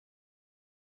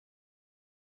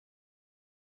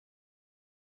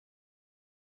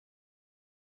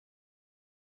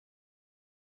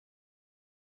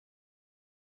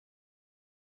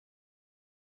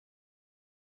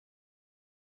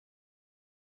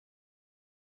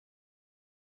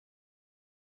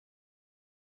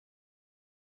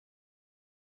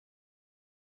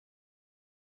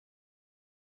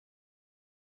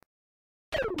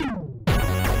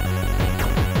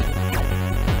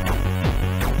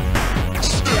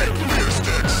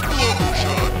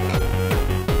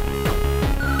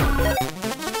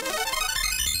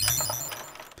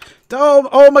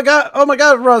Oh my god! Oh my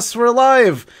god, Russ, we're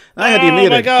alive! I had you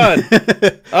muted. Oh my god!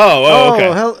 oh,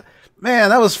 okay. Hell, man,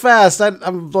 that was fast.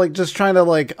 I'm like just trying to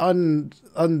like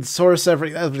unsource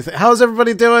everything. How's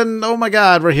everybody doing? Oh my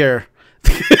god, we're here.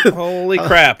 Holy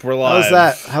crap, we're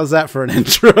live. How's that for an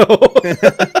intro?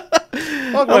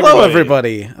 Hello,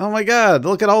 everybody. Oh my god,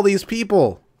 look at all these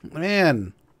people.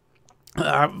 Man,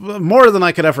 more than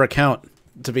I could ever count,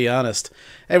 to be honest.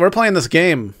 Hey, we're playing this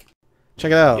game.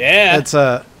 Check it out. Yeah. It's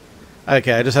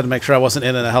okay, I just had to make sure I wasn't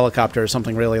in a helicopter or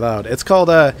something really loud. It's called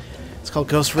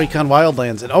Ghost Recon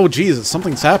Wildlands. And oh Jesus,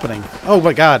 something's happening. Oh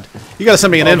my god. You gotta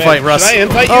send me an invite, man. Russ. Should I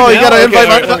invite you now? You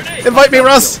gotta invite me,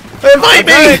 Russ. Invite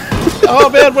me! Oh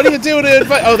man, what do you do to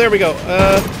invite? Oh, there we go.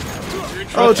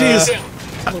 Oh jeez.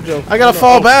 I gotta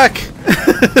fall back.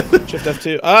 Shift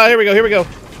F2. Here we go.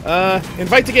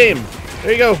 Invite to game.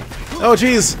 There you go. Oh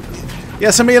jeez. Yeah,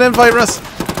 send me an invite, Russ.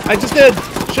 I just did.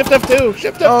 Shift F2.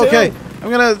 Shift F2. Oh, okay. I'm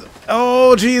gonna.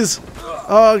 Oh jeez.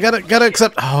 Oh, gotta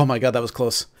accept. Oh my god, that was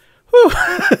close. Whew.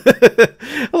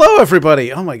 Hello,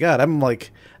 everybody. Oh my god, I'm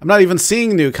not even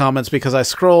seeing new comments because I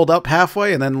scrolled up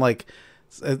halfway and then like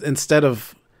instead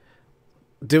of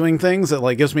doing things, it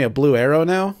like gives me a blue arrow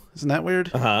now. Isn't that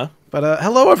weird? But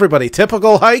hello, everybody.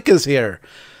 Typical Hike is here.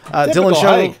 Dylan Show.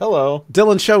 Hike. Hello.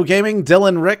 Dylan Show Gaming.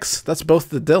 Dylan Ricks. That's both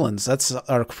the Dylans. That's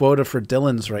our quota for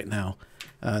Dylans right now.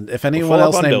 If anyone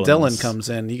else named Dylan comes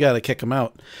in, you got to kick him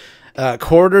out.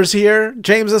 Quarters here.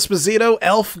 James Esposito,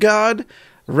 Elf God,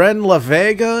 Ren La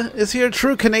Vega is here.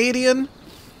 True Canadian.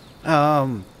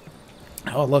 Oh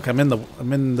look, I'm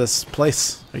in this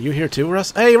place. Are you here too,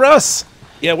 Russ? Hey, Russ.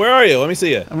 Yeah, where are you? Let me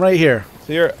see you. I'm right here.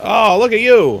 So you're. Oh, look at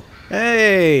you.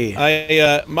 Hey.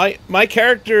 My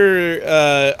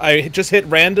character. I just hit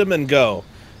random and go.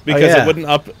 Because it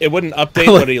wouldn't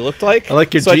update what he looked like. I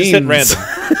like your jeans. I just hit random.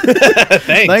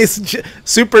 Thanks. Nice,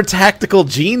 super tactical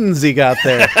jeans you got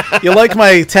there. You like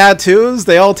my tattoos?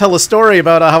 They all tell a story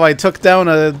about how I took down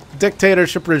a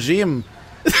dictatorship regime.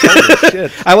 Holy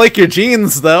shit. I like your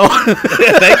jeans, though.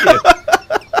 Thank you.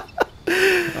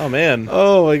 Oh man.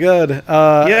 Oh my god.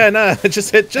 Yeah, no, just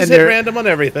hit random on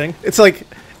everything. It's like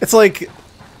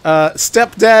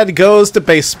stepdad goes to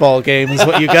baseball game is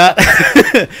what you got.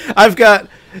 I've got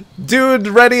dude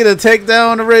ready to take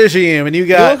down a regime, and you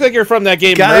look like you're from that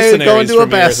game guy Mercenaries going to a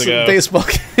baseball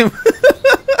game.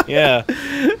 Yeah.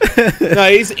 No,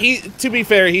 he. To be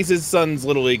fair, he's his son's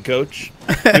little league coach.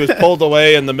 He was pulled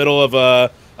away in the middle of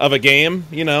a game.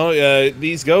 You know,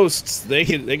 these ghosts they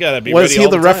gotta be. Was ready he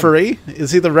all the time. referee?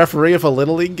 Is he the referee of a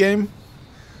little league game?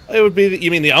 It would be. You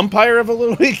mean the umpire of a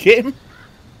little league game?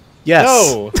 Yes.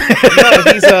 No,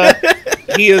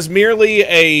 he is merely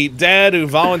a dad who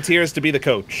volunteers to be the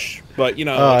coach. But you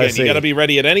know, again, you got to be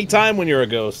ready at any time when you're a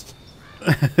ghost.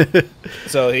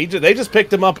 So they just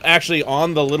picked him up actually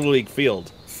on the little league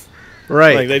field.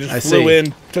 Right. Like they just flew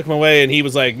in, took him away, and he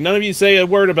was like, "None of you say a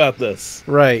word about this."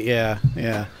 Right. Yeah.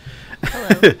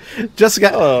 Hello. Jessica.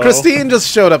 Hello. Christine just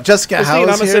showed up. Jessica, Christine, I'm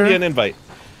gonna send you an invite.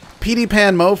 PD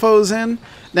Pan Mofo's in.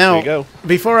 Now, there you go.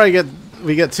 Before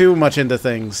we get too much into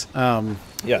things.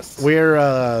 Yes.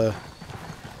 We're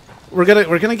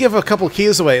gonna give a couple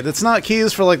keys away. It's not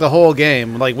keys for like the whole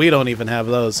game. Like we don't even have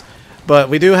those, but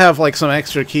we do have like some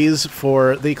extra keys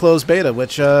for the closed beta,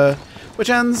 which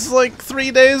ends like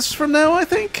 3 days from now, I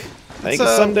think. I think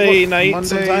it's Sunday night Monday,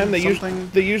 sometime.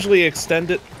 They usually extend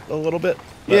it a little bit.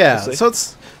 Yeah. We'll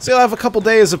so you'll have a couple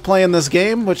days of playing this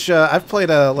game, which I've played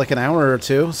like an hour or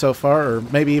two so far, or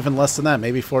maybe even less than that,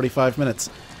 maybe 45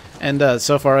 minutes. And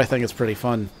so far, I think it's pretty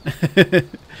fun. It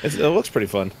looks pretty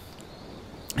fun.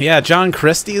 Yeah, John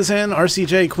Christie's in,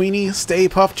 RCJ Queenie, Stay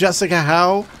Puft, Jessica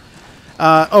Howe.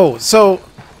 So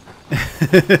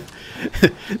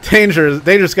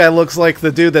Dangerous guy looks like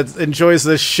the dude that enjoys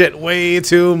this shit way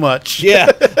too much.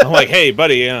 Yeah, I'm like, hey,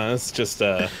 buddy, you know, it's just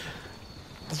a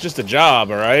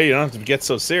job, all right? You don't have to get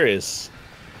so serious.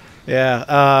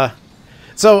 Yeah.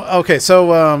 If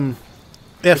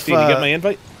Christine, you get my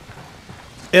invite?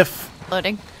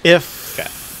 Loading. To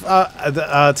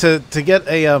get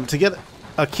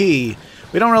a key,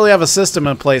 we don't really have a system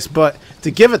in place, but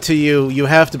to give it to you, you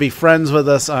have to be friends with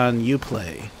us on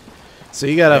Uplay. So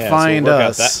you gotta find so we'll work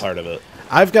us. out that part of it.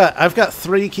 I've got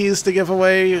 3 keys to give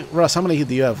away. Russ, how many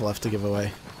do you have left to give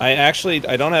away? I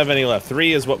don't have any left.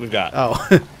 3 is what we've got. Oh.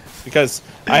 Because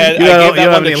I gave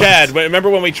that one to Chad. Remember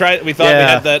when we thought we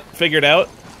had that figured out?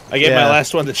 I gave my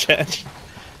last one to Chad.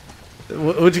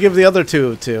 Who'd you give the other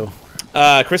 2 to?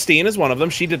 Christine is one of them.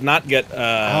 She did not get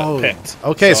picked.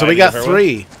 Okay, so we got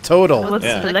 3 total. What's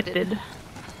selected?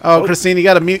 Oh, Christine, you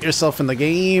got to mute yourself in the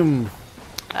game.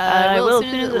 I will as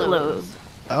soon as it loads.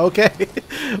 Okay.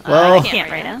 Well, I can't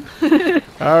right now.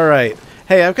 All right.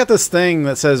 Hey, I've got this thing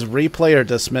that says replay or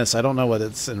dismiss. I don't know what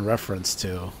it's in reference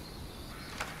to.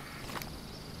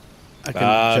 I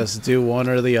can just do one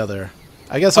or the other.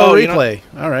 I guess I'll replay.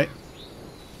 All right.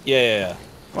 Yeah.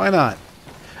 Why not?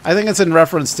 I think it's in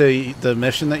reference to the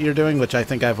mission that you're doing, which I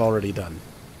think I've already done.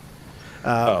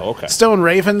 Okay. Stone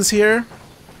Raven's here.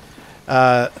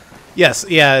 Yes,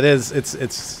 yeah, it is.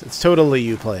 It's totally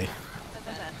Uplay.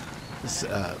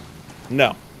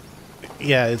 No.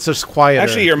 Yeah, it's just quieter.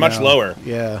 Actually, you're much lower.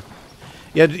 Yeah.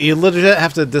 Yeah, you legit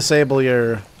have to disable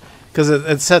your... Because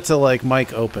it's set to, like,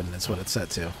 mic open. That's what it's set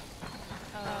to.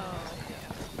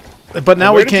 But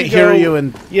now we can't hear you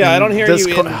in I don't hear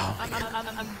Discord. you in...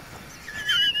 I'm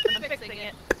fixing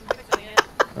it.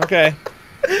 Okay.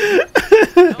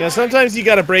 Sometimes you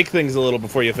gotta break things a little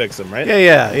before you fix them, right?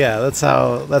 Yeah.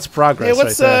 That's progress. Hey,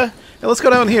 what's right there. Let's go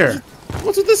down here.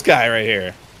 What's with this guy right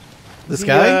here? This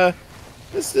guy?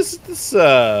 This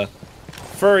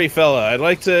furry fella. I'd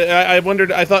like to. I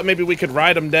wondered. I thought maybe we could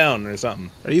ride him down or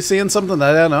something. Are you seeing something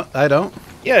that I don't?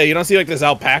 Yeah, you don't see like this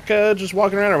alpaca just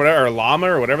walking around or whatever, or llama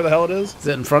or whatever the hell it is. Is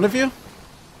it in front of you?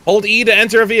 Hold E to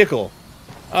enter a vehicle.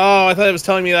 Oh, I thought it was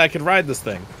telling me that I could ride this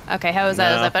thing. Okay, how is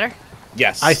that? Is that better?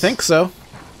 Yes. I think so.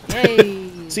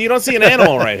 Yay. So you don't see an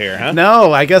animal right here, huh?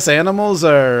 No, I guess animals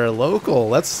are local.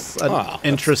 That's an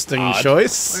interesting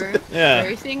choice. Yeah. Are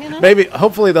you seeing it? Maybe,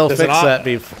 hopefully they'll fix an that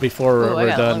before we're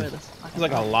done. It's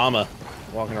like a llama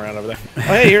walking around over there. Oh,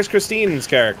 hey, here's Christine's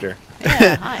character.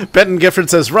 Yeah, hi. Benton Gifford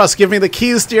says, "Russ, give me the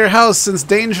keys to your house since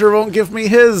Danger won't give me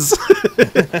his."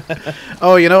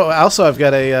 Oh, you know, also I've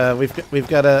got a we've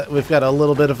got a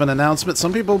little bit of an announcement.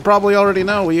 Some people probably already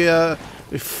know we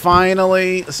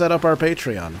finally set up our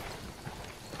Patreon.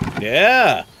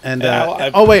 Yeah. And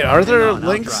oh wait, are there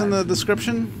links in the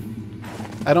description?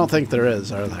 I don't think there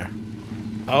is. Are there?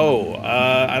 Oh,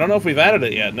 I don't know if we've added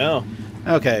it yet. No.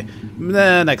 Okay,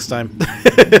 next time.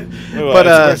 But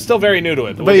we're still very new to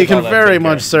it. But you can very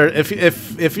much search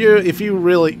if you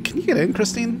really can you get in,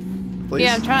 Christine? Please.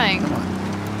 Yeah, I'm trying.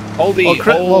 Hold the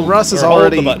well, Russ is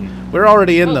already. We're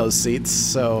already in those seats,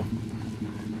 so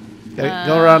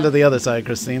go around to the other side,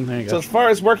 Christine. There you go. So as far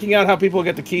as working out how people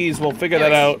get the keys, we'll figure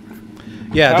that out.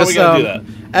 Yeah, how just are we gonna do that?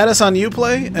 Add us on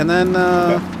Uplay, and then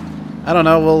I don't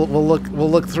know. We'll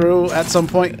look through at some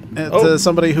point to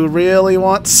somebody who really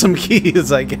wants some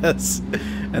keys, I guess,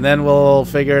 and then we'll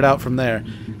figure it out from there.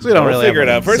 So we don't really figure it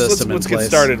have out. First, system let's in get place.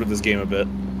 started with this game a bit.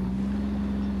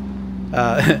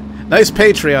 Nice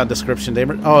Patreon description,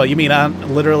 Damer. Oh, you mean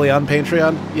literally on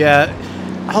Patreon? Yeah,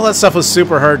 all that stuff was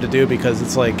super hard to do because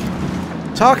it's like,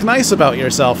 talk nice about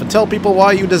yourself and tell people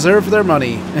why you deserve their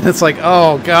money, and it's like,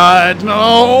 oh God,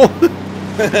 no.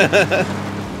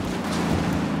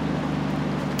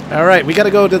 All right, we got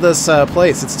to go to this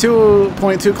place. It's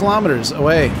 2.2 kilometers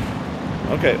away.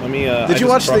 Okay, let me. Did you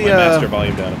watch the my master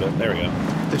volume down a bit? There we go.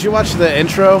 Did you watch the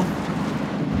intro?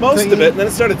 Most of it, and then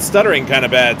it started stuttering kind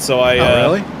of bad. So I. Oh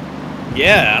really?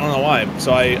 Yeah, I don't know why.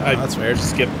 So I that's weird.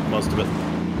 Skipped most of it.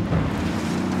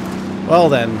 Well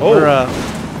then, we're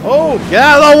get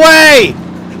out of the way!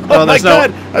 Oh my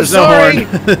God! There's I'm sorry. no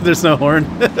horn. There's no horn.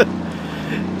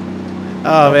 No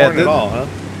horn at all, huh?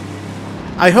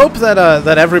 I hope that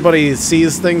that everybody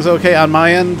sees things okay. On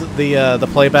my end, the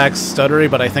playback's stuttery,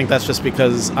 but I think that's just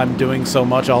because I'm doing so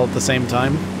much all at the same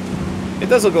time. It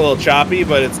does look a little choppy,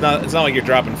 but it's not like you're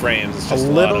dropping frames. It's just a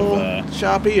little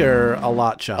choppy or a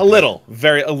lot choppy. A little,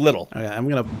 a little. Okay, I'm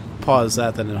gonna pause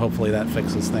that then, and hopefully that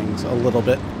fixes things a little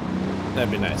bit.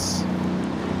 That'd be nice.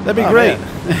 That'd be great.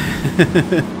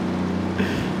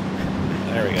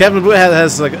 There we go. Kevin Blue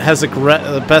has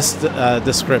the best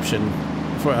description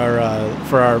for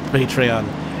our Patreon.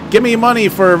 Give me money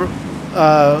for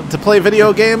to play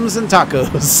video games and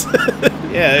tacos.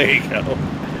 Yeah, there you go.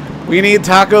 We need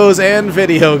tacos and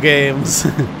video games.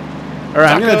 All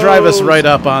right, I'm gonna drive us right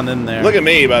up on in there. Look at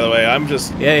me, by the way. I'm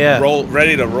just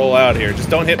ready to roll out here. Just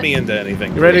don't hit me into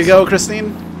anything. You ready to go,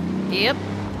 Christine? Yep.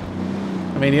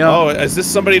 I mean, you know. Oh, is this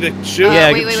somebody to shoot?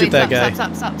 Yeah, wait, shoot that guy.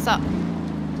 Stop.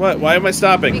 What? Why am I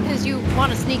stopping? Because you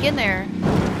want to sneak in there.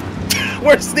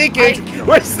 We're sneaking.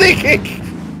 We're sneaking.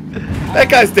 That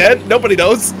guy's dead. Nobody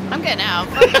knows. I'm getting out.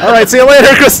 All right, see you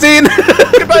later, Christine.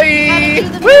 Goodbye.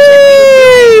 Woo!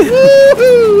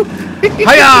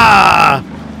 Hiya!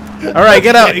 All right,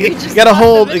 get out. You gotta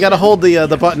hold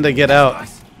the button to get out.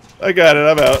 I got it.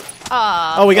 I'm out.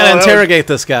 Oh, we gotta interrogate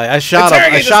this guy. I shot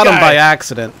him by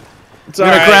accident. It's I'm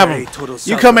gonna grab him.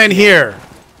 You come in here.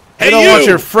 we don't want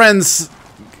your friends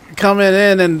coming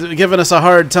in and giving us a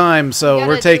hard time, so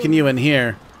we're taking you in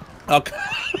here. I'll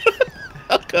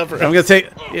cover it. I'm gonna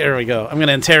take. Here we go. I'm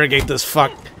gonna interrogate this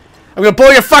fuck. I'm gonna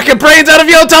pull your fucking brains out of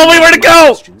you and tell me where to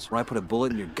go! Or I put a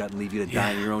bullet in your gut and leave you to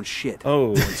die in your own shit.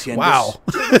 Oh, wow.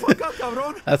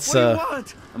 That's,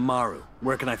 Amaru,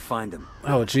 where can I find him?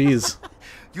 Oh, jeez.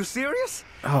 You serious?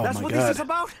 Oh, That's my what God. this is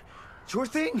about? Sure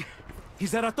thing.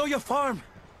 He's at Atoya Farm.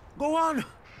 Go on.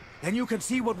 Then you can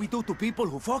see what we do to people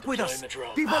who fuck with us.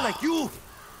 People like you.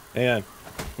 hang on.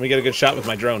 Let me get a good shot with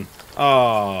my drone.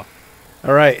 Oh.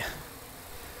 All right.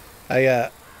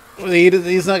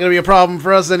 He's not gonna be a problem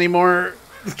for us anymore.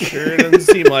 Sure doesn't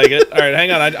seem like it. All right,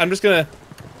 hang on. I just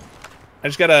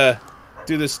gotta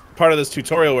do this part of this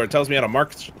tutorial where it tells me how to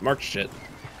mark shit.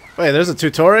 Wait, there's a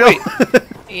tutorial? Wait.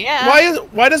 Yeah.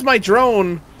 Why does my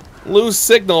drone lose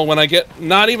signal when I get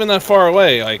not even that far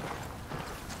away? Like,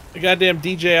 the goddamn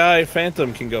DJI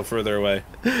Phantom can go further away.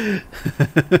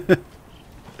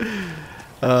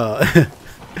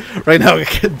 Right now,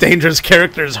 dangerous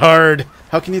character's hard.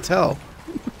 How can you tell?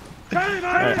 Right.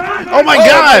 Oh my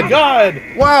God! My God!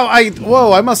 Wow!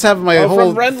 Whoa! I must have my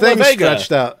whole Ren thing LaVega.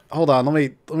 stretched out. Hold on. Let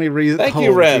me read. Thank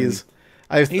you, Ren.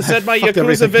 He said my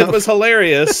Yakuza vid was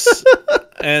hilarious,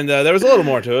 and there was a little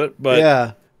more to it, but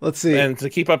yeah. Let's see. And to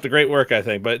keep up the great work, I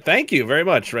think. But thank you very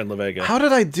much, Ren LaVega. How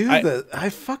did I do that? I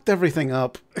fucked everything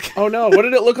up. Oh no! What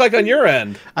did it look like on your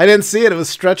end? I didn't see it. It was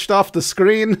stretched off the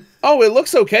screen. Oh, it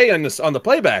looks okay on the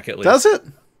playback at least. Does it?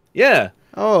 Yeah.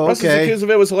 Oh, Russ's okay. Yakuza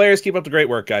vid was hilarious. Keep up the great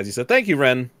work, guys. He said, "Thank you,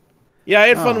 Ren." Yeah, I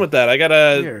had fun with that. I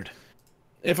gotta. Weird.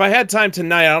 If I had time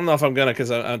tonight, I don't know if I'm gonna, because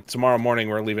tomorrow morning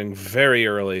we're leaving very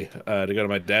early to go to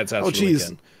my dad's house for the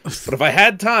weekend. But if I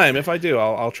had time, if I do,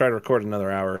 I'll try to record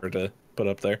another hour to put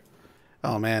up there.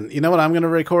 Oh man, you know what I'm gonna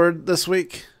record this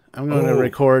week? I'm gonna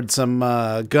record some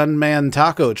Gunman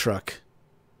Taco Truck.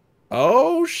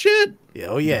 Oh shit!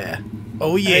 Oh yeah!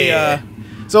 Oh yeah! Hey,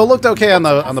 so it looked okay on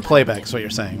the playback. Is what you're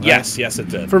saying? Right? Yes, yes, it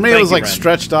did. For me, Thank it was you, like Ren.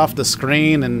 stretched off the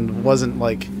screen and wasn't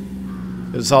like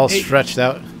it was all stretched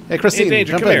out. Hey, Christine, hey,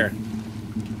 Danger, jump come in. here.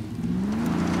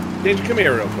 Danger, come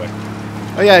here real quick.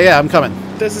 Oh yeah, I'm coming.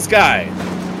 This is Guy.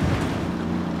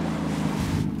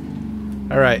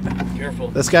 All right. Careful.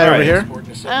 This guy over here.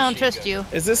 I don't trust you.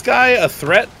 Is this guy a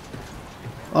threat?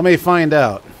 Let me find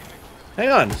out. Hang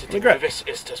on. Let me grab.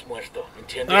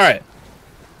 All right.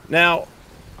 Now,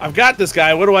 I've got this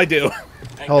guy. What do I do?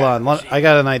 Hold on. I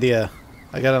got an idea.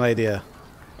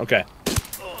 Okay.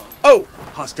 Oh.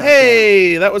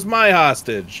 Hey, that was my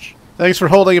hostage. Thanks for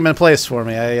holding him in place for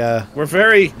me. We're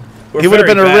very. He would have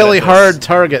been a really hard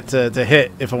target to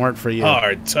hit if it weren't for you.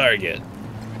 Hard target.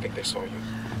 I think they saw you.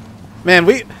 Man,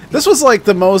 this was like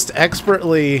the most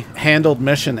expertly handled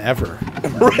mission ever.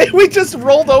 Right? We just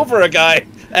rolled over a guy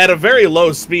at a very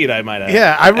low speed, I might add.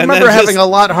 Yeah, I remember having a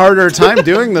lot harder time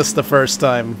doing this the first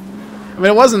time. I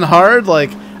mean, it wasn't hard. Like,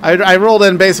 I rolled in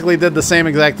and basically did the same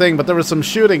exact thing, but there was some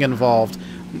shooting involved.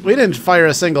 We didn't fire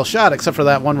a single shot except for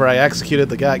that one where I executed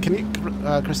the guy. Can you,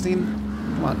 Christine?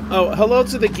 Come on. Oh, hello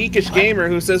to the geekish gamer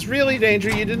who says, "Really, Danger,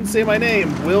 you didn't say my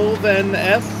name. Will then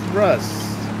F. Russ."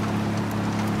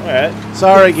 Alright.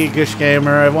 Sorry, geekish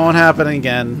gamer. It won't happen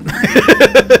again.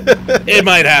 It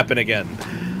might happen again.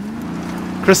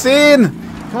 Christine!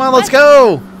 Come on, let's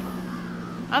go!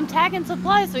 I'm tagging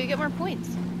supplies so you get more points.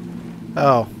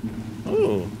 Oh.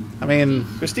 Ooh. I mean...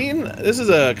 Christine, this is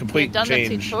a complete You've done change.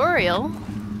 the tutorial.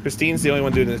 Christine's the only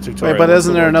one doing the tutorial. Wait, but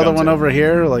isn't there another one over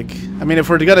here? Like, I mean, if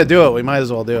we're gonna do it, we might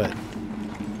as well do it.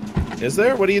 Is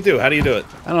there? What do you do? How do you do it?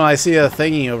 I don't know, I see a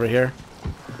thingy over here.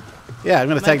 Yeah, I'm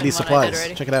gonna tag these supplies.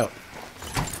 Check it out.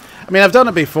 I mean, I've done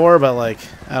it before, but like,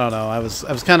 I don't know. I was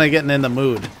kind of getting in the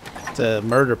mood to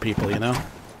murder people, you know.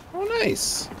 Oh,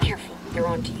 nice. Careful, they're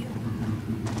on to you.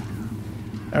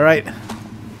 All right.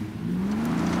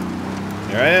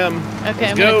 Here I am. Okay, Let's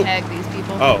I'm go. gonna tag these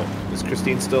people. Oh, is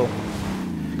Christine still?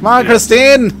 Come on,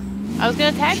 Christine. I was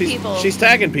gonna tag people. She's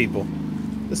tagging people.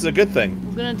 This is a good thing.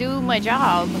 I'm gonna do my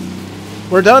job.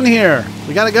 We're done here.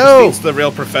 We gotta go. Christine's the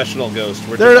real professional ghost.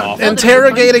 We're They're just awful.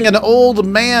 interrogating an old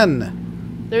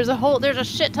man. There's a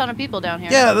shit ton of people down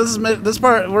here. Yeah, this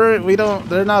part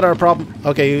they're not our problem.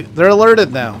 Okay, they're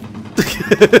alerted now.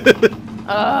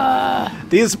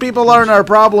 These people aren't our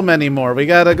problem anymore. We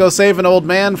gotta go save an old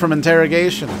man from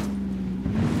interrogation.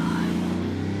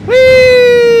 Whee!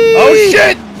 Oh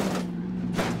shit!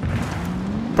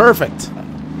 Perfect.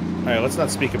 All right, let's not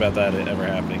speak about that ever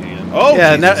happening again. Oh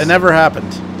yeah, Jesus. it never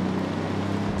happened.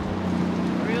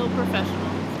 Real professional.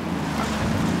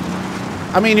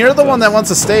 I mean, you're the one that wants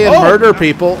to stay and murder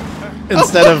people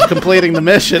instead of completing the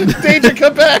mission. Danger,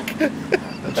 come back!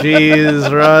 Jeez,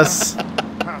 Russ.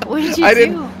 What did you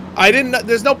do? I didn't.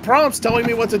 There's no prompts telling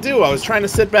me what to do. I was trying to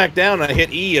sit back down, and I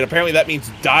hit E, and apparently that means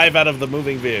dive out of the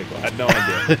moving vehicle. I had no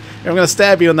idea. I'm gonna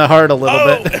stab you in the heart a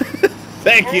little bit.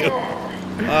 Thank you.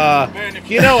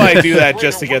 You know I do that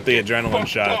just to get the adrenaline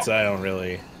shots. I don't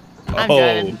really. I'm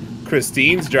driving.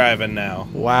 Christine's driving now.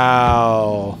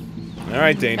 Wow. All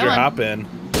right, Danger, hop in.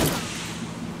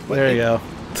 There you go.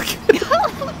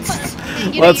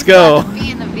 You Let's you go. still have to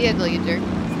be in the vehicle, you jerk.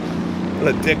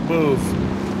 What a dick move.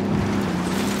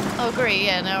 Oh great,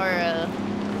 yeah. Now we're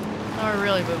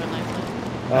really moving nicely.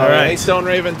 All right, Stone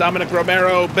Raven, Dominic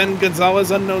Romero, Ben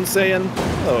Gonzalez, Unknown Saiyan.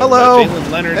 Hello.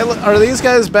 Jalen Leonard. Hey, are these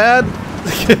guys bad?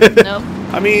 Nope.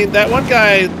 I mean, that one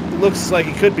guy looks like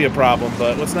he could be a problem,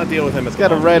 but let's not deal with him. He's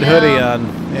got a red hoodie on.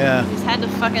 Yeah. He's had to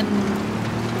fucking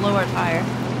blow our tire.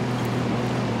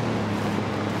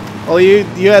 Well,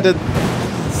 you had to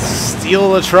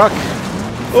steal the truck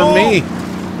from me.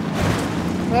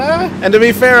 And to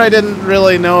be fair, I didn't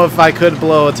really know if I could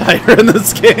blow a tire in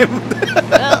this game.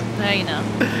 Well, now you know.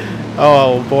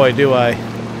 Oh boy, do I.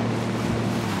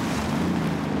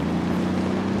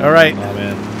 All right. Oh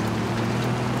man.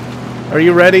 Are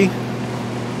you ready?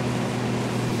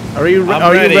 Are you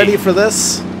ready. you ready for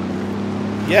this?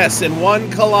 Yes, in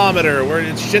 1 kilometer, where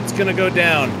shit's gonna go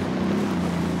down.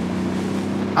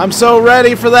 I'm so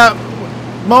ready for that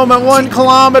moment 1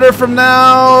 kilometer from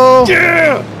now.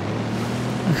 Yeah!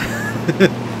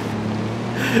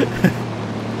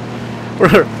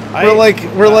 we're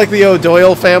like the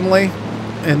O'Doyle family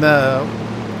in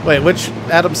wait, which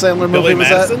Adam Sandler movie was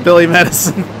that? Billy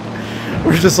Madison.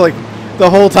 We're just like the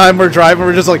whole time we're driving,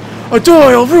 we're just like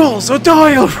O'Doyle rules,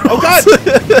 O'Doyle rules. Oh God!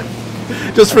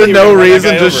 Just for no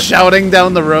reason, just shouting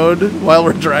down the road while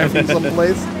we're driving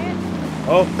someplace.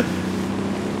 Oh,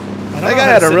 that guy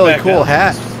had a really cool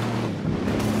hat.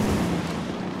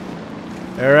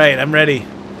 All right, I'm ready.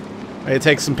 Ready to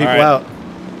take some people out.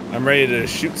 I'm ready to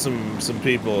shoot some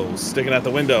people sticking out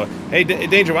the window. Hey,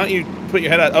 Danger, why don't you put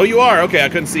your head out? Oh, you are? Okay, I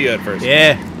couldn't see you at first.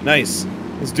 Yeah. Nice.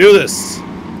 Let's do this.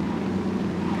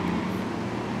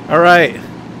 All right.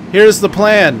 Here's the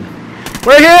plan.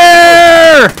 We're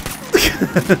here!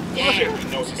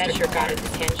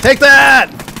 Take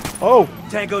that! Oh.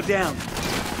 Tango down.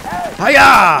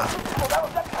 Hiya!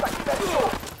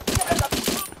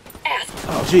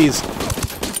 Oh, jeez.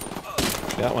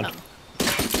 Got one.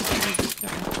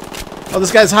 Oh, this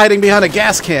guy's hiding behind a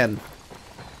gas can.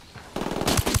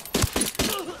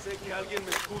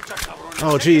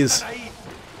 Oh, jeez. I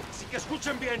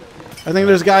think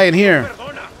there's a guy in here.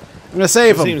 I'm gonna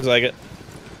save him. Seems like it.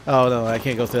 Oh, no, I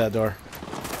can't go through that door.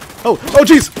 Oh,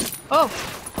 jeez! Oh.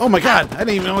 Oh my God, I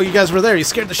didn't even know you guys were there. You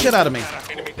scared the shit out of me.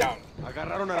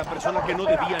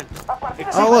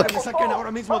 Oh, look. This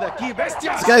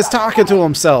guy's talking to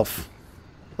himself.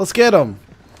 Let's get him.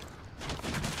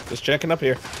 Just checking up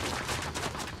here.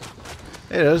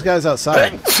 Hey, there's guys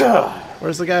outside.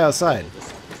 Where's the guy outside?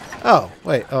 Oh,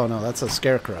 wait. Oh, no, that's a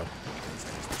scarecrow.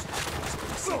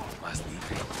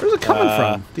 Where's it coming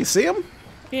from? Do you see him?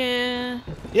 Yeah.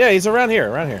 Yeah, he's around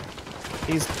here,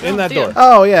 He's in that door.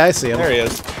 Oh, yeah, I see him. There he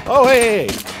is. Oh, hey.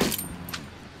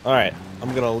 All right, I'm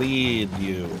going to lead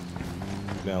you.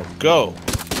 Now, go.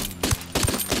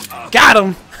 Got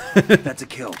him! That's a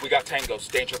kill. We got tangos.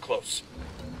 Danger close.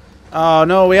 Oh,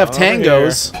 no, we have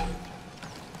tangos.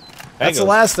 That's the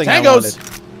last thing I wanted.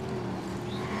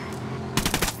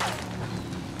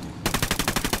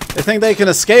 They think they can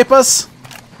escape us?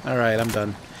 Alright, I'm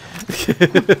done.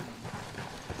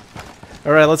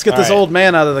 Alright, let's get this old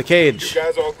man out of the cage. You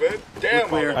guys all good?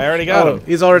 Damn, I already got him.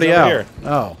 He's already out. Here.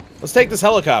 Oh. Let's take this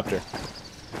helicopter.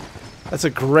 That's a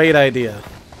great idea.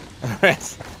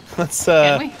 Alright. Let's,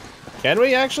 Can we? Can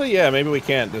we actually? Yeah, maybe we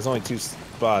can't. There's only 2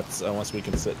 spots unless we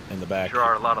can sit in the back. Sure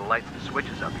are a lot of lights and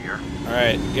switches up here.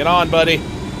 Alright, get on, buddy.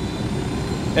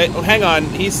 Hey, oh, hang on.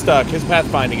 He's stuck. His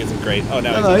pathfinding isn't great. Oh,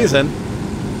 no, he's in.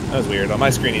 That was weird. On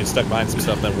my screen, he was stuck behind some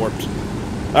stuff, then warped.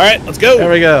 Alright, let's go.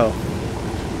 There we go.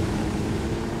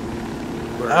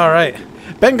 Alright.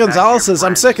 Ben Gonzalez says,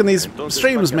 I'm sick and these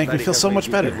streams make me feel so much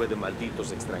better.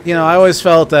 You know, I always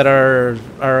felt that our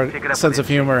sense of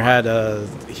humor had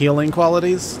healing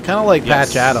qualities. Kind of like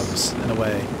Patch Adams, in a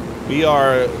way. We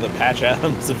are the Patch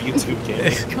Adams of YouTube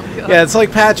games. Yeah, it's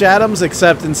like Patch Adams,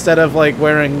 except instead of like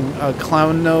wearing a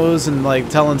clown nose and like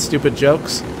telling stupid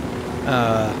jokes,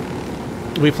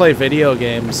 we play video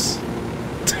games.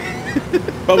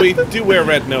 But we do wear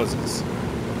red noses.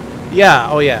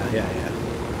 Yeah, oh yeah.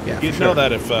 You'd know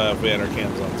that if we had our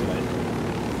cams on tonight.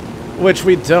 Which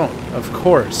we don't, of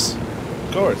course.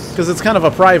 Of course. Because it's kind of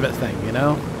a private thing, you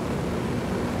know?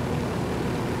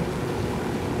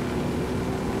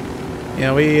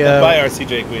 Yeah, we... Bye,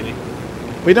 RCJ Queenie.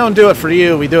 We don't do it for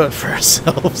you, we do it for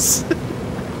ourselves.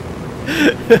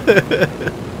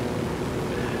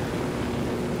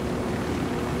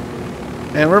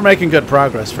 And we're making good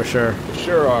progress for sure.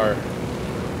 Sure are.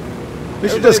 We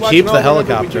should just keep the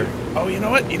helicopter. Oh, you know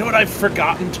what? You know what I've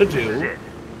forgotten to do?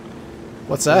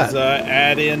 What's that? Is,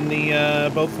 add in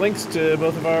the both links to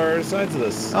both of our sides of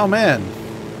this. Oh man.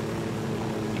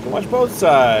 You can watch both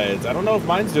sides. I don't know if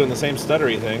mine's doing the same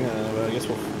stuttery thing. But I guess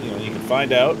you can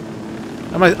find out.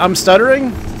 I'm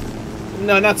stuttering?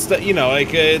 No, not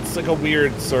like it's like a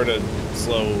weird sort of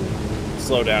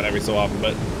slow down every so often,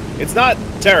 but it's not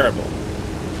terrible.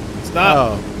 It's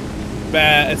not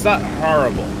bad. It's not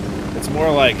horrible. It's more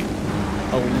like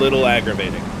a little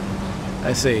aggravating.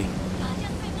 I see.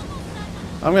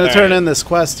 I'm going to turn in this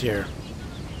quest here.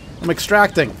 I'm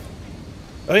extracting.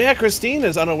 Oh yeah, Christine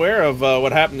is unaware of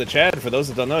what happened to Chad. For those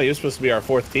that don't know, he was supposed to be our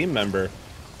 4th team member.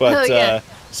 But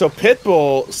so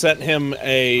Pitbull sent him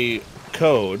a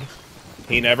code.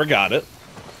 He never got it.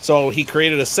 So he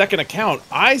created a second account.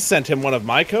 I sent him one of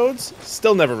my codes.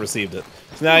 Still never received it.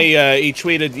 So now he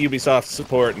tweeted Ubisoft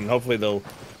support, and hopefully they'll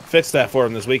fix that for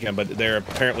him this weekend. But they're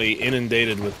apparently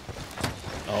inundated with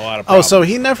a lot of problems. Oh, so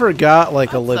he never got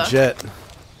like a legit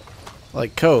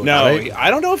code, no, right? I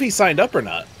don't know if he signed up or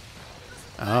not.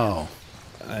 Oh.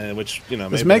 Which,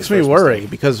 this makes me worry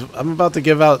because I'm about to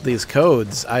give out these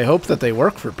codes. I hope that they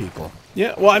work for people.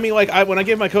 Yeah, well, I mean, like, when I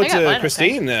gave my code to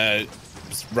Christine,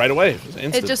 right away, it was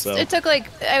instant, it took like,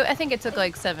 I think it took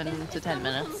like 7 to 10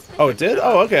 minutes. Oh, it did?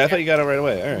 Oh, okay, I thought you got it right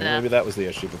away. All right, maybe that was the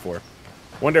issue before.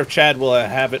 Wonder if Chad will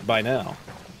have it by now.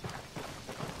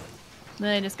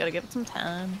 Then I just gotta give it some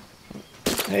time.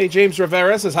 Hey, James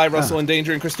Rivera says, hi, Russell and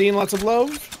Danger and Christine, lots of love.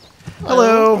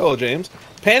 Hello. Hello, James.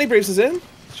 Panty Briefs is in.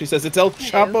 She says, it's El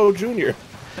Chapo Jr.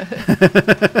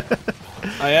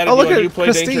 I added you on You Play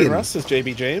Christine. Danger and Russ, says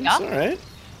JB James. Yeah. All right.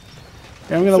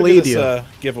 Here, I'm going to lead you.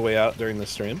 Giveaway out during the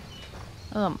stream.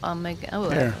 I'll make it. Oh,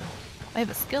 I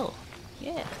have a skill.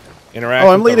 Yeah. Interact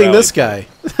I'm leading this guy.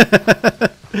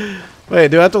 Wait,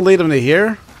 do I have to lead him to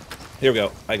here? Here we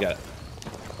go. I got it.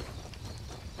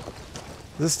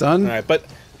 Is this done? All right, but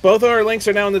both our links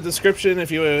are now in the description. If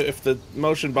the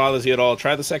motion bothers you at all,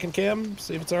 try the second cam.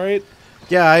 See if it's all right.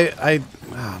 Yeah,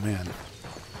 oh man,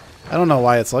 I don't know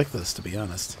why it's like this, to be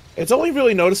honest. It's only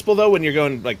really noticeable though when you're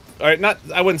going like,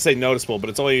 I wouldn't say noticeable, but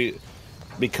it's only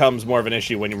becomes more of an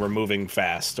issue when you're moving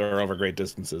fast or over great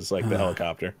distances, like the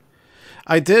helicopter.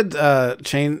 I did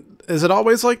change. Is it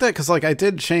always like that? Because like I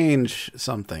did change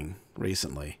something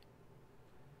recently.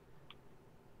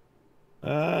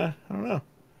 I don't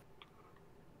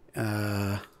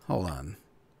know. Hold on.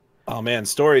 Oh man,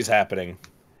 story's happening.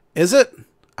 Is it?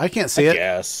 I can't see it.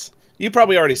 Yes. You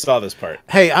probably already saw this part.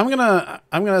 Hey, I'm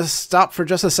gonna stop for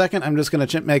just a second. I'm just gonna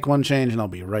make one change, and I'll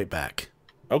be right back.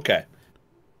 Okay.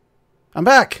 I'm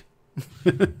back.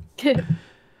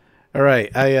 All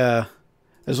right. I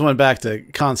just went back to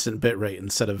constant bitrate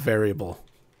instead of variable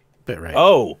bitrate.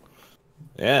 Oh.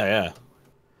 Yeah.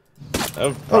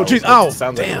 Oh, jeez. Oh,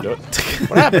 sounds damn. Like it.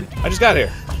 What happened? I just got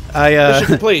here. I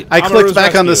complete. I clicked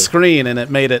back on the screen, and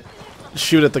it made it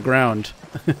shoot at the ground.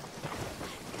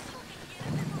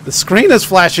 The screen is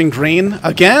flashing green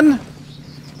again.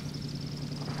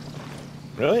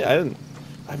 Really? I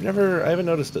haven't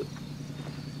noticed it.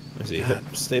 Let's see. Hit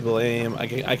stable aim. I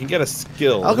can get a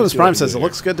skill. Alchemist Prime says it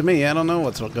looks good to me. I don't know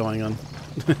what's going on.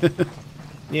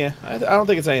 Yeah, I don't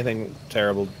think it's anything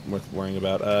terrible worth worrying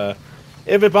about.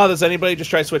 If it bothers anybody, just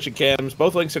try switching cams.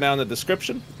 Both links are now in the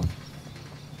description.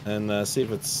 And see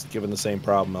if it's given the same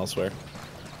problem elsewhere.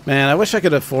 Man, I wish I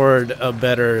could afford a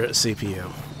better CPU.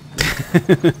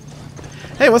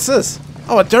 Hey, what's this?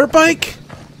 Oh, a dirt bike?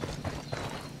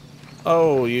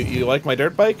 Oh, you like my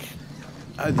dirt bike?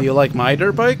 Do you like my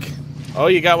dirt bike? Oh,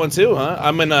 you got one too, huh?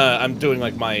 I'm doing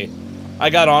like my... I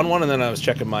got on one and then I was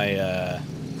checking my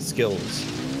skills.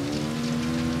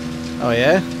 Oh,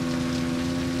 yeah?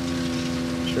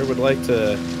 Sure would like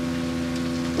to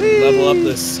level up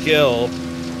this skill.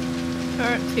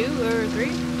 Or 2 or 3?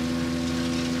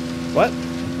 What?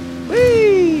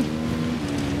 Whee!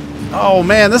 Oh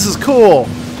man, this is cool.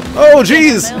 Oh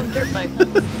jeez.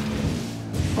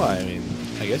 Well, I mean,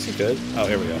 I guess you could. Oh,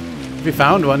 here we go. If you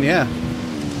found one, yeah.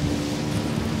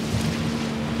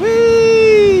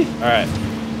 Whee! All right.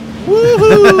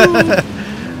 Woohoo!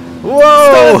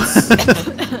 Whoa!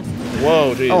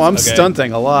 Whoa, geez. Oh, I'm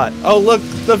stunting a lot. Oh, look,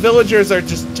 the villagers are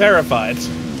just terrified.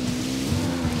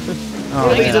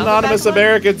 What are these anonymous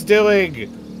Americans doing?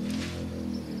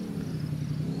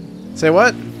 Say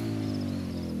what?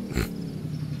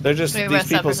 They're just, these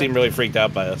people seem really freaked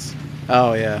out by us.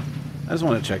 Oh, yeah. I just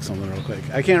want to check something real quick.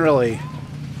 I can't really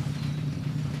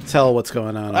tell what's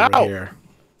going on over here.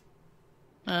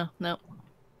 Oh, no.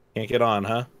 Can't get on,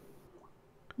 huh?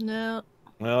 No.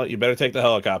 Well, you better take the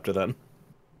helicopter then.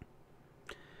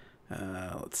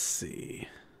 Let's see.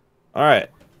 All right.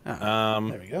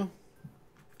 There we go.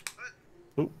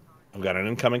 Ooh, I've got an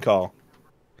incoming call.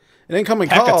 An incoming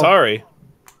call. Hakatari.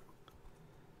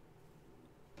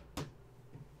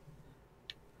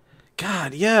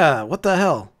 God, yeah. What the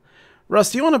hell?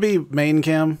 Russ, do you want to be main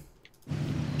cam?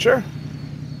 Sure.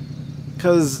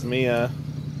 Because Me,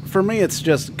 for me, it's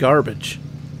just garbage.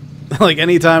 Like,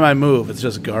 anytime I move, it's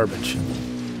just garbage.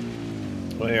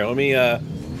 Well, here, let me,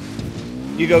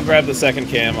 you go grab the second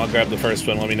cam. I'll grab the first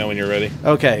one. Let me know when you're ready.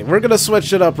 Okay, we're gonna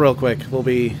switch it up real quick. We'll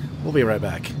be right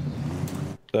back.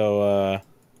 So, all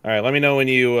right, let me know when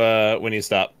you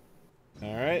stop.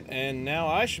 All right, and now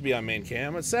I should be on main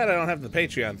cam. It's sad I don't have the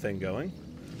Patreon thing going,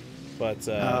 but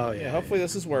yeah, hopefully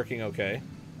this is working okay.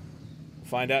 We'll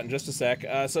find out in just a sec.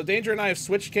 So Danger and I have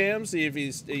switched cams. See if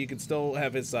you can still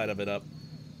have his side of it up,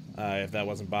 if that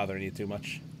wasn't bothering you too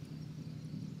much.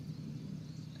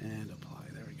 And apply.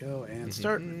 There we go. And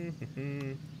start.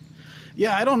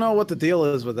 Yeah, I don't know what the deal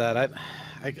is with that.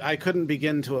 I couldn't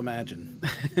begin to imagine.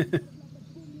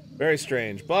 Very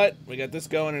strange, but we got this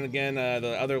going, and again,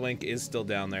 the other link is still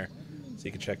down there, so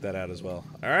you can check that out as well.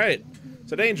 All right,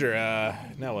 so Danger,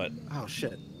 now what? Oh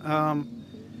shit.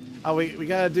 Oh, we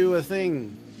gotta do a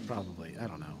thing, probably. I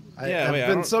don't know. I've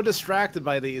been so distracted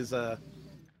by these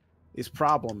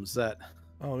problems that.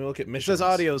 Oh, let me look at It missions. says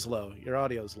audio's low. Your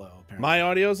audio's low. Apparently. My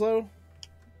audio's low?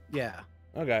 Yeah.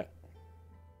 Okay.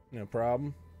 No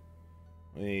problem.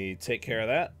 Let me take care of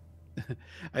that.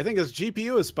 I think his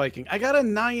GPU is spiking. I got a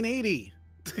 980.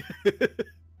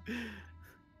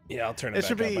 Yeah, I'll turn it back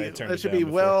should up. be. I turned It it should down be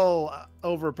before. well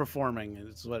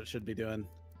overperforming. Is what it should be doing.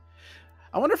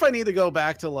 I wonder if I need to go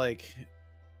back to like,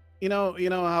 you know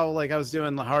how like I was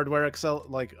doing the hardware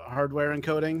hardware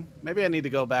encoding. Maybe I need to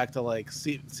go back to like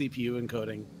CPU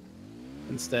encoding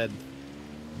instead.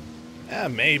 Yeah,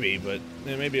 maybe, but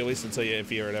maybe at least until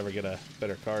if you ever get a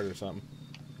better card or something.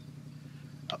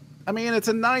 I mean, it's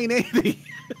a 980.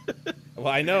 Well,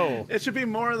 I know. It should be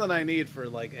more than I need for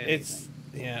like It's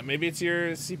maybe it's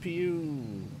your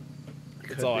CPU.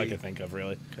 That's all I could think of,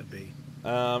 really. Could be.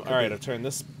 All right, I've turned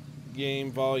this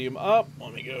game volume up.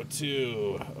 Let me go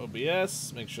to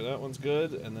OBS, make sure that one's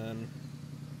good, and then.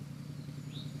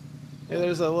 Hey,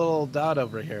 there's a little dot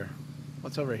over here.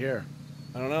 What's over here?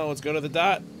 I don't know. Let's go to the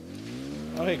dot.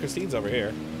 Oh, hey, Christine's over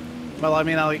here. Well, I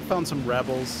mean, I found some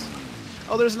rebels.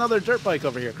 Oh, there's another dirt bike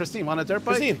over here. Christine, want a dirt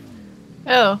bike? Christine.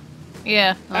 Oh,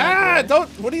 yeah. Ah! Don't.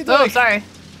 What are you doing? Oh, sorry.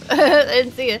 I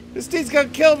didn't see it. Christine's gonna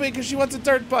kill me because she wants a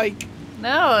dirt bike. No,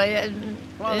 I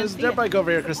Come on, there's a dirt bike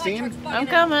over here, Christine. I'm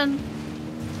coming.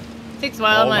 Takes a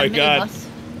while. Oh my God. Minibus.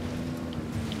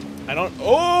 I don't.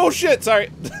 Oh shit! Sorry.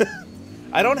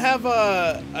 I don't have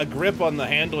a grip on the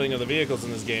handling of the vehicles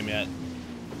in this game yet.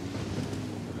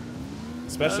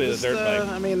 Especially the dirt bike.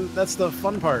 I mean, that's the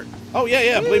fun part. Oh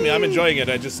yeah, believe me, I'm enjoying it.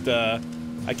 I just I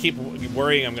keep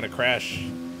worrying I'm gonna crash.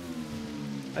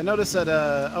 I noticed that.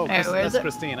 Oh, Alright, where is that's it?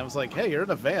 Christine. I was like, hey, you're in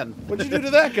a van. What'd you do to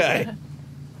that guy?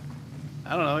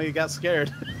 I don't know. He got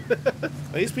scared. Are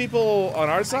these people on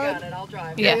our side? I'll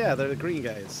drive. Yeah, they're the green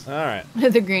guys. All right.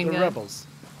 The green The guy. rebels.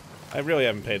 I really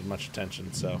haven't paid much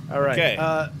attention, so. All right.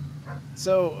 Okay.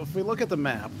 So if we look at the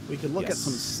map, we can look at Yes.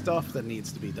 some stuff that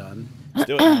needs to be done. Let's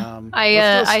do it.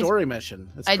 Let's do a story mission.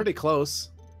 It's pretty close.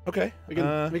 Okay. We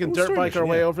can cool dirt story bike our mission,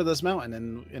 way yeah. over this mountain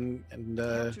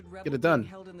and get it done.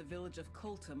 Held in the village of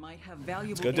Colta might have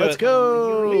valuable go do Let's it.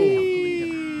 go.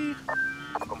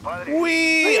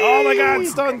 Wee! Oh my God,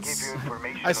 stunts!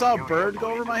 I saw a bird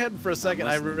go over my head for a second.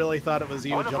 I really thought it was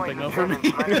you jumping over me.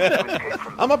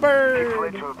 I'm a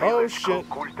bird! Oh shit.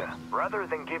 Rather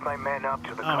than give my men up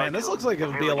to the Oh man, this looks like it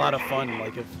would be a lot of fun.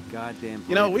 Like if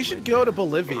Goddamn. we should go to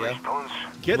Bolivia,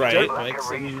 get Right. dirt bikes,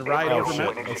 and ride Oh, over shit.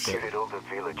 mountains. executed all the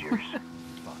villagers.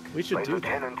 We should My do that.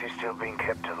 lieutenant is still being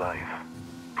kept alive.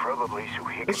 Probably so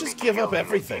he Let's can just be give up killed in an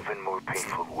everything. even more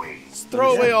painful way.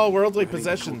 Throw away all worldly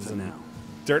possessions and now.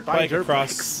 dirt Buy bike dirt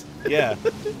across. Yeah,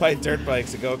 buy dirt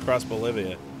bikes and go across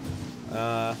Bolivia.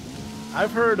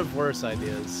 I've heard of worse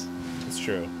ideas. It's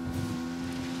true.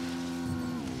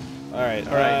 All right.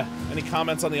 All right. Any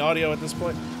comments on the audio at this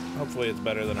point? Hopefully it's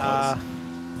better than it was.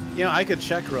 I could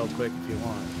check real quick if you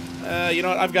want. You know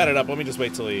what? I've got it up. Let me just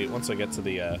wait till once I get to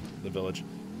the village.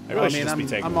 I really should just be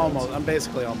taking notes. I'm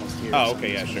basically almost here. Oh, so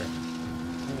okay, yeah, sure.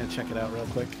 I'm gonna check it out real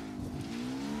quick.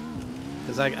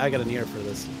 Because I got an ear for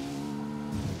this.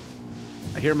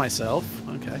 I hear myself.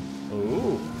 Okay.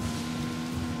 Ooh,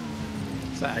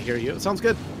 So I hear you. It sounds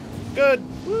good. good.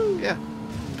 Woo. Yeah.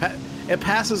 It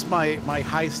passes my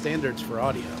high standards for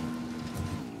audio.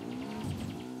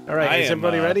 All right, is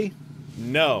everybody ready?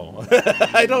 No.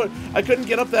 I couldn't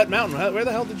get up that mountain. Where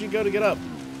the hell did you go to get up?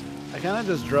 I kind of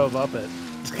just drove up it.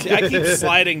 I keep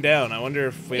sliding down. I wonder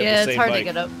if we have the same bike. Yeah, it's hard to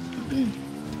get up.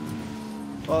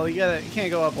 Well, you can't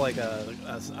go up like a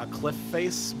cliff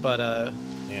face, but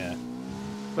yeah.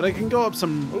 But I can go up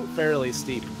some fairly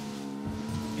steep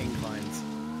inclines.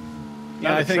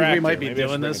 Yeah, I think tractor. we might be Maybe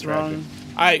doing this wrong.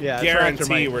 I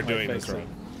guarantee we're doing this wrong.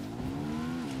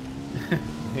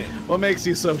 What makes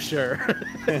you so sure?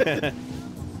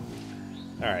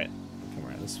 All right, come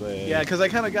around this way. Yeah, because I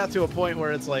kind of got to a point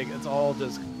where it's like it's all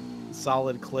just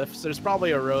solid cliffs. There's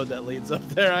probably a road that leads up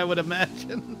there, I would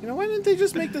imagine. You know, why didn't they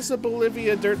just make this a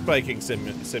Bolivia dirt biking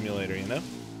simulator? You know.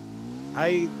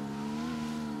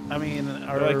 I mean,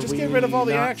 just get rid of all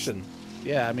the action.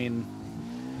 Yeah, I mean,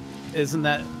 is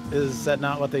that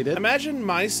not what they did? Imagine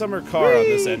my summer car on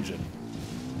this engine,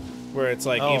 where it's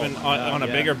like even on a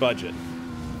bigger budget,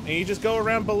 and you just go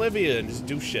around Bolivia and just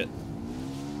do shit.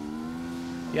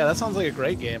 Yeah, that sounds like a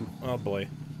great game. Oh boy,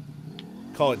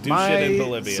 call it shit in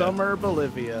Bolivia. Summer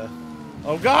Bolivia.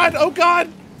 Oh god! Oh god!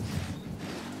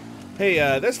 Hey,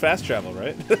 there's fast travel,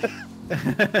 right?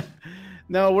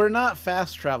 No, we're not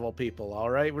fast travel people, all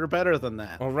right? We're better than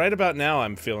that. Well, right about now,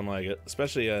 I'm feeling like it,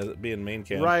 especially being main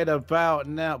cam. Right about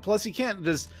now. Plus, you can't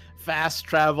just fast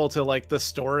travel to, like, the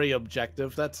story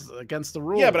objective. That's against the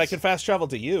rules. Yeah, but I can fast travel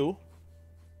to you.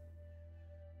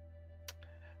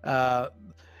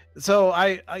 So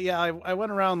I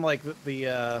went around, like,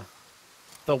 the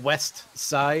west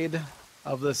side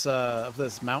of this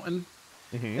mountain.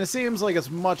 Mm-hmm. And it seems like it's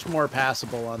much more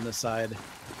passable on this side.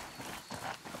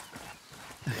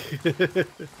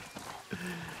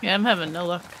 Yeah, I'm having no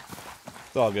luck.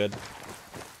 It's all good.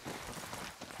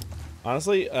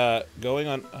 Honestly, going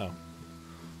on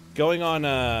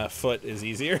foot is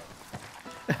easier.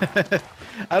 I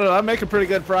don't know. I'm making pretty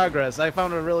good progress. I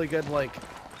found a really good, like,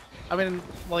 I mean,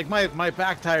 like my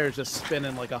back tire is just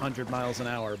spinning like 100 miles an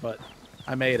hour, but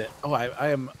I made it. Oh,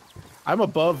 I'm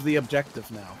above the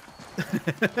objective now.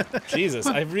 Jesus,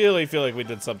 I really feel like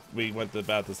we went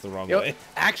about this the wrong way.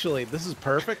 Actually, this is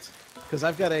perfect because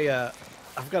I've got a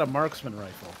marksman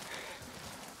rifle.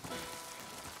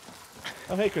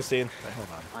 Oh, hey, Christine. Right, hold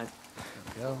on.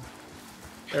 There we go.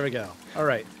 There we go. All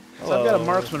right. So I've got a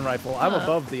marksman rifle. I'm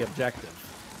above the objective.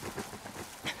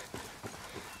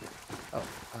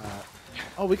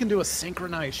 Oh, we can do a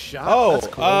synchronized shot. Oh, that's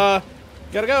cool.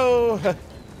 Gotta go.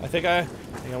 I think I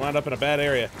wound up in a bad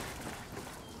area.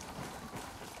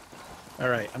 All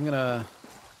right, I'm gonna.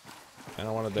 I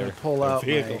don't want to pull out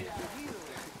vehicle.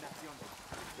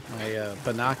 my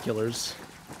binoculars.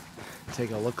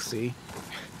 Take a look-see.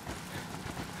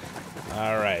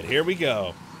 All right, here we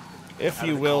go. If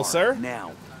you will, sir.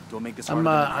 Now, don't make this. I'm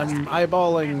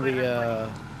eyeballing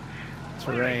the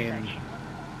terrain.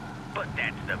 But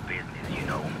that's the business, you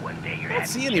know. One day you're I don't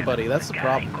see anybody. That's the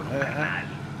problem. I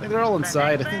think they're all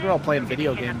inside. I think they're all playing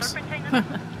video games.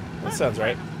 That sounds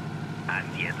right.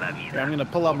 Here, I'm gonna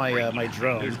pull out my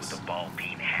drones.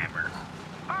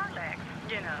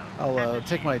 I'll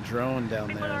take my drone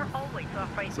down there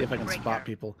and see if I can spot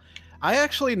people. I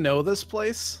actually know this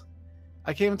place.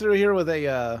 I came through here with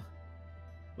a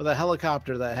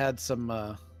helicopter that had some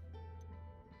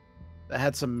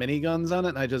miniguns on it,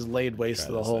 and I just laid waste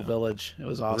to the whole village. It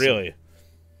was awesome. Really?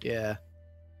 Yeah.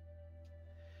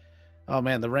 Oh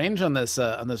man, the range on this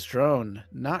drone,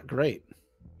 not great.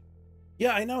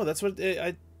 Yeah, I know. That's what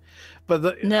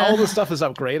But all the stuff is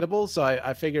upgradable, so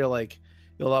I figure like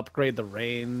you'll upgrade the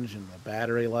range and the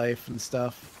battery life and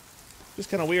stuff. Just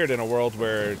kind of weird in a world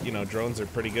where drones are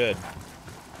pretty good,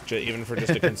 even for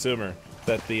just a consumer.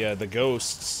 That the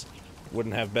ghosts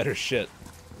wouldn't have better shit.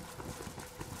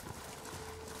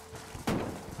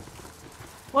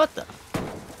 What the?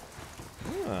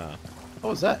 What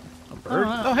was that? A bird?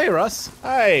 Oh, hey, Russ.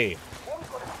 Hi.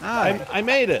 Hi. I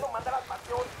made it.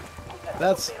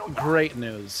 That's great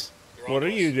news. What are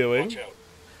you doing?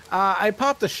 I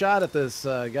popped a shot at this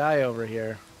guy over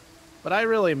here, but I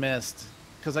really missed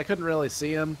because I couldn't really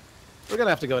see him. We're gonna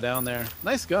have to go down there.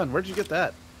 Nice gun. Where'd you get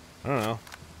that? I don't know.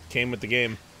 Came with the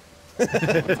game.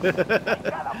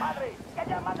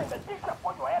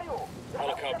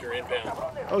 Helicopter inbound.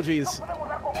 Oh, jeez.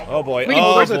 Oh, boy.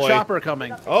 Oh, there's a chopper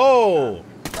coming. Oh!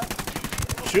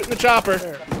 Shooting the chopper.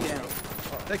 There.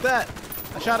 Take that.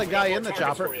 I shot a guy in the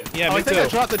chopper. Yeah, I think I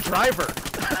shot the driver.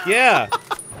 Yeah.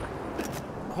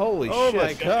 Holy shit. Oh,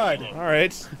 my God. All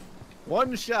right.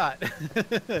 One shot.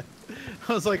 I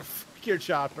was like, fuck your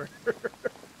chopper.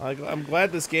 I'm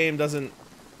glad this game doesn't...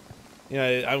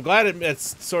 I'm glad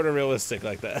it's sort of realistic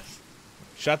like that.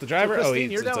 Shot the driver. So, Christine,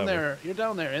 oh, you're down over. there. You're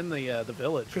down there in the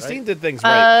village. Christine right? did things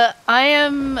right. I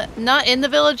am not in the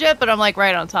village yet, but I'm like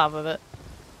right on top of it.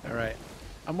 All right.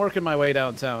 I'm working my way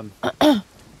downtown.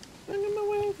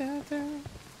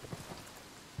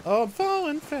 Oh, I'm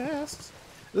falling fast.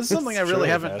 This is something I It's really truly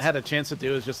haven't fast. had a chance to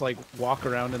do. Is just like walk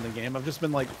around in the game. I've just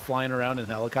been like flying around in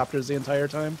helicopters the entire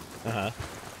time.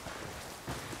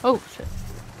 Oh shit.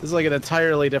 This is like an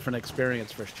entirely different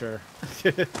experience for sure.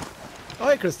 Oh,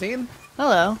 hey, Christine.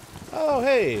 Hello. Oh,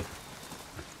 hey.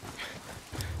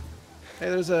 Hey,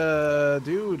 there's a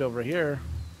dude over here.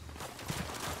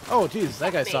 Oh, geez,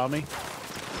 that guy saw me.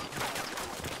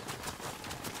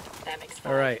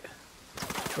 All right.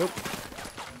 Oop.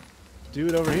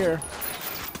 Dude over here.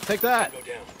 Take that. Go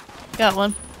down. Got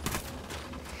one.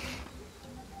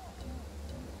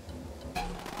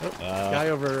 Oh, guy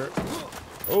over.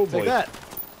 Oh, Take boy. that.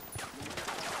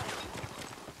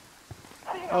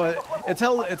 Oh, it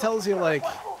tells you like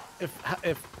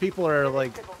if people are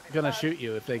like gonna shoot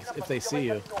you if they see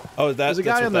you. Oh, There's a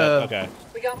guy that's on what that- the- Okay.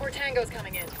 We got more tangos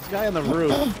coming in. There's a guy on the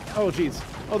roof. Oh, jeez.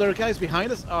 Oh, there are guys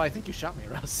behind us. Oh, I think you shot me,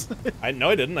 Russ. No,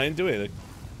 I didn't. I didn't do anything.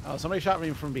 Oh, somebody shot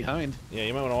me from behind. Yeah,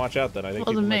 you might want to watch out then. I think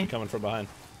Wasn't people might me. be coming from behind.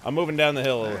 I'm moving down the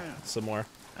hill some more.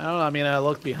 I don't know. I mean, I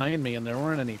looked behind me and there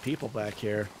weren't any people back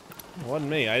here. It wasn't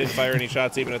me. I didn't fire any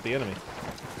shots even at the enemy.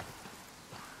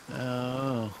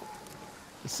 Oh.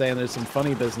 Just saying there's some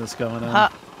funny business going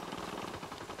on.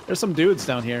 There's some dudes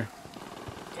down here.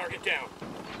 Target down.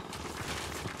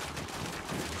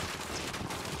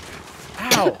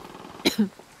 Ow!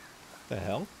 The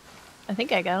hell? I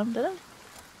think I got him, did I?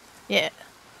 Yeah.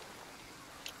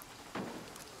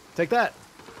 Take that.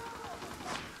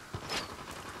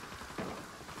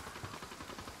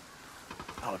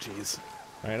 Oh, jeez.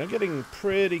 All right, I'm getting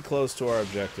pretty close to our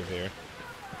objective here.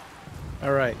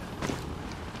 All right.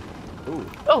 Ooh,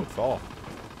 Oh. good fall.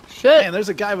 Shit. Man, there's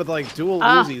a guy with like dual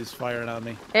Ah. Uzis firing on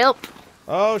me. Help.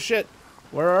 Oh, shit.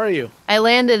 Where are you? I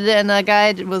landed and a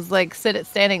guy was like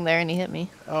standing there and he hit me.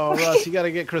 Oh, Russ, you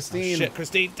gotta get Christine. Shit,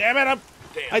 Christine. Damn it. Damn,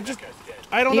 I that just... guy's dead.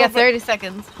 I don't You know got if 30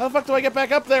 seconds. How the fuck do I get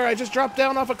back up there? I just dropped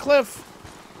down off a cliff.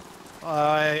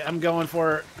 I'm going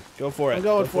for it. Go for it. I'm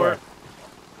going for it.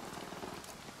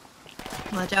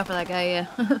 Watch out for that guy,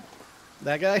 yeah.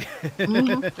 That guy?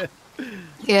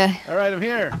 Yeah. All right, I'm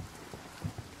here.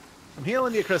 I'm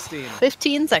healing you, Christine.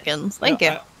 15 seconds. Thank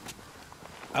you.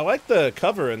 I like the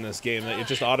cover in this game that it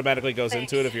just automatically goes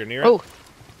into it if you're near it. Oh.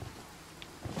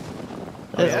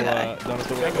 Oh, There's a yeah. guy. Don't have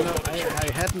to worry.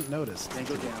 I hadn't noticed.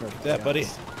 Yeah, buddy.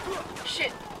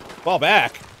 Shit. Fall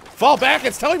back. Fall back.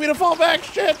 It's telling me to fall back.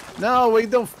 Shit. No, we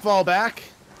don't fall back.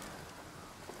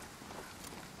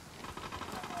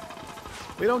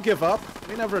 We don't give up.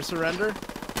 We never surrender.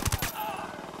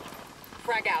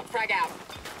 Frag out, frag out.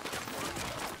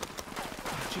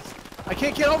 Jeez. I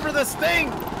can't get over this thing.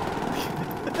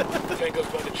 Tango's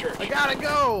by the church. I gotta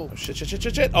go. Oh,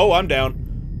 shit. Oh, I'm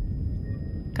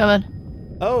down.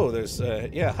 Coming. Oh, there's,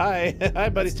 yeah, hi. Hi,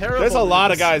 buddy. It's terrible There's a lot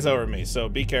of news. guys over me, so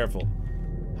be careful.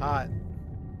 Hot.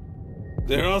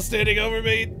 They're all standing over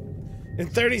me. In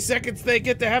 30 seconds, they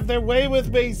get to have their way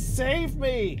with me. Save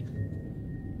me.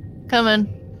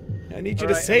 Coming. I need you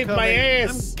All to right, save I'm my coming.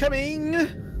 ass. I'm coming.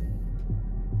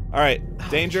 All right,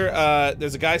 danger.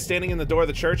 There's a guy standing in the door of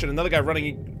the church and another guy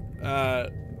running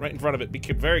right in front of it. Be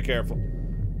very careful.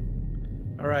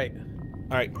 All right.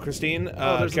 All right, Christine,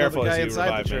 Oh, there's careful another guy as you inside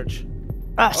revive the me. church.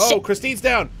 Ah, Oh, shit. Christine's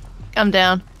down. I'm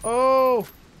down. Oh,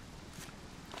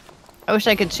 I wish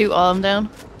I could shoot all of them down.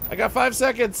 I got 5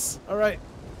 seconds. All right.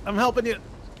 I'm helping you.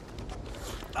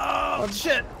 Oh,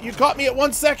 shit. You caught me at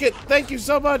 1 second. Thank you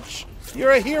so much.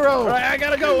 You're a hero. All right, I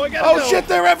gotta go. I gotta Oh go. shit,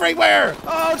 they're everywhere.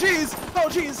 Oh, jeez. Oh,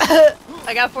 jeez.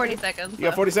 I got 40 seconds. You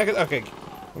got 40 seconds? Okay.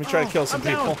 Let me try to kill some I'm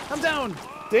people. down. I'm down.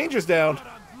 Danger's down.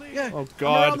 Yeah. Oh, I'm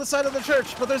God. around the side of the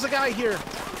church, but there's a guy here.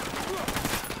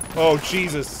 Oh,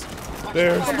 Jesus.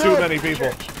 There's Come too help. many people.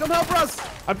 Come help, Russ.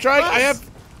 I'm trying. Russ.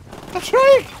 I'm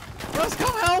trying. Russ,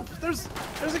 come help. There's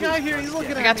a guy here. He's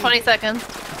looking at I got me. 20 seconds.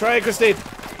 I'm trying, Christine.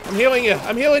 I'm healing you.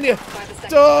 I'm healing you. 5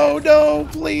 seconds. Oh, no.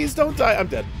 Please don't die. I'm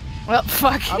dead. Well,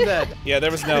 fuck. I'm dead. Yeah,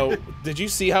 there was no... Did you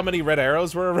see how many red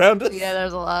arrows were around us? Yeah,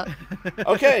 there's a lot.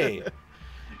 Okay.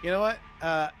 You know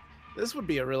what? This would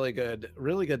be a really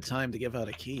good time to give out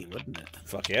a key, wouldn't it?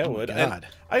 Fuck yeah, it would. God. And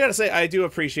I gotta say, I do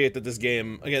appreciate that this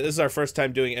game... Again, this is our first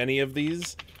time doing any of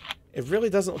these. It really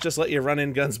doesn't just let you run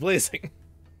in guns blazing.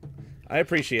 I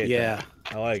appreciate that.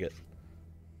 I like it.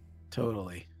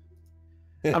 Totally.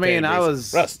 I mean, I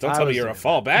was... Russ, don't I tell me was you're a there.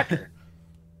 fallbacker.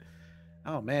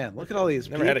 Oh, man. Look at all these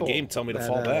Never people had a game tell me to that,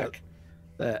 fall back.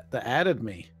 That added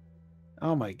me.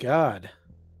 Oh, my God.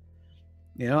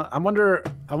 You know, I wonder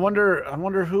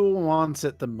who wants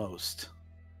it the most.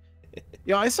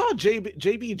 You know, I saw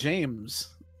JB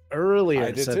James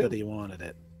earlier said that he wanted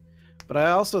it, but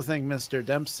I also think Mr.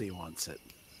 Dempsey wants it.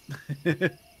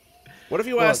 What if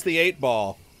you ask the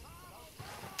 8-ball?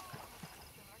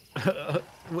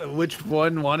 Which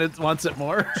one wants it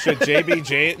more? Should JB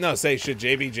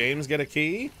James get a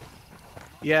key?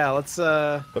 Yeah, let's.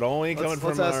 But only coming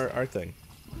from our thing.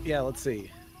 Yeah, let's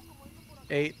see.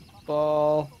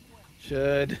 8-ball.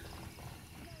 Should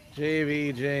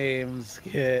JB James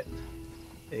get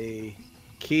a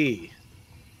key?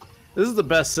 This is the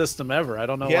best system ever. I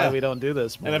don't know why we don't do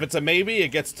this more. And if it's a maybe, it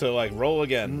gets to like roll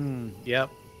again.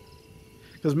 Yep.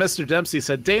 Because Mr. Dempsey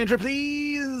said, "Danger,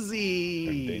 please."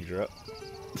 Danger up.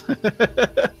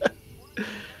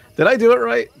 Did I do it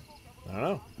right? I don't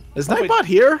know. Is Nightbot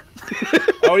here?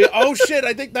 Oh yeah. Oh shit!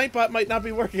 I think Nightbot might not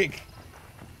be working.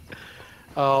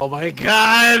 Oh my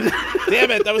god!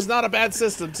 Damn it! That was not a bad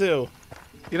system too.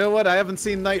 You know what? I haven't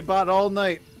seen Nightbot all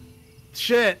night.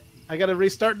 Shit! I gotta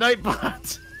restart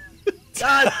Nightbot.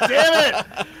 God damn it!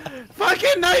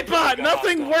 Fucking Nightbot!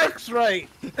 Nothing works right.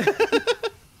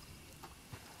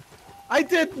 I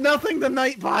did nothing to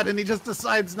Nightbot, and he just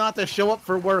decides not to show up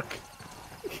for work.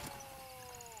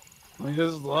 I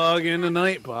just log into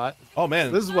Nightbot. Oh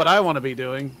man, this is what I want to be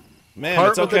doing. Man,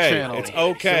 Part it's okay. It's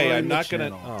okay. Join I'm not the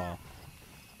gonna.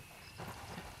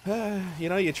 Oh. You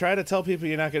know, you try to tell people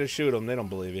you're not gonna shoot them, they don't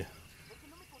believe you.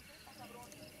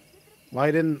 Why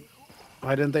didn't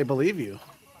they believe you?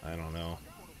 I don't know.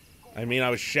 I mean, I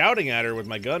was shouting at her with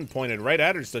my gun pointed right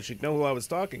at her so she'd know who I was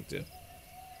talking to.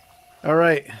 All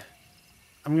right.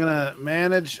 I'm gonna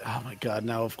manage. Oh my god!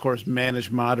 Now, of course, manage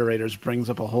moderators brings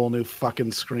up a whole new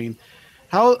fucking screen.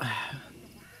 How do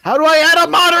I add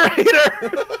a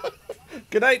moderator?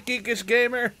 Good night, geekish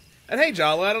gamer. And hey,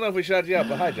 Jala. I don't know if we shouted you out,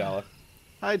 but hi, Jala.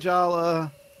 Hi,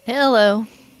 Jala. Hello.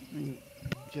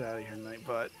 Get out of here,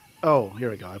 Nightbot. Oh, here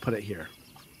we go. I put it here.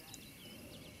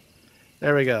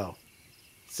 There we go.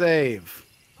 Save.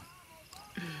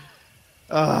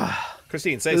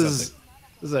 Christine, say something. This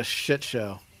is a shit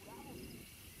show.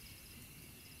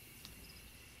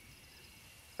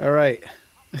 All right.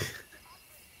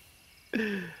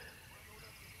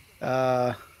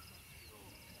 I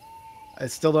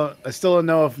still don't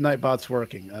know if Nightbot's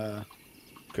working.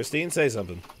 Christine, say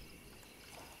something.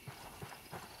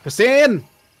 Christine!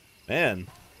 Man.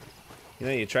 You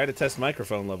know, you try to test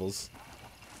microphone levels.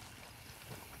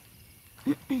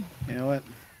 You know what?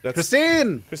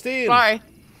 Christine! Christine! Sorry.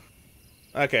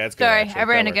 Okay, that's good. Sorry, actually. I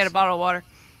ran to get a bottle of water.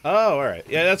 Oh, all right.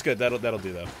 Yeah, that's good. That'll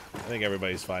do though. I think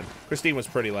everybody's fine. Christine was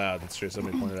pretty loud. That's true.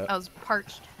 Somebody pointed out. I was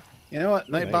parched. You know what?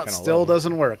 Nightbot still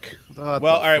doesn't work. Well,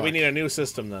 all right. We need a new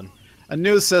system then. A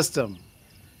new system.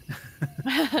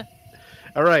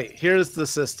 All right. Here's the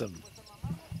system.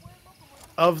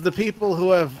 Of the people who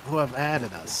have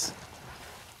added us,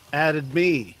 added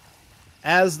me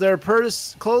as their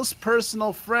close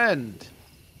personal friend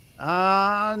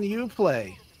on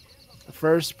Uplay. The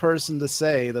first person to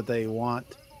say that they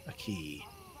want a key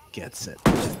gets it.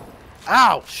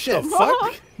 Ow! Shit!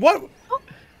 Fuck! What?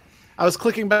 I was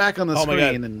clicking back on the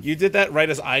screen, and you did that right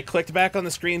as I clicked back on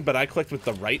the screen, but I clicked with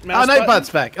the right mouse. Oh,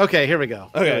 Nightbot's back. Okay, here we go.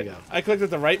 Okay, here we go. I clicked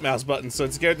with the right mouse button, so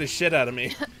it scared the shit out of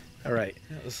me. All right,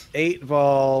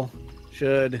 8-ball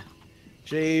should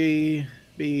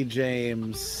JB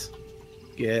James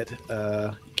get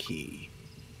a key?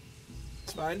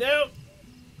 Let's find out.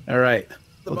 All right.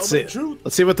 Let's see.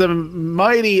 Let's see what the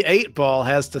mighty 8-ball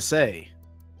has to say.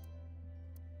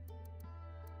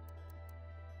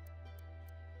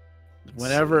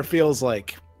 Whenever it feels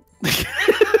like.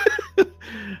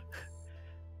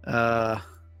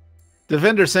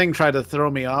 Devinder Singh tried to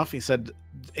throw me off. He said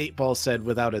 8-ball said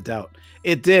without a doubt.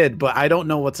 It did, but I don't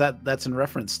know what's that's in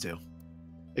reference to.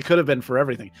 It could have been for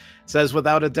everything. It says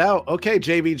without a doubt. Okay,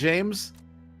 JB James,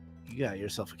 you got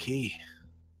yourself a key.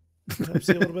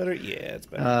 See a little better? Yeah, it's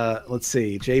better. Let's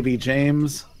see. JB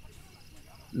James.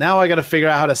 Now I got to figure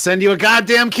out how to send you a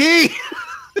goddamn key.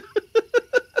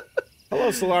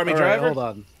 Hello, Salami All Driver. Right, hold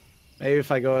on. Maybe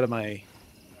if I go to my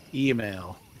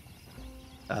email.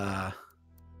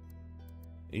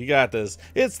 You got this.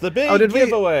 It's the big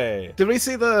giveaway. Did we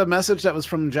see the message that was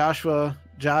from Joshua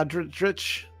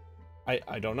Jodrich?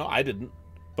 I don't know. I didn't.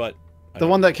 But the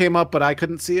one that came up, but I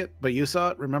couldn't see it. But you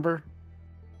saw it. Remember?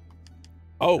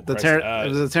 Oh, it was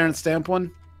the Terrence Stamp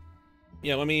one.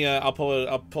 Yeah, let me. I'll pull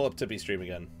up Tippy Stream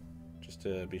again, just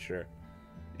to be sure.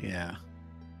 Yeah.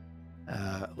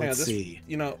 Let's see.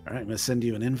 You know. All right, I'm gonna send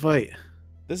you an invite.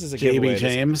 This is a JB giveaway.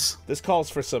 James. This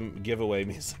calls for some giveaway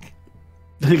music.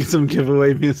 Some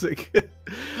giveaway music.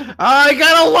 I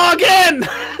gotta log in.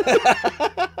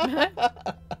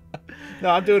 No,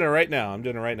 I'm doing it right now. I'm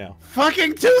doing it right now.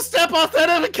 Fucking two-step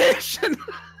authentication!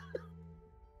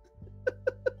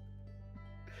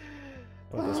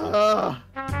 God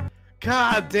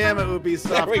damn it, Ubisoft.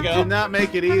 There we go. Do not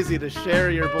make it easy to share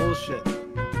your bullshit.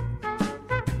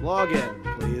 Log in,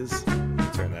 please.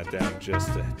 Turn that down just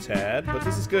a tad, but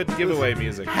this is good giveaway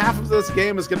music. Half of this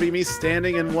game is going to be me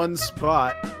standing in one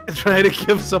spot and trying to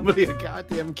give somebody a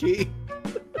goddamn key.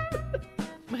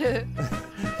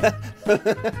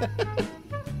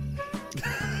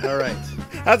 Alright.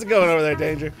 How's it going over there,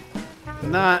 Danger?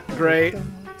 Not great.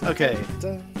 Okay.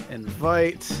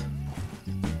 Invite.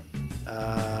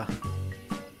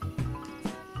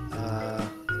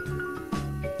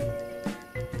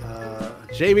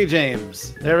 JB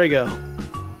James. There we go.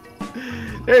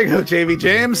 There you go, JB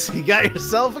James. You got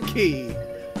yourself a key.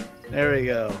 There we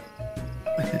go.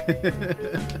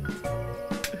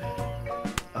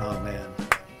 Oh, man.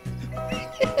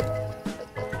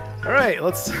 All right,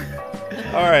 let's...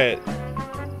 All right.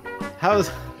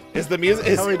 Is the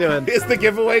music... How are we doing? Is the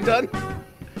giveaway done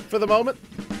for the moment?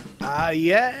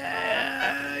 Yeah.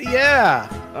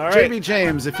 All right. JB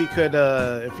James, if you could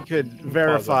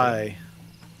verify.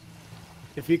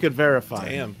 If you could verify.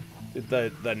 Damn.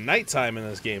 The nighttime in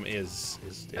this game is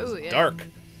Ooh, yeah. dark.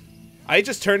 I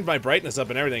just turned my brightness up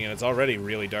and everything, and it's already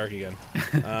really dark again.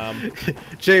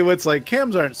 Jay Witt's like,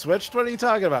 cams aren't switched. What are you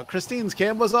talking about? Christine's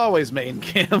cam was always main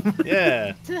cam.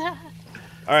 Yeah.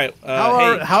 All right.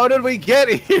 How did we get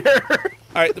here? All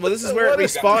right. Well, this is where it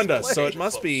respawned us, so it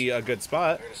must be a good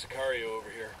spot. There's a Sicario over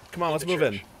here. Come on, let's move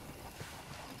in.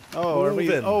 Oh, Move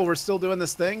in. we're still doing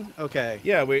this thing? Okay.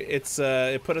 Yeah,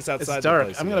 it put us outside. It's dark. The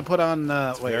place I'm again. gonna put on.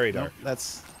 Wait, very dark. No,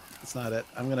 that's not it.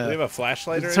 I'm gonna. Do we have a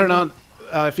flashlight? Or turn anything?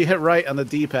 on. If you hit right on the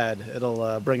D-pad,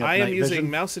 it'll bring up I night am using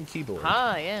vision. mouse and keyboard.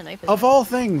 Ah, yeah, nice. Of all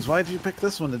things, why did you pick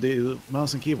this one to do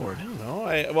mouse and keyboard? I don't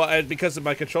know. Because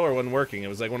my controller wasn't working. It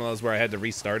was like one of those where I had to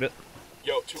restart it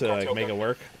to like make it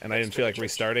work, and I didn't feel like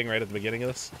restarting right at the beginning of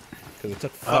this because it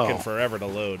took fucking forever to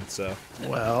load. So,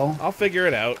 well, I'll figure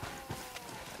it out.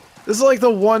 This is like the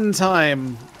one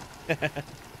time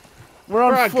we're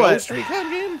on foot. Ghost Recon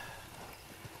game.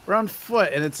 We're on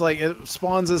foot, and it's like it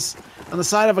spawns us on the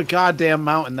side of a goddamn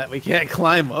mountain that we can't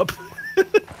climb up.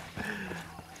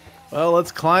 Well,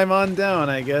 let's climb on down,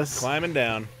 I guess. Climbing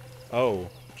down. Oh,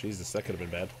 Jesus, that could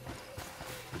have been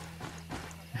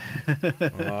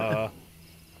bad.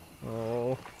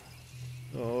 Oh,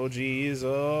 jeez.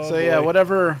 Oh, so yeah,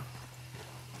 whatever.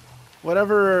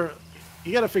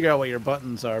 You got to figure out what your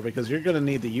buttons are because you're gonna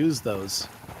need to use those.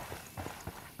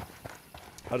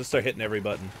 I'll just start hitting every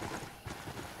button.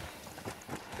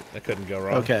 That couldn't go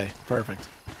wrong. Okay, perfect.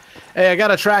 Hey, I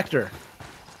got a tractor.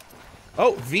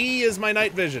 Oh, V is my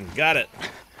night vision. Got it.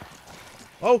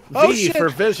 Oh, V shit. for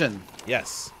vision.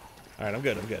 Yes. All right, I'm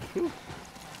good. Whew.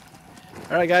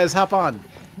 All right, guys, hop on.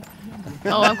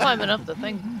 Oh, I'm climbing up the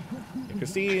thing.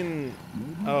 Christine.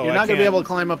 Oh, You're not gonna be able to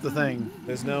climb up the thing.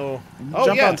 There's no. Oh,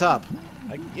 Jump yeah. on top.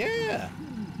 Yeah.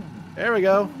 There we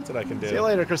go. That's what I can do. See you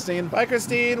later, Christine. Bye,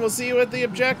 Christine. We'll see you at the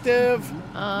objective.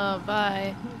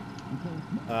 Bye.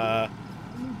 All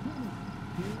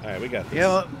right, we got this.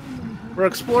 Yeah, we're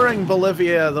exploring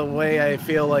Bolivia the way I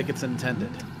feel like it's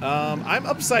intended. I'm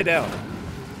upside down.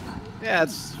 Yeah,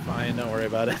 it's fine. Don't worry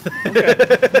about it. Okay.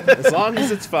 As long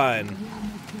as it's fine.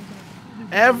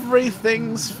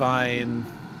 Everything's fine.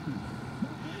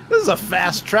 This is a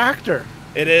fast tractor.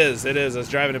 It is. I was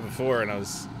driving it before, and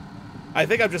I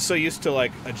think I'm just so used to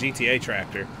like a GTA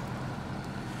tractor.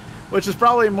 Which is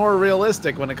probably more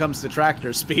realistic when it comes to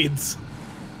tractor speeds.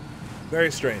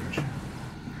 Very strange.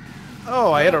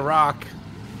 Oh, I hit a rock.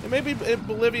 And maybe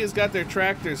Bolivia's got their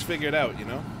tractors figured out, you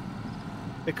know?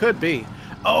 It could be.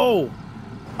 Oh!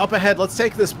 Up ahead, let's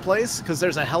take this place, because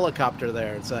there's a helicopter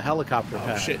there. It's a helicopter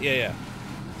pad. Oh, shit, yeah.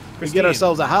 We get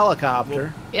ourselves a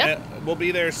helicopter. We'll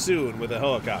be there soon with a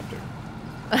helicopter.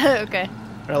 Okay.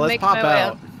 All right, let's Make pop my way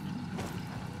out. up.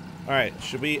 All right,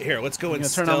 let's go I'm and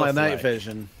gonna turn on my night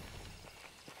vision.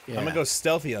 Yeah. I'm gonna go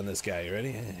stealthy on this guy. You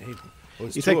ready?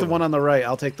 You take the one on the right.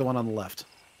 I'll take the one on the left.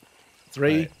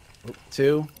 3,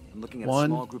 2, I'm looking at 1. a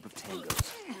small group of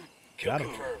tangos. Got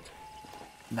him.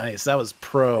 Nice. That was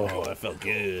pro. Oh, that felt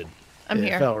good. I'm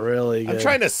here. It felt really good. I'm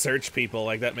trying to search people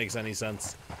like that makes any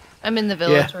sense. I'm in the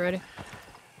village already.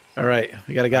 All right,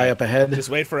 we got a guy up ahead. Just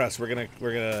wait for us. We're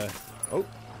gonna. Oh,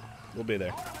 we'll be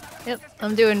there. Yep,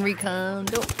 I'm doing recon.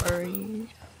 Don't worry.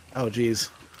 Oh, jeez.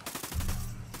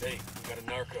 Hey, we got a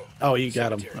narco. Oh, you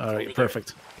got him. Cemetery. All right,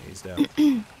 perfect. He's down.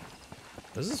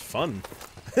 This is fun.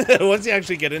 Once you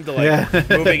actually get into like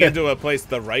moving into a place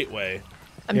the right way.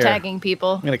 I'm tagging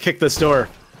people. I'm gonna kick this door.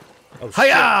 Oh, Hiya!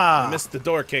 shit. I missed the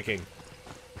door kicking.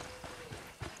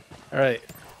 All right.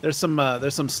 There's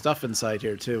some stuff inside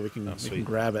here too. We can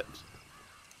grab it.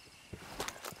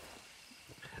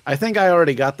 I think I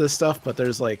already got this stuff, but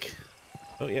there's like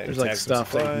there's like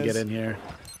stuff that you can get in here.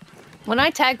 When I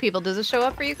tag people, does it show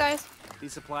up for you guys?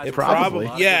 These supplies Probably.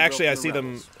 Yeah, actually, I see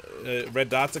them. Red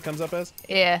dots it comes up as.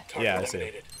 Yeah. Yeah, I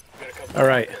see. All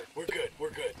right. We're good.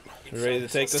 We're good. You ready to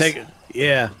take this? Take it.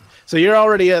 Yeah. So you're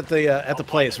already at the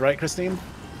place, right, Christine?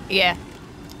 Yeah.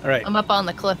 All right. I'm up on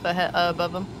the cliff ahead,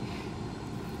 above them.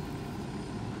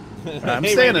 I'm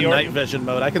Hey, staying Randy in night Orton. vision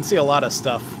mode. I can see a lot of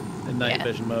stuff in night Yeah.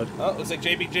 vision mode. Oh, looks like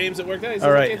JB James at work. Nice.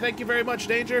 All right. Okay, thank you very much,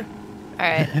 Danger. All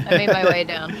right. I made my way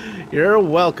down. You're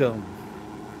welcome.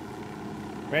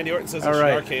 Randy Orton says All I should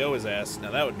right. RKO his ass.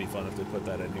 Now that would be fun if they put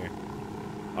that in here.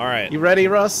 All right. You ready,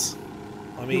 Russ?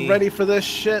 You You ready for this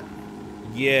shit?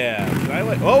 Yeah. Can I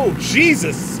like? Oh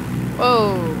Jesus!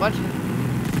 Whoa! Watch it.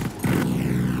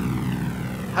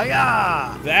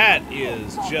 Hiya! That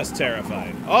is just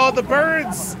terrifying. Oh, the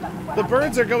birds! The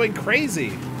birds are going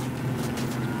crazy.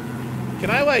 Can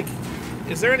I like?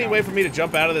 Is there any way for me to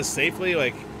jump out of this safely?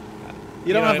 Like,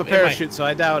 You don't know, have a in my- parachute, so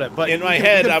I doubt it. But in you my can-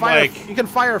 head, you can I'm fire, like- you can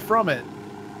fire from it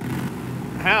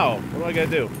how? What do I gotta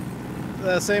do?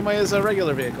 the same way as a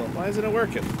regular vehicle. Why isn't it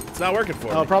working? It's not working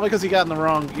for Oh, me. probably because you got in the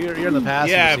wrong. You're in the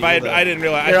passenger. Yeah, seat if I with the- didn't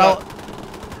realize. Here, I I'll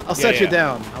thought, I'll set you yeah.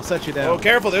 down. I'll set you down. oh,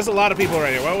 careful! There's a lot of people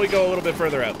right here. Why don't we go a little bit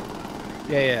further out?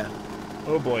 Yeah.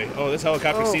 Oh boy! Oh, this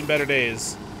helicopter's Oh. seen better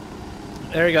days.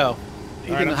 There you go.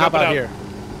 You All can right, I'm hop jumping out out. here.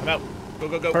 I'm out. Go,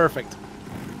 go, go. Perfect.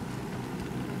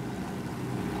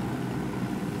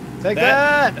 Take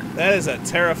that! That is a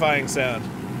terrifying sound.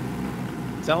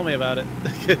 Tell me about it.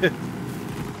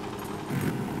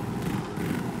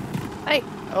 Hey.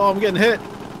 Oh, I'm getting hit.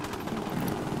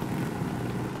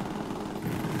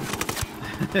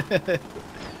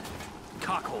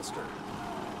 cock holster.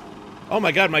 Oh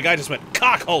my god, my guy just went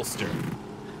cock holster.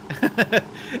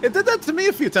 It did that to me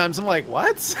a few times. I'm like,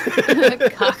 what?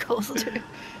 Cock holster.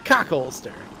 Cock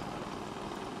holster.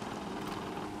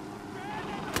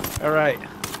 All right.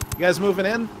 You guys moving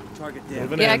in? Target down.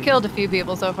 Moving Yeah, I in. killed a few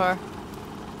people so far.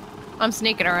 I'm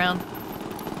sneaking around.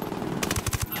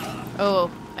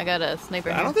 Oh, I got a sniper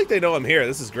I here. don't think they know I'm here.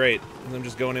 This is great. I'm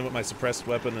just going in with my suppressed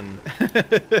weapon and...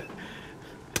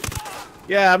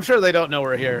 Yeah, I'm sure they don't know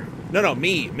we're here. No,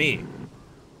 me.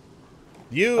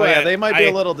 You, Oh, yeah, they might be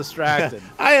a little distracted.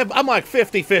 I'm like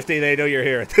 50-50 they know you're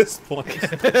here at this point.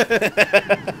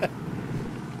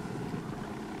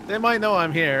 They might know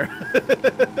I'm here.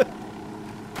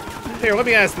 Here, let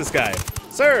me ask this guy.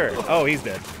 Sir! Oh, he's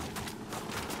dead.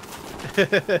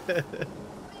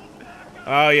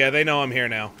 Oh, yeah, they know I'm here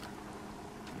now.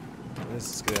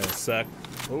 This is gonna suck.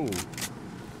 Ooh.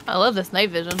 I love this night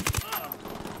vision.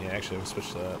 Yeah, actually, we'll switch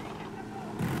to that.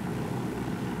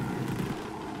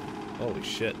 Holy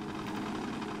shit.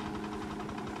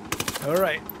 All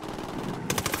right.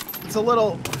 It's a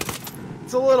little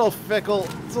fickle.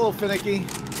 It's a little finicky.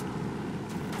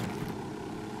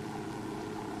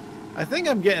 I think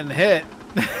I'm getting hit,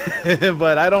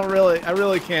 but I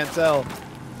really can't tell.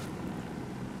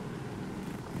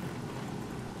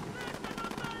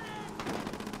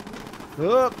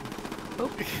 Oop.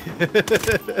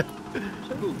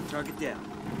 Boom, target down.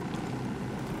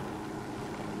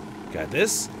 God,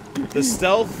 the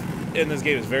stealth in this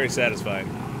game is very satisfying.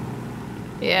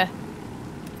 Yeah.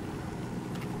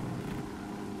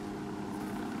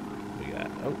 We got,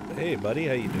 oh, hey buddy,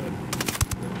 how you doing?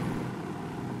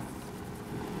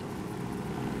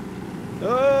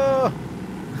 Oh.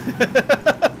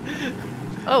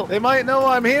 Oh. They might know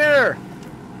I'm here.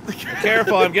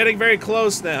 Careful, I'm getting very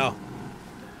close now.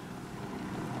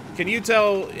 Can you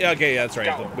tell? Yeah, okay, yeah, that's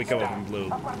right. We come up in blue.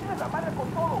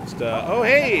 Just, oh,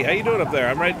 hey, how you doing up there?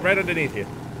 I'm right underneath you.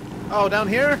 Oh, down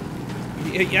here?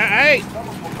 Yeah, hey.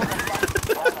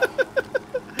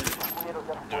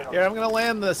 Here, I'm gonna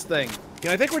land this thing.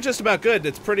 Yeah, I think we're just about good.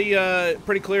 It's pretty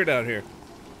clear down here.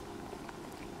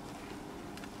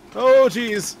 Oh,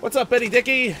 jeez. What's up, Betty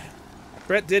Dickey?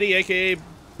 Brett Diddy, aka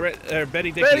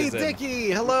Betty Dickey. Betty is in.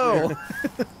 Dickey, hello.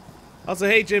 Also,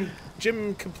 hey, Jim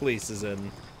Caplice is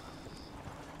in.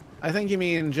 I think you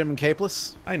mean Jim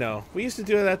Capeless. I know. We used to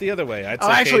do that the other way. I'd say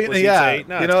Oh, actually, Capeless, you'd yeah. say,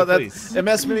 no, you it's know Caplice. it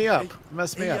messed me up. It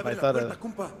messed me up. I thought.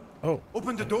 Oh,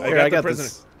 Open the door. I Here, got I the got prisoner.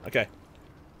 this. Okay.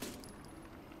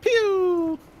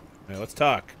 Pew. All right, let's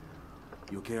talk.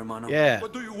 You okay, Hermano? Yeah.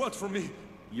 What do you want from me?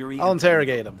 You're I'll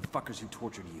interrogate him. the fuckers who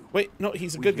tortured you. Wait, no,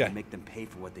 he's a We're good here guy. to make them pay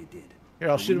for what they did. Here,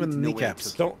 I'll But shoot we him in need the to know where they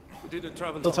kneecaps. took you. Don't. We didn't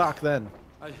travel. We'll far. talk then.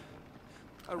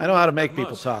 I know how to make not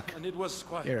people much, talk. And it was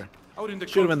quiet. Here. Out in the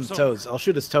Shoot him in the cold toes. I'll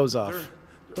shoot his toes off.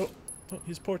 There- Oh,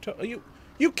 his poor toe.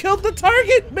 You killed the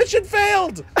target. Mission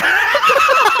failed.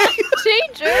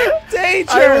 Danger.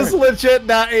 I was legit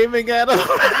not aiming at him.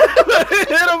 Hit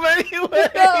him anyway.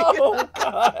 Oh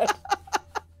God!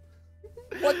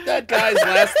 What that guy's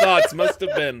last thoughts must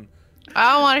have been.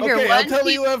 I don't want to hear Okay, one I'll tell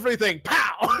peep. you everything.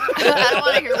 Pow! I don't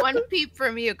want to hear one peep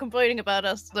from you complaining about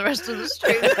us the rest of the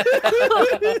stream.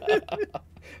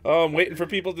 Oh, I'm waiting for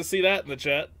people to see that in the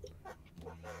chat.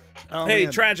 Oh, Hey,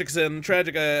 man. Tragic's in.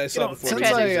 Tragic, I saw before. since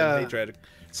He's I, in. Hey, Tragic.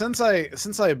 Since I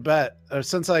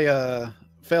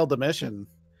failed the mission,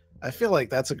 I feel like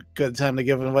that's a good time to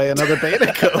give away another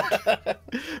beta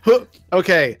code.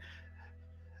 Okay.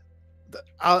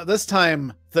 This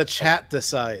time the chat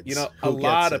decides. You know, a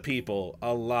lot of people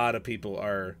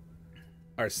are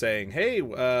saying, "Hey,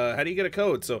 how do you get a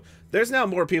code?" So there's now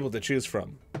more people to choose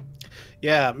from.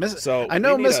 Yeah, so I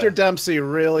know Mr. Dempsey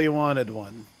really wanted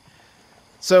one.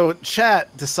 So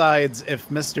chat decides if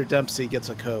Mr. Dempsey gets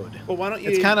a code. Well, why don't you?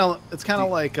 It's kind of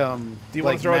like Do you want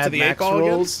like to throw it to Mad the Max 8-ball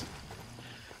rules.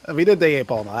 We did the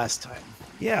 8-ball last time.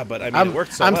 Yeah, but I mean, it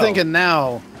worked so I'm well. thinking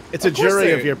now it's a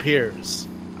jury of your peers.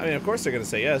 I mean, of course they're going to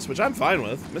say yes, which I'm fine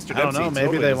with. Mr. Dempsey. I don't know. Maybe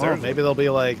totally they won't. deserves it. Maybe they'll be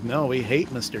like, "No, we hate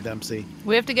Mr. Dempsey."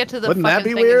 We have to get to the Wouldn't that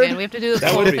fucking be thing weird? again. We have to do this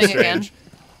That whole would be thing again. strange.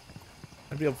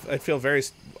 I'd feel very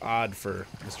odd for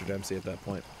Mr. Dempsey at that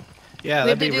point. Yeah, We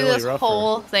have that'd to be do really this rough.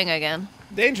 whole thing again.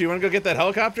 Danger, you want to go get that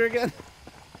helicopter again?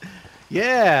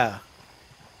 Yeah.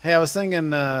 Hey, I was thinking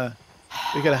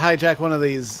we could hijack one of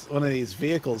these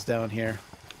vehicles down here.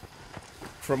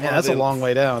 From Yeah, that's a long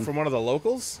way down. From one of the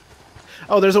locals?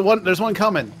 Oh, there's one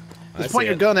coming. I Just point see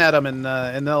your it. gun at them and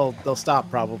they'll stop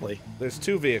probably. There's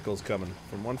 2 vehicles coming,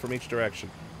 one from each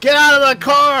direction. Get out of the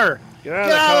car! Get out Get of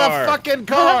the out car! of the fucking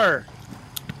car!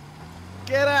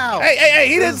 Get out! Hey!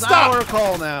 He didn't This is stop! our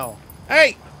call now.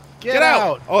 Hey! Get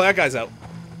out! Oh, that guy's out.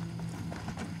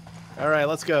 All right,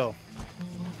 let's go.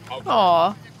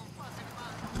 Aw.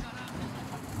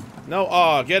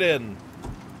 No, get in.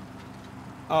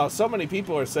 So many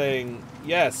people are saying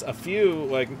yes. A few,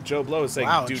 like Joe Blow, is saying,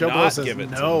 Wow, do Joe not Blow says give it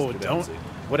no, to Mr. don't. Dempsey.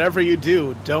 Whatever you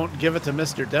do, don't give it to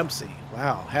Mr. Dempsey.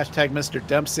 Wow. Hashtag Mr.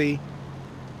 Dempsey.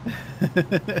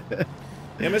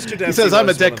 Yeah, Mr. Dempsey He says I'm a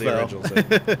was dick one of the though.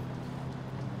 originals.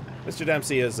 Mr.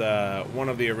 Dempsey is one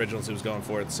of the originals who was going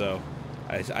for it, so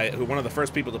one of the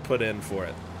first people to put in for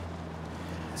it.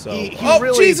 So, He oh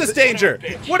really- Jesus, Danger!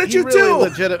 What did you really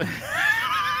do?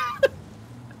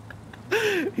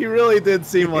 He really did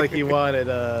seem like he wanted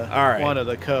right. wanted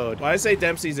a code. Well, I say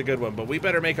Dempsey's a good one, but we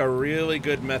better make a really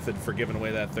good method for giving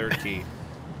away that third key.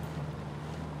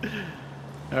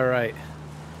 All right.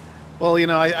 Well, you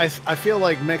know, I feel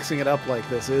like mixing it up like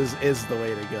this is the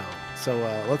way to go. So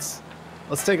let's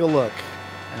take a look.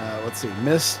 Let's see,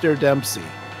 Mr. Dempsey.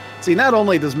 See, not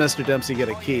only does Mr. Dempsey get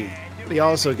a key, but he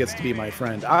also gets to be my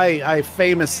friend. I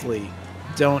famously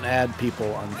don't add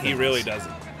people on things. He really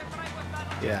doesn't.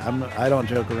 Yeah, I don't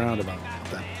joke around about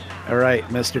that. All right,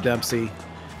 Mr. Dempsey.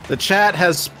 The chat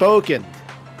has spoken.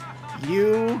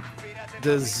 You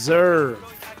deserve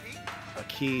a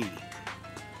key.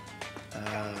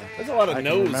 There's a lot of I can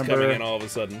no's remember- coming in all of a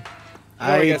sudden.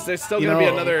 I guess there's still going to be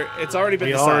another. It's already been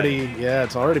decided.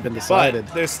 It's already been decided.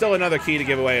 But there's still another key to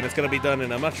give away, and it's going to be done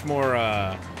in a much more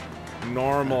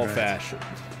normal fashion.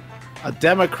 A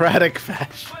democratic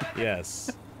fashion. Yes.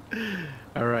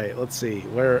 All right, let's see.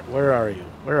 Where are you?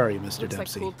 Where are you, Mr. Looks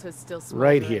Dempsey? like Kulta's still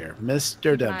Right smoldering. here, Mr.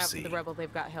 Keep an eye out for Dempsey. the rebel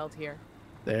they've got held here.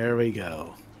 There we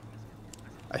go.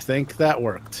 I think that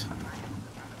worked.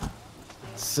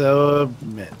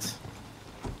 Submit.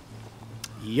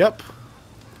 Yep.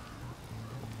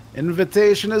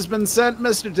 Invitation has been sent,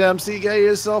 Mr. Dempsey. Get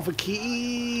yourself a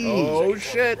key. Oh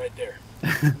shit! Right there.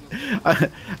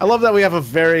 I love that we have a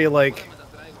very like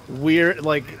weird,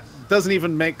 like doesn't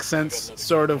even make sense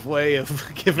sort of way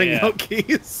of giving out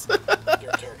keys. They're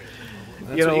targeted.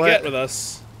 That's You know what you what? get with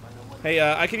us. Hey,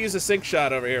 I could use a sync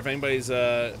shot over here if anybody's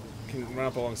can run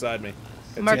up alongside me.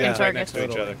 Got Marking two guys right target. next to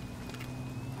each other.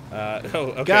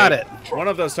 Okay. Got it. One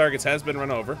of those targets has been run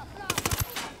over.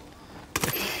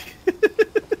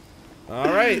 All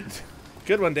right.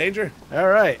 Good one, Danger. All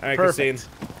right. All right, Perfect.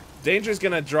 Christine. Danger's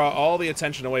going to draw all the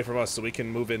attention away from us so we can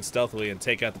move in stealthily and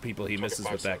take out the people he misses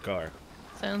with that car.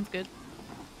 Sounds good.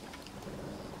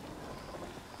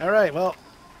 All right. Well,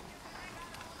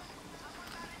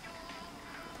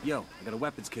 Yo, I got a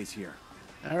weapons case here.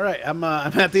 all right. I'm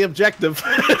at the objective.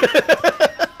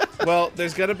 Well,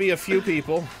 there's going to be a few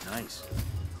people. Nice.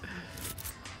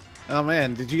 Oh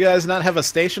man, did you guys not have a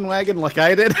station wagon like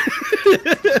I did?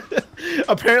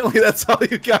 Apparently that's all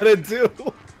you gotta do.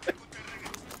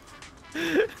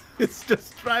 It's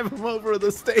just drive them over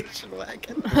the station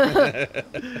wagon.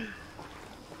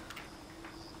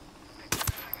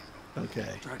 Okay.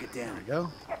 Target There down. we go.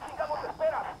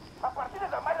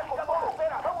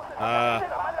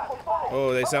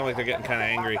 Oh, they sound like they're getting kind of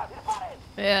angry.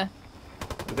 Yeah.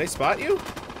 Did they spot you?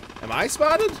 Am I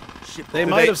spotted? They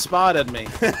might have spotted me.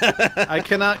 I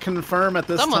cannot confirm at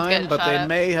this time, but they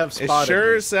may have spotted me. It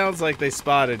sure sounds like they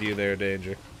spotted you there,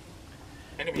 Danger.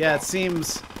 Yeah, it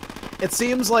seems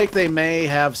like they may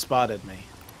have spotted me.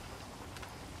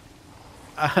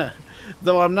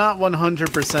 Though I'm not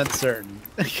 100% certain.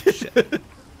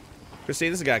 Christine,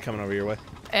 there's a guy coming over your way.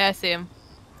 Yeah, I see him.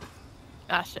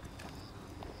 Ah, shit.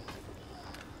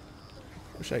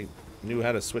 Wish I knew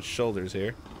how to switch shoulders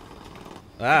here.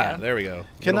 Ah, there we go.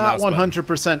 Cannot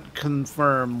 100%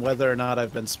 confirm whether or not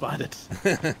I've been spotted.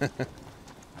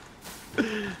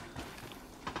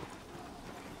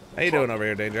 How you doing over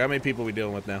here, Danger? How many people are we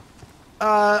dealing with now?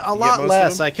 A lot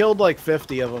less. I killed like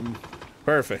 50 of them.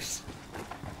 Perfect.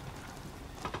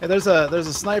 Hey, there's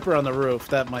a sniper on the roof.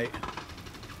 That might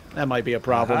be a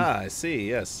problem. Ah, I see.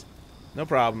 Yes. No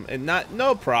problem. And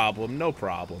no problem.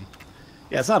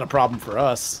 Yeah, it's not a problem for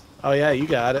us. Oh yeah, you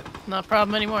got it. Not a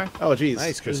problem anymore. Oh geez.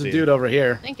 Nice, Christine. There's a dude over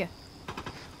here. Thank you.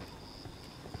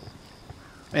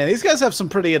 Man, these guys have some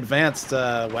pretty advanced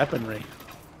weaponry.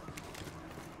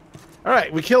 All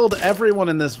right, we killed everyone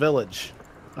in this village.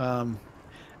 I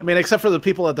mean, except for the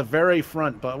people at the very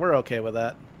front, but we're okay with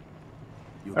that.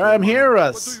 All right, I'm here,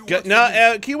 Russ. Can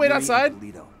you wait outside?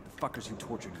 The fuckers who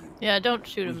tortured you. Yeah, don't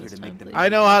shoot him this time, please. I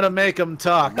know how to make them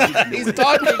talk. He's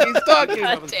talking. He's talking.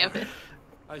 God damn it.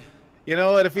 You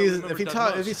know what? If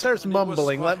he starts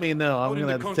mumbling, let me know. I'm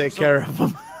gonna take care of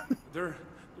him. There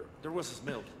was a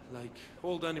smell, like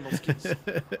old animal skins.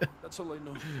 That's all I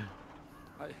know.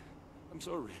 I'm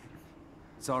sorry.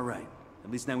 It's all right. At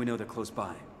least now we know they're close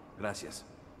by. Gracias.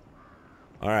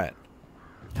 All right.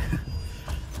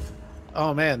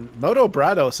 Oh man, Moto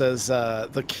Brado says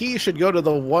the key should go to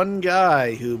the one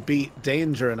guy who beat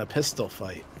Danger in a pistol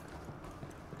fight.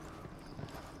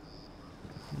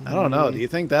 I don't know. Do you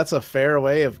think that's a fair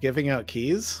way of giving out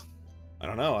keys? I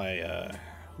don't know.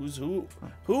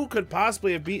 Who could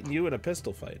possibly have beaten you in a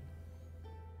pistol fight?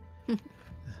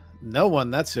 No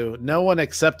one. That's who. No one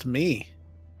except me.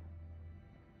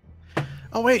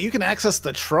 Oh wait, you can access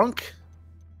the trunk.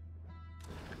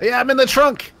 Yeah, I'm in the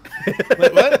trunk.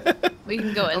 Wait, what? We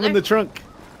can go in I'm there. in the trunk.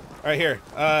 All right, here.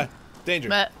 Danger.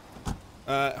 Matt.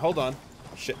 Hold on.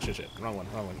 Shit. Wrong one.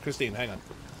 Christine, hang on.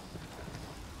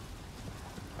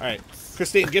 All right,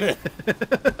 Christine, get in.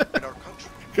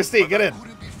 Christine, get in.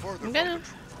 I'm gonna.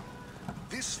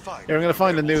 Here, I'm gonna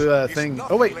find a new thing.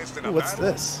 Oh wait, ooh, what's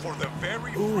this?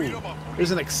 Ooh,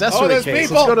 there's an accessory case.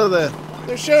 People. Let's go to the.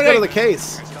 They're shooting. Let's go to the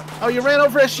case. Oh, you ran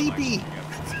over a sheepy.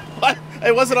 What?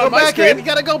 It wasn't on Go my back screen. in. You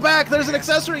gotta go back. There's an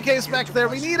accessory case back there.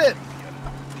 We need it.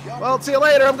 Well, see you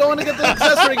later. I'm going to get the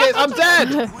accessory case. I'm dead.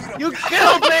 You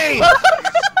killed me.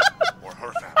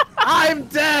 I'm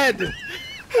dead.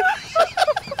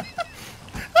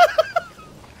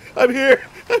 I'm here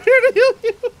to heal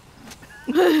you.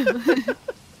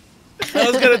 I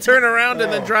was gonna turn around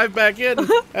and then drive back in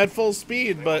at full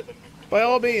speed, but by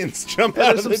all means, jump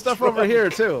out. There's some stuff over here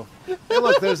too. Hey,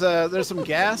 look, there's some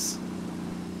gas.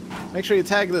 Make sure you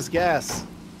tag this gas.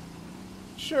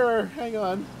 Sure, hang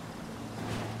on.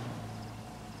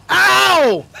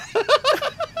 Ow!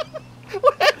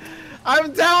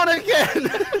 I'm down again.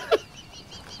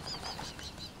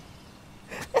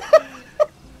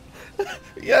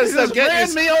 Yes, He just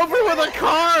ran me over with a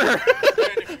car.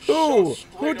 Who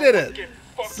did it?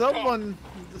 Someone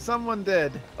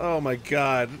did. Oh my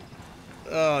God.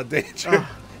 Oh, Danger.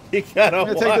 You gotta I'm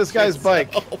gonna take this guy's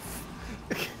bike. All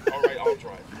right, I'll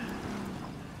drive.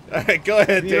 All right, go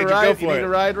ahead, Danger. Go for You need it. a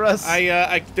ride, Russ?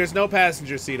 There's no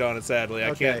passenger seat on it, sadly.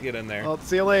 I can't get in there. I'll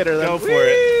see you later. Then. Go for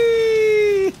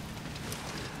it.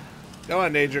 Go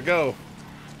on, Danger. Go.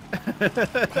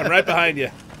 I'm right behind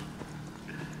you.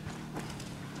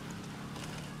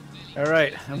 All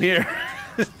right, I'm here.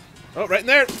 Oh, right in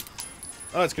there.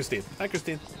 Oh, it's Christine. Hi,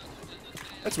 Christine.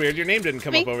 That's weird. Your name didn't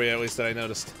come up over yet, at least that I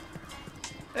noticed.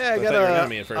 Yeah, I So got thought you were on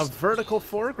me at a first. vertical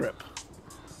foregrip.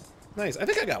 Nice. I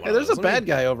think I got one. Hey, there's a bad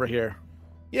guy over here.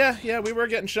 Yeah, we were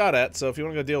getting shot at, so if you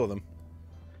want to go deal with him.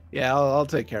 Yeah, I'll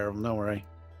take care of him. Don't worry.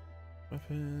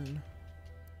 Weapon.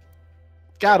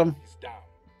 Got him. He's down.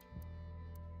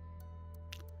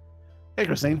 Hey,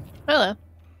 Christine. Hello.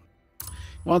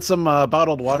 Want some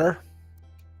bottled water?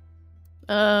 It's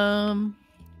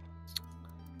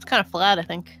kind of flat, I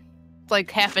think. It's like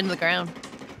half into the ground.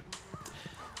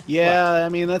 Yeah, I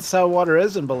mean that's how water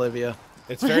is in Bolivia.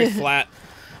 It's very flat.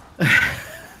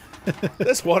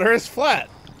 This water is flat.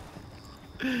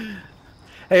 Hey,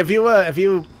 have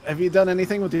you done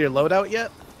anything with your loadout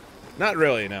yet? Not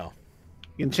really, no.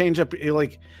 You can change up. You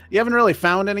haven't really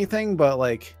found anything, but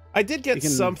like I did get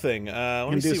something. Let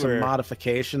me do see some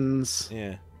modifications.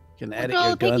 Yeah. You can edit all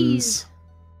your the guns. piggies.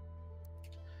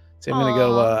 See, I'm gonna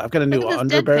go. I've got a new Look at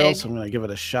this dead underbarrel, pig. so I'm gonna give it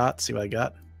a shot. See what I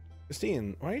got.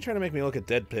 Christine, why are you trying to make me look at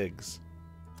dead pigs?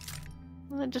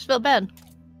 I just feel bad.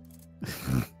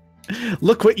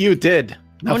 Look what you did. I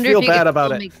Now wonder feel if you bad could about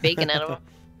still it. make bacon out of them.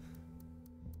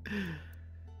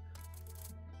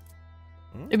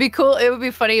 It'd be cool. It would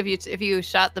be funny if you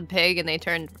shot the pig and they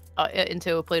turned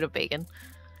into a plate of bacon.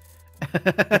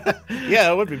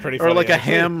 Yeah, it would be pretty funny. Or like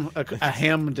actually. a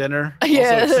ham dinner.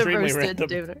 Yeah, extremely roasted random.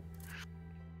 dinner.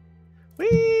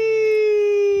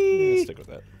 Whee! Yeah, stick with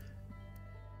that.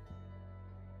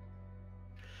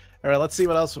 All right, let's see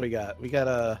what else we got. We got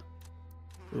a.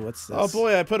 Ooh, what's this? Oh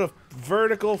boy, I put a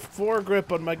vertical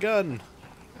foregrip on my gun.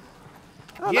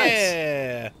 Oh, nice.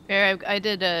 Yeah. Here, I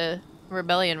did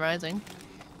Rebellion Rising.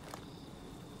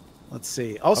 Let's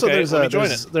see. Also, Okay, let me join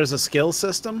there's a skill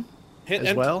system Hit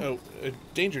as well. Oh,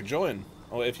 danger, join.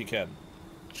 Oh, if you can.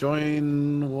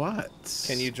 Join what?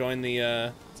 Can you join the?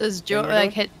 It says Thing we're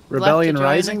like doing? hit Rebellion left to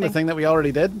join, Rising, I the think. thing that we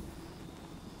already did.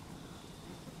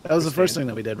 That was the first Christine. thing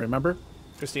that we did. Remember?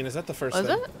 Christine, is that the first Was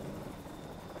thing? it?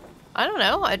 I don't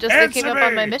know. I just it came up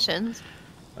on my missions.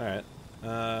 All right.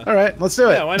 All right, let's do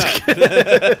it. Yeah, why not?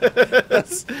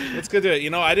 let's go do it. You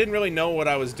know, I didn't really know what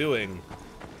I was doing,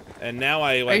 and now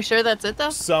I Are you sure that's it though?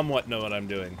 somewhat know what I'm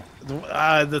doing.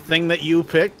 The thing that you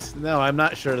picked? No, I'm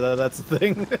not sure that that's the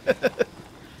thing.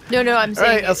 No, I'm All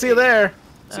saying. right, I'll see you there.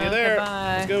 See you there.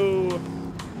 Bye. Let's go.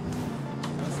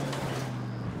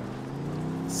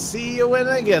 See you when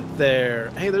I get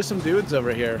there. Hey, there's some dudes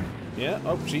over here. Yeah.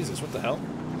 Oh Jesus! What the hell?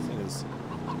 This thing is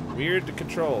weird to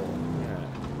control. Yeah.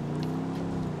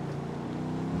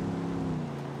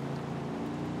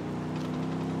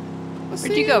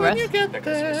 Where'd you go, Russ?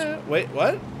 Wait,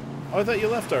 what? Oh, I thought you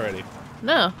left already.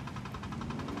 No.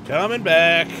 Coming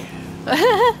back. All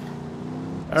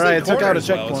right, I took out a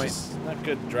checkpoint. It's not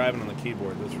good driving on the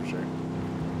keyboard, that's for sure.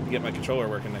 Get my controller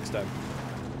working next time.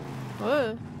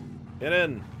 Whoa. Get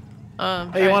in.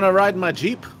 Hey, you want to ride my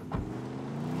Jeep?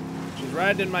 She's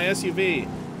riding in my SUV.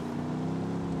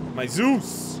 My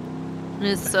Zeus.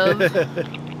 Miss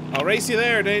I'll race you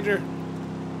there, Danger.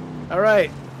 All right,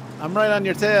 I'm right on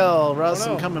your tail, Russ. Oh,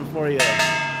 no. I'm coming for you.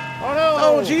 Oh no!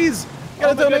 Oh, jeez.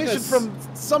 Got a my donation goodness. from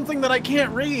something that I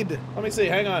can't read. Let me see.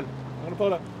 Hang on. I'm gonna pull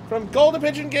it up from Golden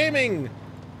Pigeon Gaming.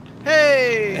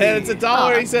 Hey! And it's $1.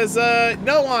 Aw. He says,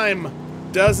 "No, I'm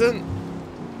doesn't."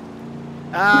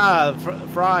 Ah,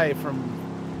 Fry from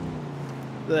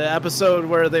the episode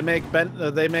where they make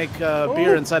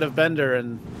beer inside of Bender,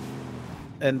 and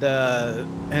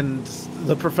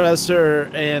the professor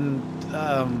and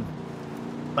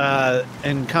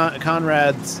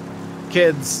Conrad's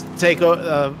kids take do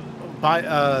a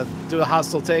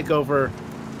hostile takeover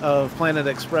of Planet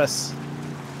Express,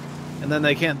 and then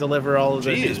they can't deliver all of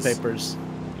their Jeez. newspapers.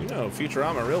 You know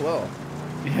Futurama real well.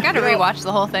 I gotta rewatch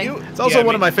the whole thing. It's also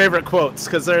one of my favorite quotes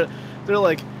because they're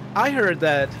like, I heard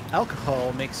that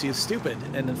alcohol makes you stupid,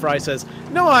 and then Fry says,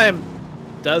 "No,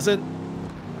 doesn't."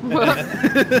 You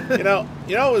know,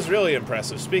 it was really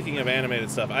impressive. Speaking of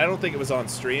animated stuff, I don't think it was on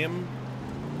stream,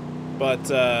 but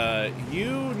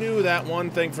you knew that one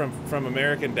thing from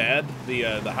American Dad, the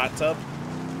hot tub.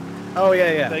 Oh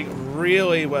yeah. Like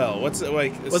really well. What's it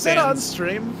like? Was it on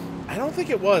stream? I don't think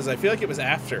it was. I feel like it was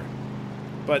after,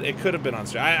 but it could have been on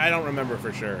stream. I don't remember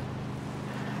for sure.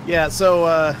 Yeah.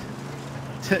 So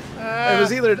it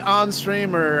was either on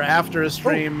stream or after a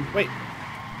stream. Oh, wait.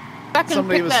 Back and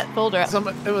pick that folder up.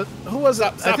 Who was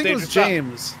it? Stop, I think it was Danger, stop.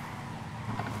 James.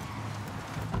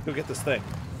 Go get this thing.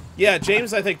 Yeah,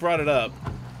 James, I think brought it up.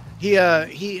 He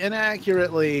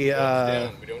inaccurately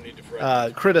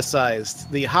criticized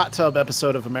the hot tub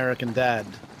episode of American Dad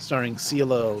starring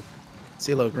CeeLo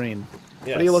Green. Yes.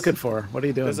 What are you looking for? What are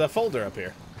you doing? There's a folder up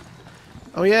here.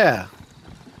 Oh yeah,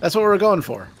 that's what we're going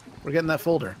for. We're getting that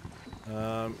folder.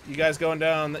 You guys going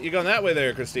down? You're going that way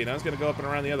there, Christine. I was going to go up and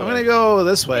around the other I'm way. gonna go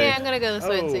this way. Yeah, I'm gonna go this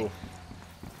way and see.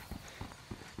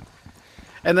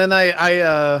 And then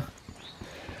I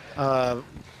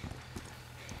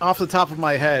off the top of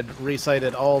my head,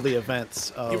 recited all the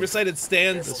events of You recited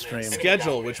Stan's the stream.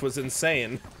 schedule, which was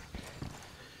insane.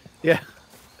 Yeah.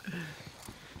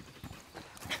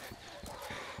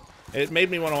 It made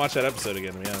me want to watch that episode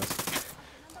again, to be honest.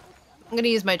 I'm gonna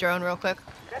use my drone real quick.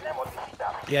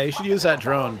 Yeah, you should use that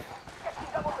drone.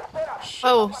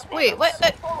 Oh, wait, what?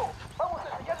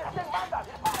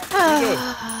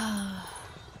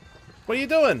 What are you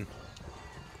doing?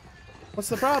 What's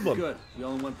the problem? Good. You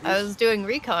all in one piece? I was doing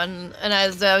recon, and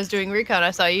as I was doing recon,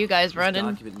 I saw you guys running.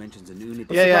 Document mentions a new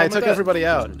Yeah, I problem took with that? everybody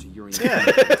out.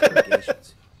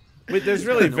 Yeah. There's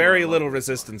really very little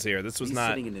resistance here. This was He's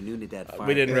not. sitting in a Nunedad farm.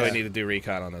 We didn't really need to do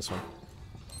recon on this one.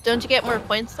 Don't you get more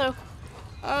points though?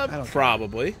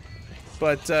 Probably.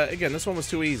 But again, this one was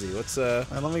too easy. Let's.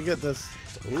 Let me get this.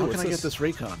 Ooh, How can I get this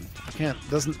recon? I can't.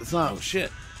 Doesn't. It's not. Oh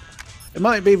shit. It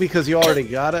might be because you already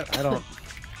got it. I don't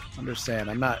understand.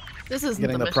 I'm not This is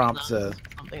getting the prompts to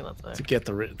to get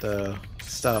the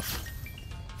stuff.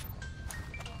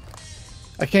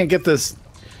 I can't get this.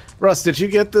 Russ, did you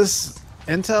get this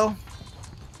intel?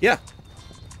 Yeah.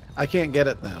 I can't get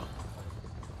it now.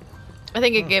 I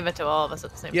think it gave it to all of us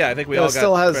at the same time. Yeah, I think we all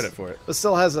got credit for it. It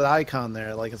still has an icon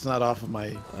there, like it's not off of my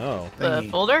The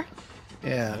folder?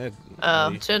 Yeah.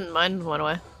 Shouldn't. Mine went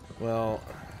away. Well,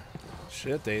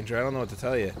 shit, Danger. I don't know what to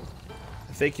tell you.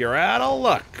 I think you're out of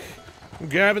luck. I'm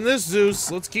grabbing this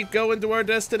Zeus. Let's keep going to our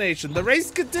destination. The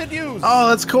race continues. Oh,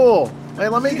 that's cool. Wait,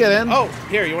 let me get in. Oh,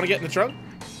 here. You want to get in the trunk?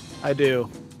 I do.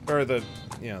 Or the,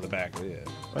 the back. Yeah.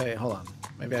 Wait, hold on.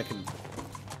 Maybe I can.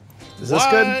 Is this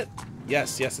good?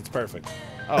 Yes, it's perfect.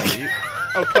 Oh,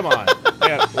 oh, come on.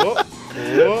 Yeah. Whoa,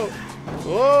 whoa,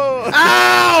 whoa!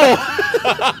 Ow!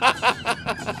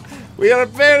 We are a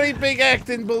very big act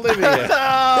in Bolivia.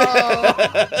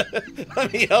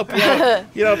 Let me help you out.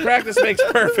 You know, practice makes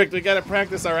perfect. We gotta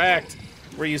practice our act,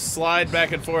 where you slide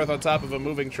back and forth on top of a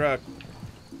moving truck.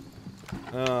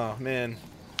 Oh man.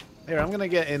 Here, I'm gonna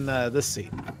get in this seat.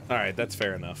 All right, that's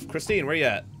fair enough. Christine, where you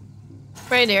at?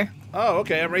 Right here. Oh,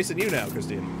 okay. I'm racing you now,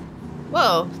 Christine.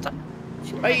 Whoa. Stop.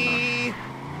 Bye.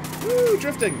 Woo,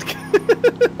 drifting.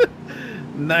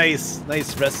 Nice,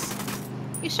 Russ.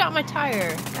 You shot my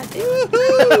tire. God damn.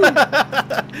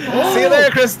 See you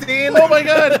there, Christine. Oh my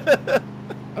god.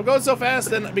 I'm going so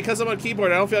fast, and because I'm on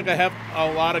keyboard, I don't feel like I have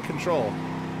a lot of control.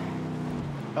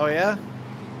 Oh yeah.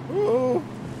 Ooh.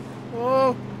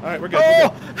 Oh. All right, we're good.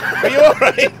 Oh! We're good. Are you all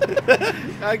right?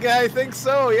 I think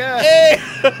so. Yeah. Hey,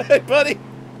 hey, buddy.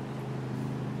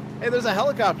 Hey, there's a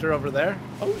helicopter over there.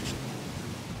 Oh.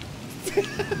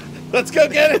 Let's go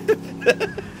get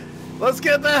it. Let's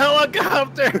get the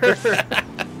helicopter.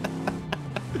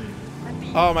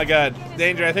 Oh my god,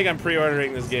 Danger! I think I'm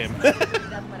pre-ordering this game.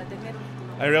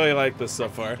 I really like this so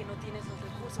far.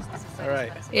 All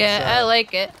right. Yeah, I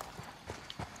like it.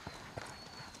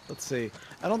 Let's see.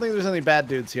 I don't think there's any bad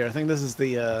dudes here. I think this is the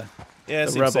yeah, it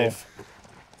the seems safe.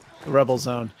 The rebel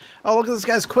zone. Oh, look at this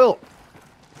guy's quilt.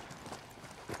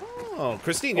 Oh,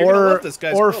 Christine, you're gonna love this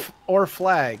guy's quilt. Or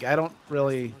flag. I don't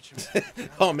really.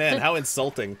 Oh man, how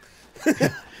insulting!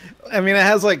 I mean, it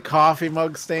has like coffee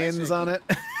mug stains on it.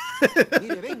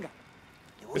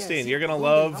 Christine, you're gonna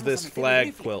love this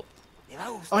flag quilt.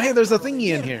 Oh, hey, there's a thingy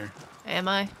in here. Am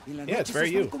I? Yeah, it's very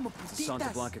you. Santa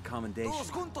Blanca commendation. Those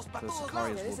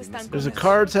Sicarios will be missing. There's a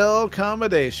cartel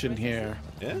accommodation here.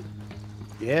 Yeah?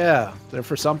 Yeah, they're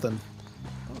for something.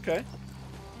 Okay.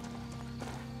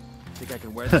 Think I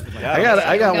can wear this with my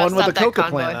I got one with a stop that coca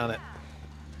convoy. plant on it.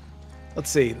 Let's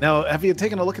see. Now, have you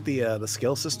taken a look at the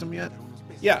skill system yet?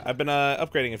 Yeah, I've been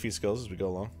upgrading a few skills as we go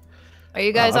along. Are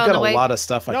you guys I've on got the way? a lot of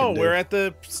stuff I can do.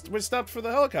 No, we're stopped for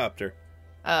the helicopter.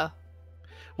 Oh.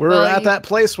 We're Well, at that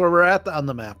place where we're at on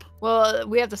the map. Well,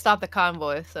 we have to stop the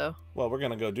convoy, so. Well, we're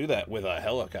gonna go do that with a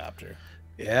helicopter.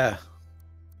 Yeah.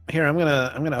 Here, I'm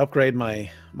gonna upgrade my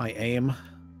aim.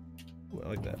 Ooh, I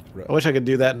like that. I wish I could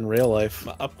do that in real life.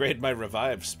 Upgrade my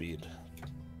revive speed.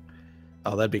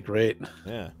 Oh, that'd be great.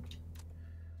 Yeah.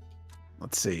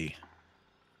 Let's see.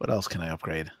 What else can I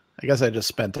upgrade? I guess I just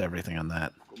spent everything on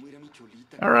that.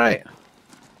 All right.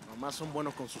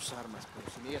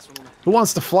 Who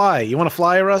wants to fly? You want to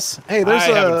fly, Russ? Hey, there's I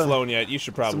haven't flown yet. You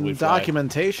should probably some fly.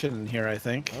 documentation here, I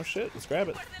think. Oh shit! Let's grab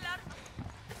it.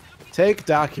 Take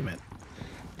document.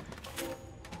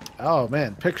 Oh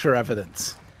man, picture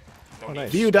evidence. Oh,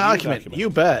 nice. View document. You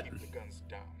bet.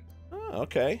 Oh,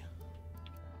 okay.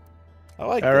 I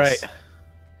like All this. right.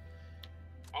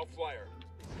 I'll fly her.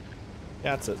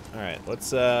 Yeah, that's it. All right.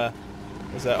 Let's.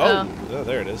 What's that? Oh,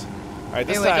 there it is. All right,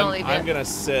 this Here, wait, don't time leave I'm it. gonna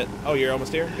sit. Oh, you're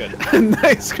almost here. Good.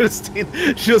 Nice, Christine.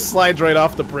 She just slides right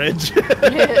off the bridge.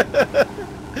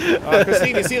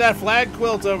 Christine, you see that flag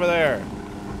quilt over there?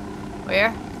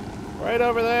 Where? Right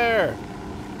over there.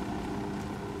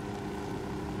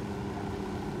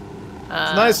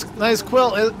 Nice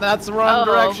quilt. That's the wrong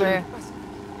direction. Over.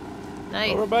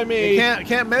 Nice. Over by me. You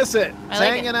can't miss it. It's like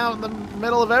hanging it. out in the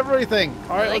middle of everything.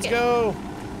 All right, like let's it. go.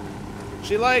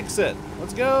 She likes it.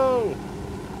 Let's go.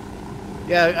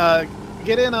 Yeah,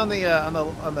 get in on the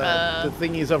the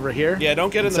thingies over here. Yeah,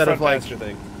 don't get in the Instead front of, like- pasture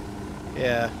thing.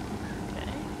 Yeah.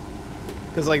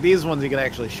 Because like these ones you can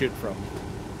actually shoot from.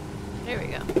 There we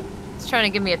go. It's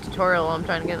trying to give me a tutorial while I'm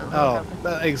trying to get in the Oh,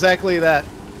 helicopter. exactly that.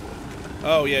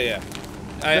 Oh yeah, yeah.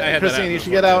 had Christine, that you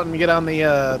should get out and get on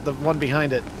the one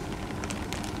behind it.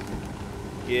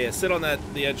 Yeah, sit on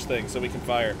the edge thing so we can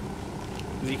fire.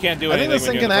 You can't do I anything. think this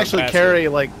thing can actually carry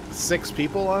like 6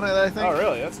 people on it. I think. Oh,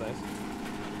 really? That's nice.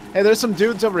 Hey, there's some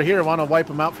dudes over here. Want to wipe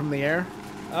them out from the air?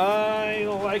 I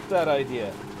like that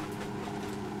idea.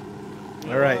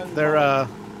 All right,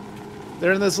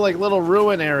 they're in this like little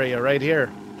ruin area right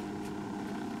here.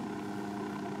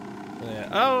 Yeah.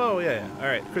 Oh, yeah. All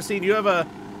right, Christine, you have a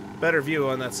better view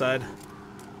on that side.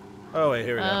 Oh wait,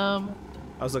 here we go.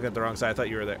 I was looking at the wrong side. I thought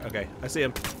you were there. Okay, I see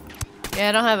him. Yeah,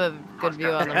 I don't have a good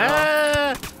view on them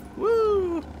at Ah!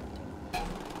 Woo! all.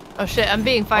 Oh shit, I'm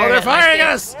being fired. Oh, they're at. firing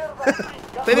us!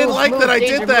 They didn't like that I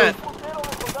did that.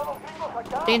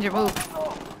 Danger, move.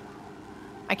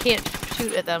 I can't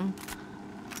shoot at them.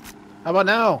 How about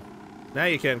now? Now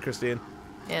you can, Christine.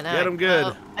 Yeah, no. Get them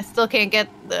good. I still can't get.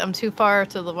 I'm too far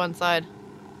to the one side.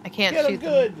 I can't Get shoot them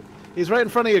good. He's right in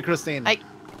front of you, Christine.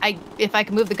 If I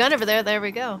can move the gun over there, there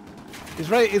we go. He's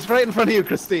right in front of you,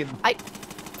 Christine.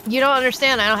 You don't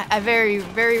understand. I very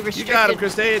restricted. You got him,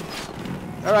 Christine.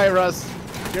 All right, Russ.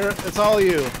 It's all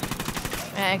you.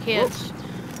 I can't.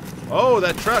 Oh,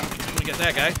 that truck. Let me get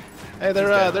that guy. Hey,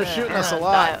 they're shooting us a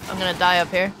lot. I'm gonna die up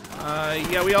here.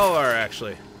 Yeah, we all are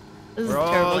actually. This We're is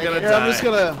all terrible. gonna idea.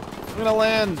 Here, I'm gonna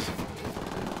land.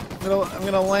 I'm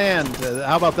gonna land.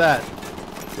 How about that?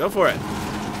 Go for it.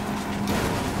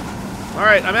 All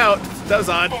right, I'm out. That was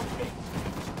odd.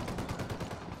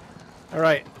 All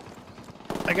right.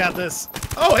 I got this.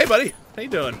 Oh, hey, buddy. How you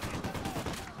doing?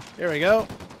 Here we go.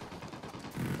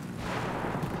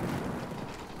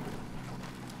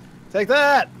 Take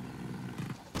that.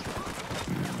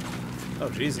 Oh,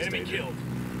 Jesus, Danger.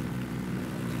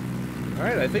 All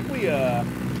right, I think we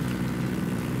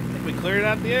cleared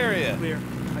out the area. Clear.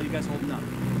 How you guys holding up?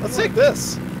 Let's take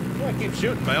this. Yeah, keep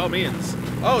shooting by all means.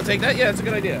 Oh, take that? Yeah, that's a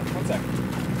good idea. 1 second.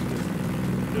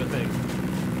 Do a thing.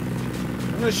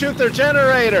 I'm gonna shoot their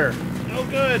generator. Oh,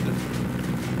 good.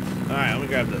 All right, let me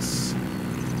grab this.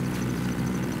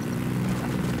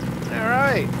 All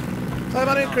right. Climb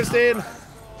on in, Christine.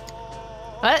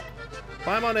 What?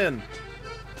 Climb on in.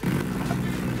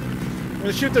 I'm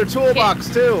gonna shoot their toolbox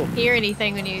too. Hear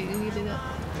anything when you do that?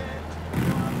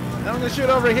 And I'm gonna shoot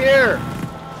over here.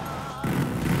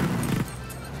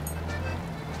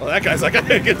 Well, that guy's like, I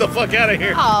gotta get the fuck out of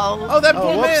here. Oh, That Oh,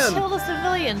 poor whoops. man. kill the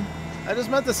civilian. I just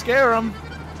meant to scare him.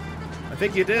 I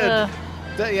think you did.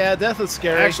 Yeah, death is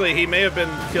scary. Actually, he may have been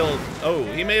killed. Oh,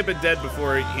 he may have been dead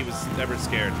before he was ever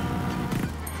scared.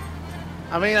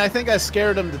 I mean, I think I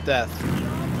scared him to death.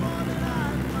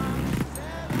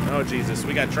 Oh, Jesus,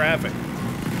 we got traffic.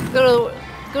 Go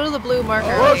to the blue marker. Oh,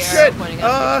 where the arrow shit. pointing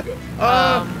us.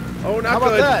 Oh, not How about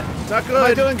good. that? Not good. Am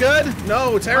I doing good?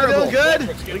 No, terrible. Am I doing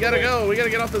good? We gotta go. We gotta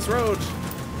get off this road.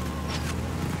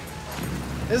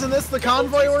 Isn't this the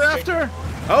convoy we're after?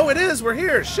 Oh, it is. We're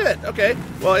here. Shit. Okay.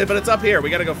 Well, but it's up here. We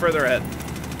gotta go further ahead.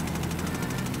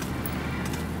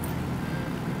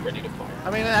 I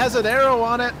mean, it has an arrow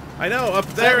on it. I know. Up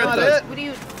there Is it that does. not it? What do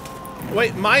you?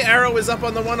 Wait, my arrow is up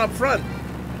on the one up front.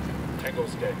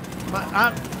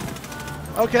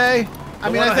 Okay. I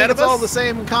The mean, one I ahead think of it's all us? the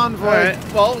same convoy. All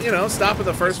right. Well, you know, stop at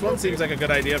the first one seems like a good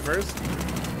idea at first.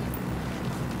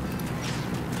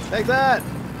 Take that.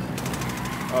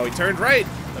 Oh, he turned right.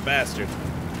 The bastard.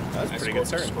 That was a pretty good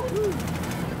turn.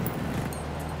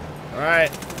 All right.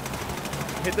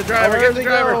 Hit the driver. Where'd Get the they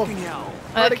driver. go?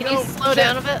 Where'd it Can go? you slow Shit.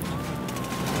 down a bit?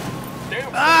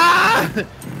 Ah!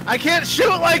 I can't shoot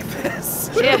like this.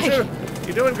 Yeah.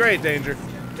 You're doing great, Danger.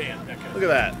 Look at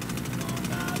that.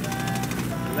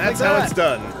 And that's Like how that. it's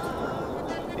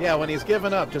done. Yeah, when he's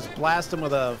given up, just blast him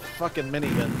with a fucking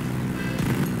minigun.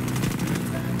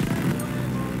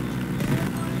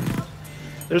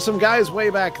 There's some guys way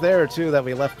back there too that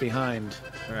we left behind.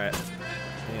 All right.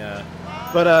 Yeah.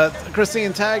 But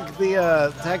Christine, tag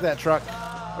that truck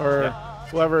or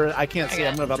whoever. I can't see.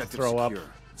 I'm about to throw up.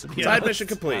 Side mission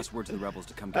complete. Password to the rebels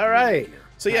to come All right.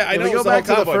 So yeah, I Can know we it go was the back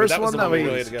whole to the convoy, but first that was one the that one we we-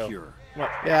 really had to go.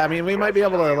 Yeah, I mean, we might be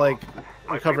able to like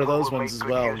recover those ones as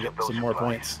well and get some more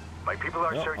points. My people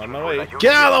are Well, searching on my for way. the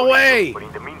Get out of the way! But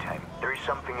in the meantime, there is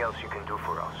something else you can do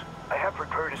for us. I have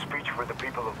prepared a speech for the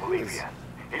people of Bolivia.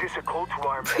 It is a call to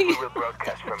arms that we will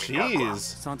broadcast from Itagua. Jeez.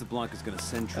 Santa Blanca's gonna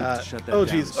send troops to shut that Oh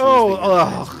down. jeez. as soon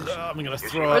as they I'm gonna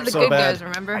throw We're up the so good bad. guys,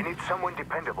 remember? I need someone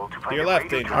dependable to find your a left,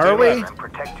 radio Danger. Are transmitter we? and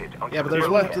protect it until Yeah, but there's the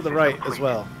left to the right broadcast is as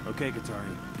well. Okay,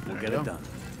 Katari, we'll get you it go. done.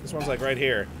 This one's like right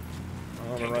here. I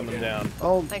want to run them down.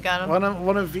 Oh, I got him.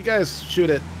 one of you guys shoot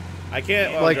it. I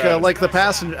can't. Well, Like the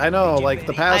passenger. I know, like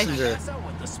the passenger.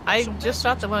 I just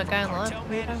shot the one guy on the left.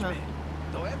 What are you talking about?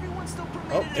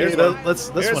 Oh, Okay, here's one. this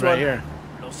Here's one right one. here.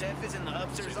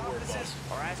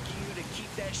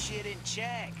 that shit in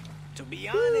check. To be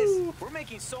honest, we're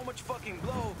making so much fucking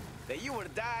blow that you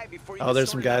would die before you. Oh,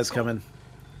 there's some guys coming.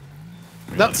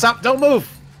 No, stop! Don't move!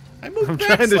 I'm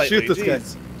trying to shoot this guy.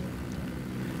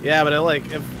 Yeah, but it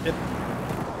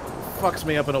fucks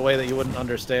me up in a way that you wouldn't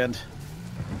understand.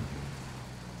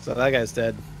 So that guy's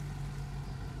dead.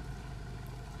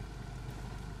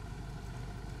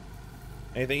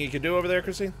 Anything you can do over there,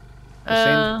 Christine?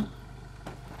 I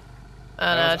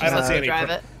don't see any drive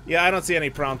it. Yeah, I don't see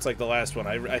any prompts like the last one.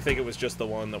 I think it was just the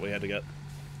one that we had to get.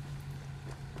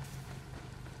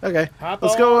 Okay,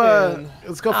 let's go.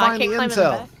 Let's go find the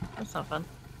intel. That's not fun.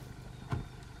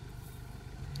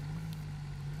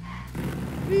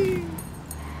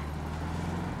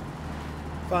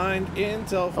 Find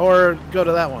intel. Or go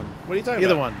to that one. What are you talking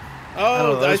Either about? one.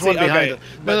 Oh, there's one behind it.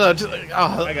 No, just,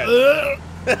 I got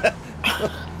it.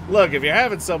 Look, if you're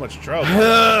having so much trouble,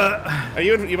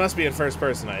 you must be in first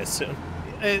person, I assume.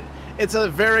 It's a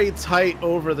very tight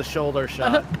over-the-shoulder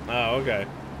shot. Oh, okay.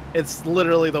 It's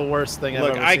literally the worst thing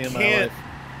I've ever seen in my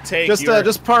life.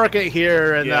 Just park it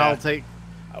here, and I'll take.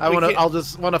 I'll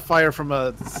just want to fire from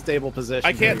a stable position.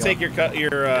 I can't take your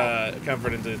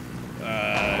comfort into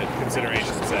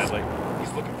consideration, sadly.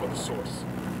 He's looking for the source.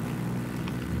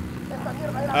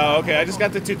 Oh, okay. I just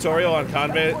got the tutorial on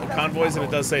convoys, and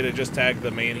it does say to just tag the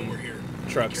main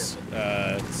truck's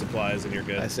supplies, and you're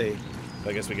good. I see. So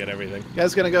I guess we get everything. You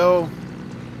guys gonna go?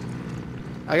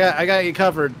 I got you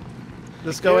covered.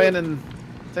 Just go in and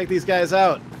take these guys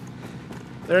out.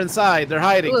 They're inside. They're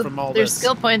hiding from all this. There's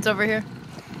skill points over here.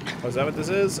 Oh, is that what this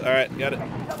is? All right, got it.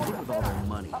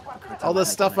 All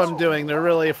this stuff I'm doing, they're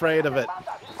really afraid of it.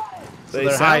 So They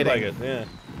they're sound hiding. like it, yeah.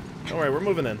 Don't worry, we're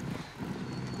moving in.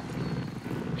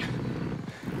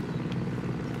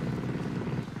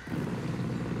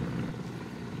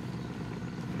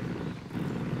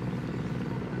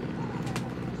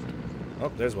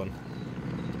 Oh, there's one.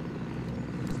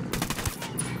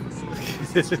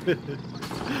 Shit.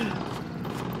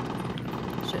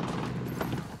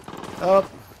 Oh,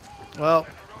 well.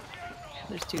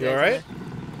 There's two You guys. alright?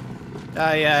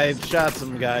 Yeah, I shot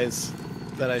some guys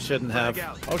that I shouldn't have.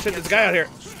 Oh shit, there's a guy out here.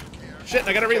 Shit,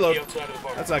 I gotta reload.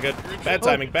 That's not good. Bad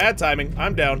timing, bad timing.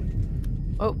 I'm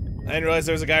down. Oh. I didn't realize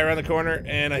there was a guy around the corner,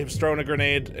 and I was throwing a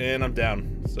grenade, and I'm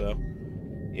down. So,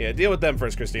 yeah, deal with them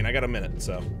first, Christine. I got a minute,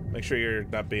 so make sure you're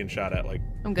not being shot at, like,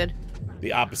 I'm good.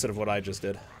 the opposite of what I just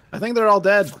did. I think they're all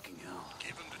dead.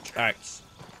 Alright.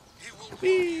 I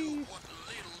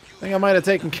think I might have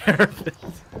taken care of it.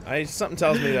 Something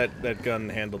tells me that gun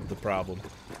handled the problem.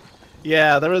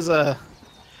 Yeah, there was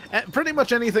pretty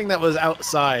much anything that was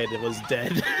outside, it was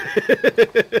dead.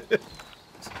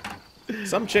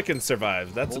 Some chickens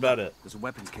survived. That's about it. There's a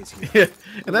weapons case here. Yeah,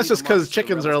 and that's just because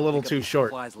chickens are a little too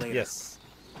short. Yes.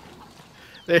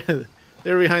 They're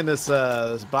behind this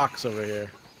this box over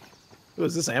here. Ooh,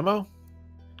 is this ammo?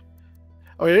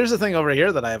 Oh, here's the thing over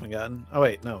here that I haven't gotten. Oh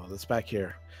wait, no, that's back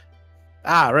here.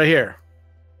 Ah, right here.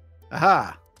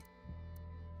 Aha.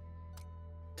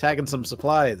 Tagging some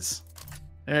supplies.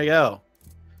 There you go.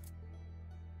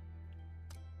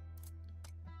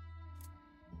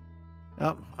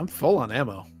 Oh, I'm full on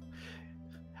ammo.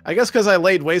 I guess because I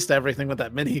laid waste to everything with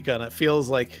that minigun, it feels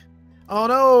like... Oh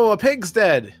no, a pig's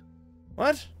dead!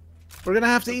 What? We're gonna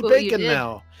have to eat Look what you bacon did.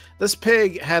 now. This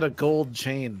pig had a gold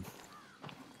chain.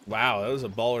 Wow, that was a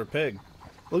baller pig.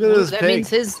 Look at this that pig.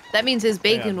 means his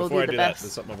bacon will before be I do the that, best.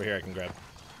 there's something over here I can grab.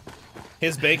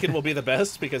 His bacon will be the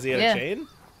best because he had Yeah. a chain?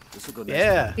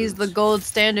 Yeah. He's the gold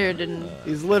standard and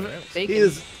He's living. bacon.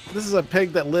 This is a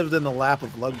pig that lived in the lap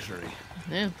of luxury.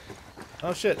 Yeah.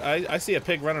 Oh shit, I see a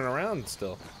pig running around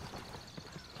still.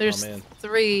 There's Oh, man.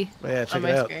 3 Yeah, check on it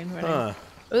my out. screen. Running. Huh.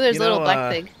 Oh, there's You a little know,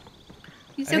 black pig.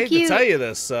 He's so I hate cute. to tell you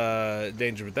this,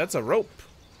 Danger, but that's a rope.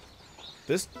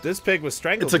 This pig was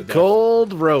strangled It's a to death.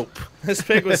 gold rope. This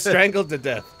pig was strangled to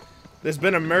death. There's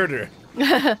been a murder.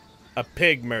 A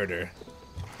pig murder.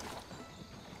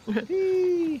 Look at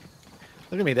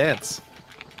me dance.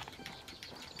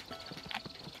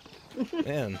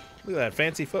 Man, look at that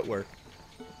fancy footwork.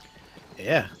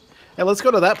 Yeah. Hey, let's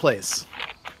go to that place.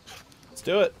 Let's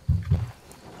do it.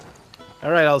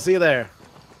 All right, I'll see you there.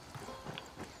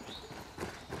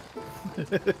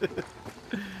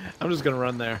 I'm just gonna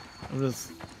run there.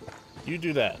 You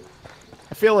do that.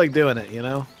 I feel like doing it, you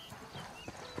know?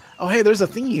 Oh, hey, there's a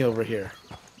thingy over here.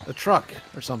 A truck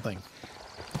or something.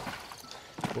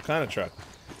 What kind of truck?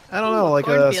 I don't know, like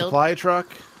a cornfield. supply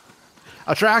truck?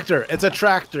 A tractor. It's a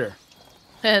tractor.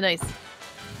 Nice.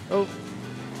 Oh.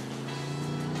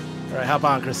 All right, hop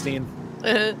on, Christine.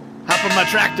 Hop on my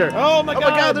tractor. Oh my Oh my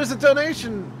God, there's a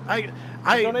donation.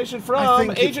 Donation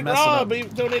from Agent Rob. He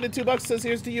donated $2. Says,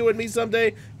 "Here's to you and me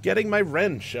someday getting my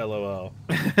wrench." LOL.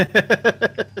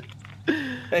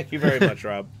 Thank you very much,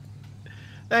 Rob.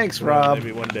 Thanks, Rob.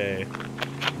 Maybe one day.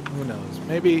 Who knows?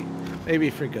 Maybe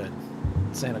for good.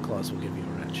 Santa Claus will give you a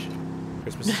wrench.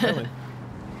 Christmas is coming.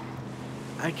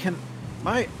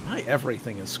 My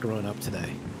everything is screwing up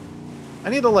today. I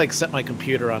need to like set my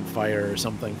computer on fire or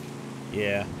something.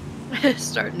 Yeah.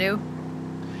 Start new.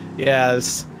 Yeah,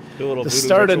 do a little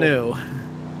start ritual. anew.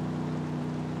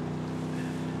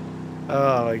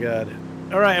 Oh my god.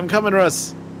 Alright, I'm coming,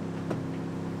 Russ.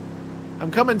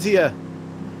 I'm coming to you.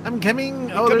 I'm coming.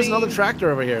 There's another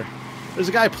tractor over here. There's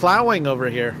a guy plowing over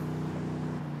here.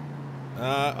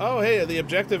 Hey, the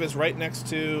objective is right next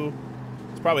to...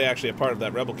 It's probably actually a part of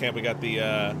that rebel camp we got the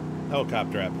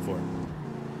helicopter at before.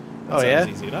 That sounds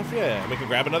easy enough. Yeah, we can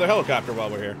grab another helicopter while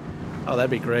we're here. Oh,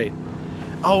 that'd be great.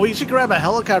 Oh, we should grab a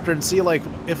helicopter and see, like,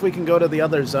 if we can go to the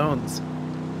other zones.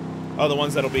 Oh, the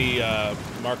ones that'll be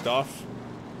marked off?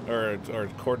 Or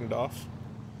cordoned off?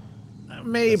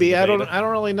 Maybe. I don't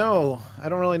really know.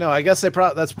 I guess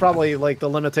that's probably, like, the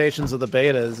limitations of the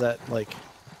beta is that, like,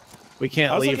 we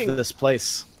can't leave this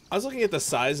place. I was looking at the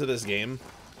size of this game.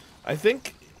 I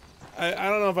think... I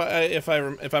don't know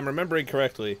if I'm remembering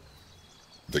correctly.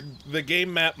 The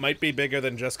game map might be bigger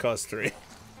than Just Cause 3.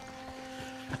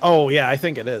 Oh yeah, I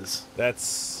think it is.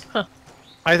 That's. Huh.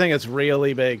 I think it's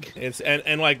really big. It's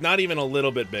and like not even a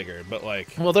little bit bigger, but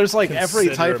like. Well, there's like every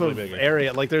type of bigger.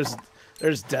 area. Like there's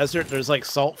desert. There's like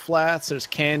salt flats. There's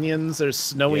canyons. There's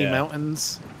snowy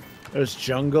mountains. There's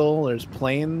jungle. There's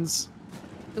plains.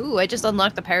 Ooh, I just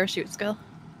unlocked the parachute skill.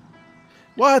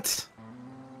 What?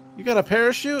 You got a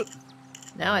parachute?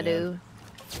 Now I do.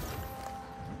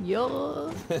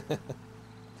 Yo.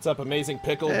 What's up, Amazing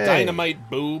Pickle? Hey. Dynamite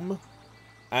Boom.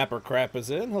 Appercrap is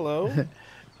in. Hello.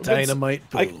 Dynamite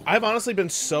Boom. I've honestly been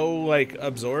so like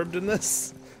absorbed in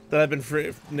this that I've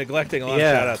been neglecting a lot of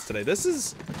shoutouts today. This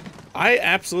is. I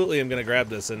absolutely am gonna grab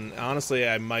this, and honestly,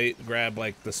 I might grab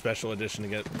like the special edition to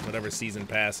get whatever season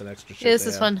pass and extra shit. Yeah, this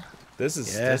is fun. This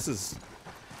is.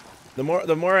 The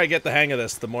more I get the hang of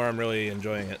this, the more I'm really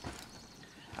enjoying it.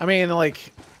 I mean,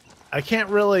 like, I can't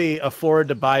really afford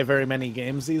to buy very many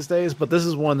games these days, but this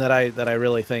is one that I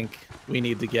really think we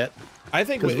need to get. I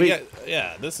think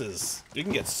this is you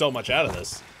can get so much out of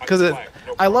this. Because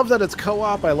I love that it's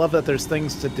co-op. I love that there's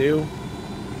things to do.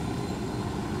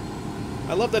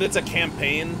 I love that it's a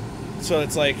campaign, so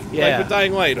it's like with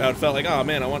Dying Light, how it felt like, oh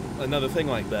man, I want another thing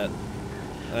like that.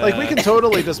 Like we can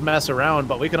totally just mess around,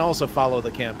 but we can also follow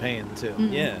the campaign too.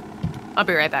 Mm-hmm. Yeah. I'll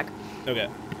be right back. Okay.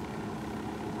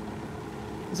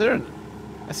 Is there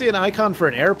I see an icon for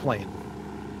an airplane.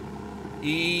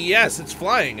 Yes, it's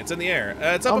flying. It's in the air.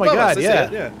 It's up above us.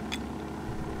 Yeah.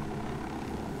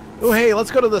 Oh, hey, let's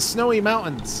go to the snowy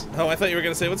mountains. Oh, I thought you were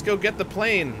going to say, let's go get the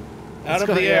plane out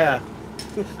of the air.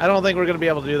 I don't think we're going to be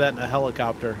able to do that in a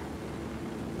helicopter.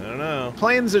 I don't know.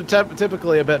 Planes are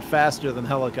typically a bit faster than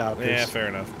helicopters. Yeah, fair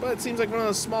enough. But it seems like one of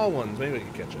those small ones. Maybe we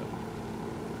can catch up.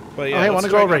 But yeah, hey, want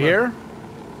to go over here?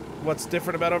 What's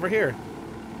different about over here?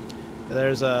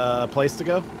 There's a place to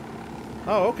go.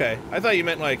 Oh, okay. I thought you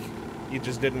meant like you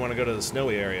just didn't want to go to the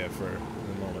snowy area for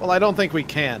the moment. Well, I don't think we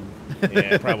can.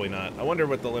 Yeah, probably not. I wonder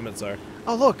what the limits are.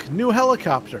 Oh, look, new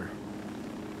helicopter.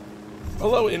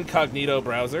 Hello, incognito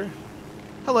browser.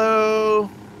 Hello.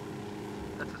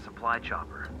 That's a supply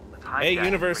chopper. Let's hijack. Hey,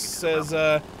 Universe says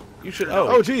you should.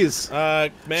 Oh, jeez.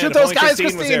 Man, shoot those guys,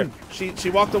 Christine was there. She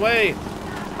walked away.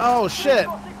 Oh shit.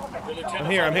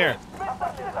 I'm here.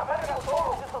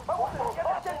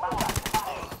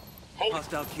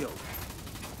 Hostile kill.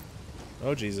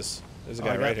 Oh Jesus! There's a guy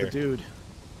I got right the here. Dude.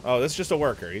 Oh, this is just a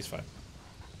worker. He's fine.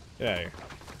 Get out of here.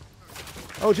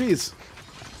 Oh jeez.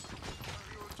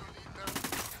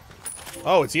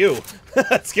 Oh, it's you.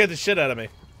 That scared the shit out of me.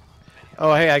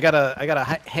 Oh hey, I got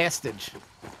a hostage.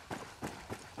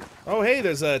 Oh hey,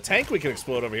 there's a tank we can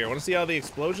explode over here. Want to see how the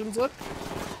explosions look?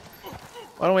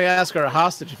 Why don't we ask our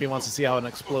hostage if he wants to see how an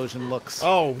explosion looks?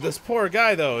 Oh, this poor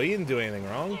guy though. He didn't do anything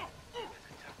wrong.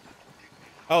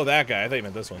 Oh, that guy. I thought you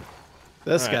meant this one.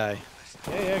 This guy.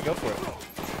 Yeah, go for it.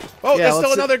 Oh, there's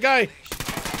still another guy.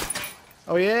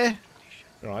 Oh yeah?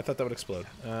 No, I thought that would explode.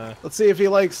 Let's see if he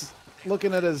likes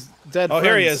looking at his dead friends.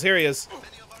 Here he is.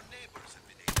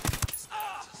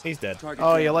 He's dead.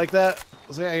 Oh, you like that?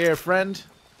 Was that your friend?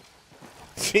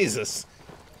 Jesus.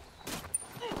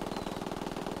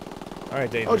 All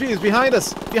right, Dave. Oh, geez, behind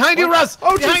us. Behind you, Russ!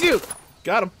 Oh, behind you!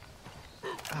 Got him.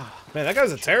 Man, that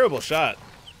guy's a terrible shot.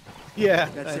 Yeah,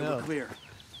 That's it. We're clear.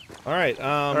 All right.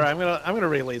 All right, I'm gonna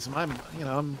release him. I'm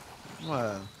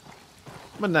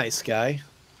a nice guy.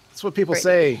 That's what people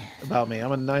say about me.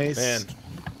 I'm a nice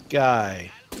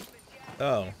guy.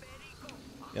 Oh.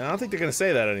 Yeah, I don't think they're going to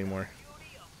say that anymore.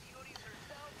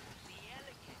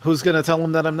 Who's going to tell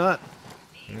them that I'm not?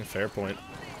 Fair point.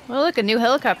 Well, look, a new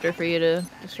helicopter for you to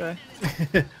destroy.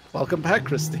 Welcome back,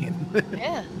 Christine.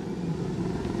 Yeah.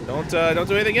 Don't do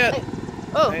anything yet. Hey.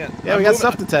 Oh. Yeah, we got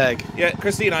stuff to tag. Yeah,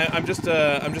 Christine, I'm just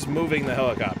moving the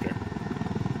helicopter.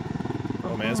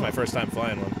 Oh man, this is my first time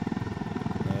flying one.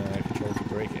 Control to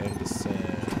brake and descend.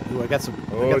 Ooh, I got some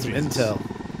intel.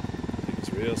 I think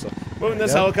it's real. So moving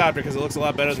this helicopter because it looks a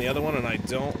lot better than the other one, and I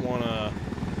don't want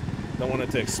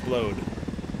it to explode.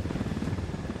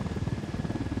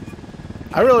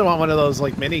 I really want one of those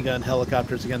like minigun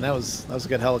helicopters again. That was a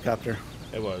good helicopter.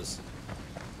 It was.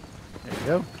 There you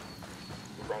go.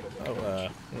 Oh,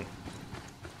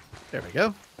 There we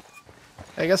go.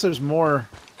 I guess there's more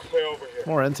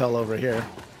intel over here.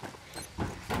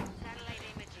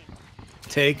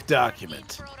 Take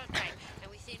document.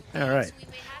 All right.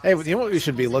 Hey, you know what we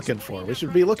should be looking for? We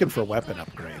should be looking for weapon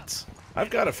upgrades. I've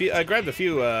got a few. I grabbed a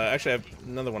few. Actually, I have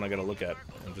another one I got to look at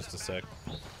in just a sec.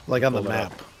 Like on the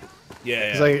map.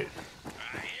 Yeah.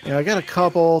 I got a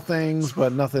couple things,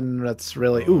 but nothing that's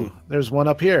really... Ooh, there's one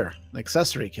up here. An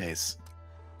accessory case.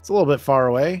 It's a little bit far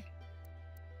away.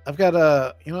 I've got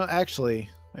a... actually...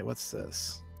 Wait, what's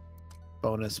this?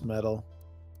 Bonus medal.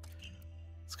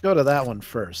 Let's go to that one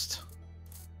first.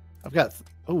 I've got...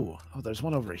 Oh, there's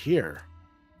one over here.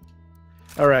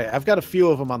 Alright, I've got a few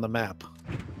of them on the map.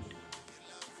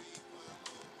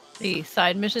 The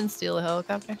side mission, steal a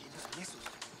helicopter.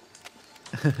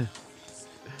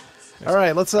 All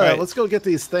right, let's go get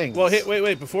these things. Well,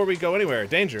 wait, before we go anywhere,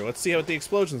 danger. Let's see what the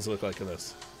explosions look like in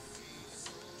this.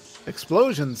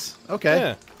 Explosions. Okay.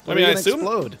 Yeah.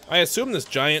 I assume this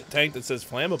giant tank that says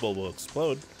flammable will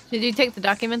explode. Did you take the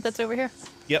document that's over here?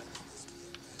 Yep.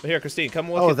 But here, Christine,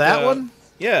 come look at that one?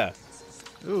 Yeah.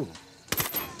 Ooh.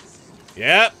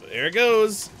 Yep, there it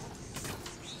goes.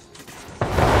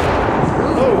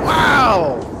 Oh,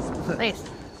 wow! Nice.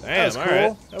 Damn, all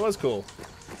right. That was cool.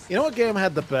 You know what game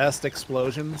had the best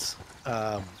explosions?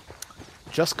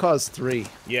 Just Cause 3.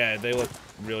 Yeah, they look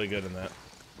really good in that.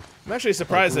 I'm actually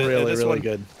surprised that really, this really one,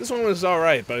 good. This one was all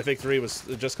right, but I think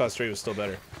Just Cause 3 was still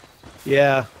better.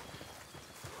 Yeah.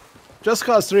 Just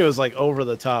Cause 3 was like over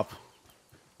the top.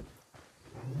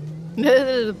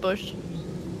 The bush.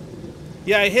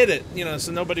 Yeah, I hit it,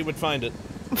 so nobody would find it.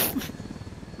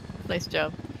 Nice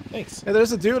job. Thanks. Hey,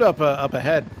 there's a dude up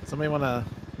ahead. Somebody wanna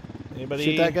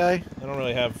shoot that guy? I don't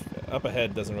really have up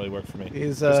ahead. Doesn't really work for me.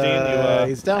 He's Christine,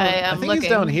 he's down. I think he's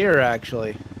down here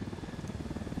actually.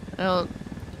 I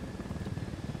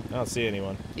don't see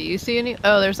anyone. Do you see any?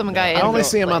 Oh, there's some guy. I only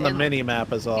see him on the mini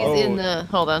map as all. He's in the.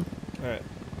 Hold on. All right.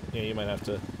 Yeah, you might have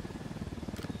to.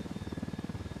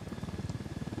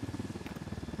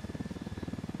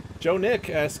 Joe Nick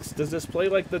asks, "Does this play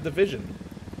like The Division?"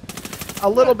 A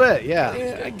little bit, yeah.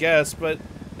 Yeah, I guess, but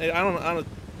I don't.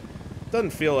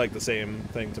 Doesn't feel like the same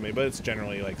thing to me, but it's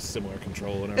generally like similar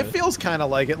control and everything. It feels kind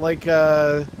of like it, like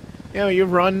you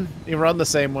run the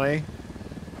same way.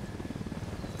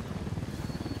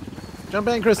 Jump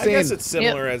in, Christine. I guess it's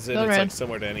similar as in it's right. like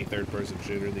similar to any third-person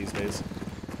shooter these days.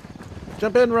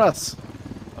 Jump in, Russ.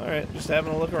 All right, just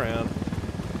having a look around.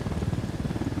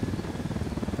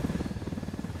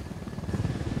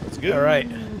 That's good. All right,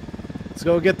 let's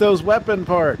go get those weapon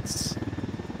parts.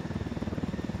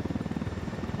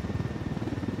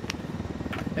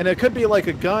 And it could be like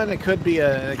a gun. It could be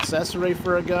an accessory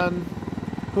for a gun.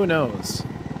 Who knows?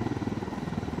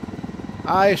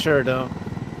 I sure don't.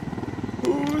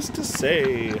 Who's to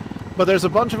say? But there's a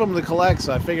bunch of them to collect,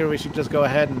 so I figure we should just go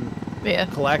ahead and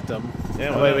collect them.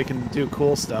 Yeah, that way we can do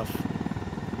cool stuff.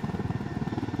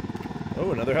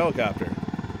 Oh, another helicopter.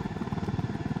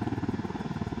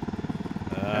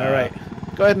 All right.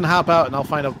 Go ahead and hop out, and I'll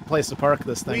find a place to park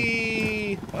this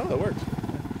thing. Oh, that worked.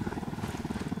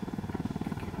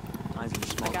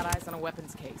 I got eyes on a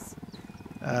weapons case.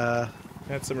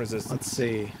 Had some resistance. Let's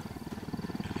see.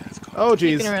 Oh,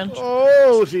 jeez. Around.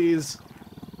 Oh, jeez.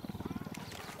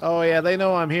 Oh, yeah, they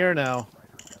know I'm here now.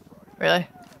 Really?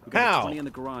 We got How? 20 in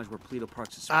the garage where Pleto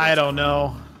parks his I don't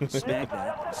know. Snag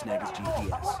that and snag his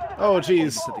GPS. Oh,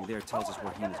 jeez. Something there tells us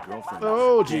where he and his girlfriend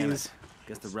Oh, Damn it. jeez.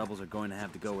 Guess the rebels are going to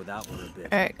have to go without for a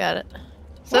bit. All right, got it.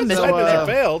 Some Some side mission. mission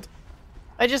failed.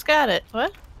 I just got it.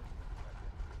 What?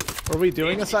 Were we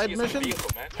doing a side mission?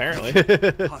 Apparently.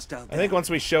 Hostile I think once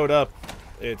we showed up,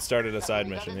 it started a side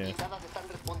mission, yeah.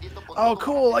 Oh,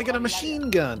 cool. I got a machine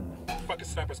gun.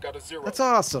 That's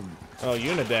awesome. Oh,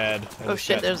 Unidad. Oh,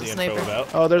 shit, there's a sniper.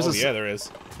 Oh, there's a yeah, there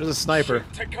is. There's a sniper.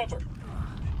 Take cover.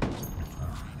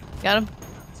 Got him.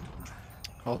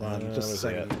 Hold on, just a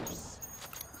second.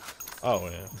 Oh,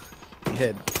 yeah. He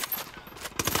hid.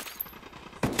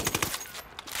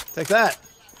 Take that.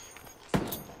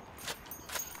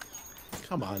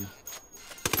 Come on.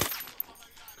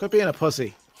 Quit being a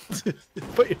pussy.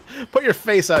 put your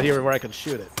face out here where I can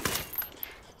shoot it.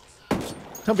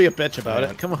 Don't be a bitch about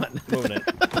it. Come on. Moving it.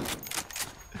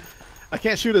 I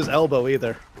can't shoot his elbow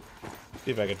either.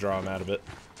 See if I could draw him out a bit.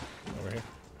 Over here.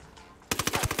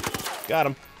 Got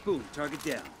him. Boom, target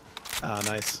down. Oh,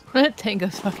 nice.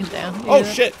 Tango's fucking down. Oh,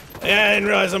 shit! Yeah, I didn't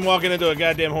realize I'm walking into a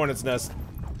goddamn hornet's nest.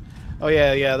 Oh,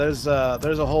 yeah, yeah. There's a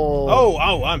whole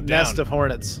I'm nest down. of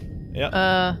hornets. Yep.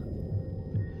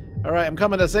 All right, I'm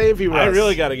coming to save you, Russ. I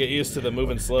really got to get used to the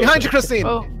moving slow. Behind you, Christine!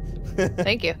 Oh,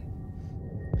 thank you.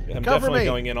 I'm Cover definitely me.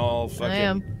 going in all I fucking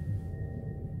am.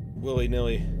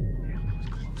 willy-nilly.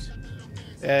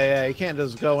 Yeah, you can't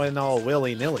just go in all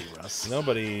willy-nilly, Russ.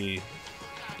 Nobody...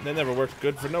 That never worked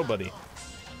good for nobody.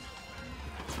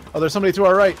 Oh, there's somebody to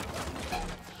our right. Right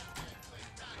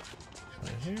I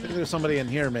think here? there's somebody in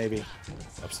here, maybe.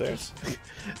 Upstairs?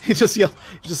 He just yelled.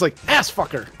 He's just like, ass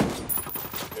fucker.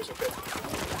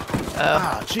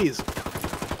 Oh. Jeez.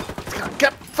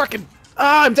 Get fucking.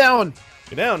 Ah, I'm down.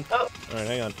 You're down? Oh. Alright,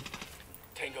 hang on.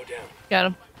 Tango down. Got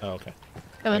him. Oh, okay.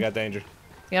 Come I on. got danger.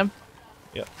 Got him.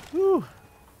 Yep. Whew.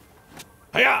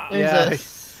 Hiya! Yeah,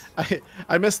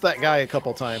 I missed that guy a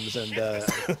couple times, and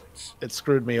it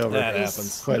screwed me over. That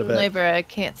happens. Quite a bit. Sniper, I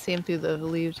can't see him through the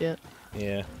leaves yet.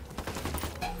 Yeah.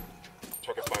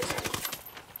 Target fire.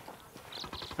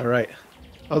 All right.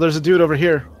 Oh, there's a dude over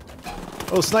here.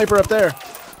 Oh, sniper up there.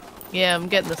 Yeah, I'm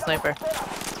getting the sniper.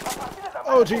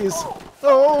 Oh, jeez.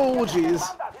 Oh, jeez.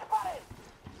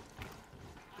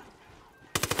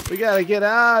 We gotta get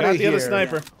out Got of the here. other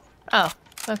sniper. Oh,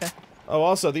 okay. Oh,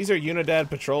 also, these are Unidad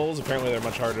patrols. Apparently, they're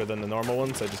much harder than the normal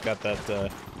ones. I just got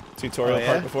that tutorial Oh, yeah?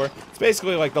 part before. It's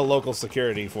basically like the local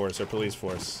security force or police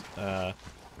force.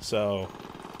 So,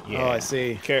 yeah. Oh, I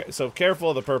see. So careful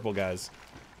of the purple guys.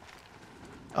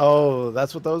 Oh,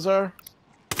 that's what those are?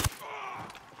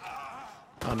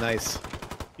 Oh, nice.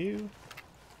 You.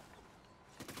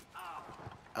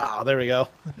 Oh, there we go.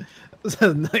 Nice,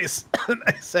 nice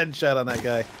headshot on that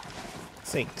guy.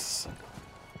 Sinks.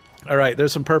 All right,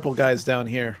 there's some purple guys down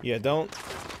here. Yeah, don't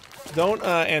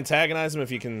antagonize them if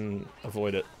you can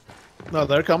avoid it. No,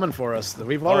 they're coming for us.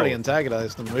 We've already Oh.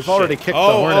 antagonized them. We've Shit. already kicked the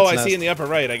Oh, hornet's I nest. see in the upper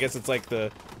right. I guess it's like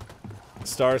the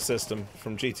star system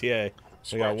from GTA.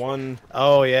 We got one.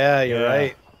 Oh yeah, you're Yeah.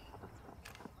 right.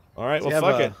 All right, Does he well,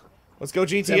 have fuck a- it. Let's go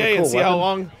he have a GTA and cool see how weapon?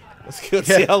 long. Let's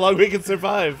see how long we can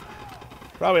survive.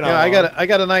 Probably not. Yeah, long. I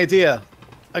got an idea.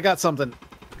 I got something.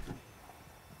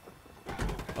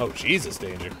 Oh, Jesus,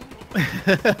 danger.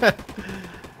 Hiya!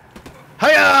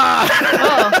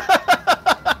 Oh,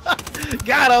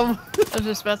 Got him. I was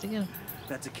just about to get him.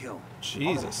 That's a kill.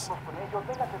 Jesus.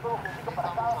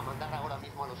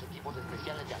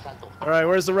 All right,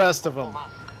 where's the rest of them?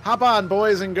 Hop on,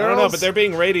 boys and I girls. don't know, but they're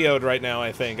being radioed right now,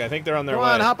 I think. I think they're on their Come way.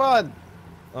 on, hop on.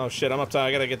 Oh, shit, I'm up top.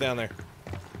 I gotta get down there.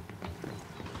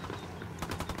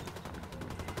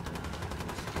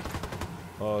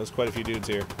 Oh, there's quite a few dudes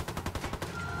here.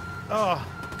 Oh.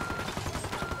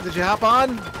 Did you hop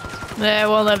on? Nah,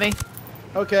 won't let me.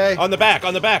 Okay. On the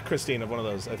back, Christine, of one of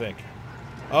those, I think.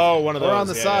 Oh, one of those. Or on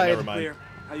the Yeah, side. never mind. Clear.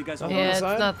 How you guys Oh, doing? Yeah, it's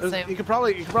side? not the same. You could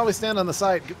probably stand on the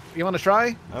side. You want to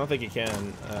try? I don't think you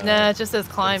can. Nah, it just says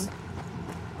climb.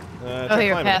 Try Oh,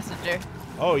 you're climbing. passenger.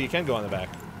 Oh, you can go on the back.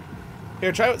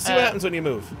 Here, see what happens when you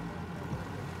move.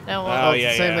 No, Oh, well, it's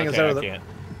yeah, the same yeah, thing as okay, I everything. can't.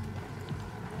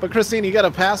 But Christine, you got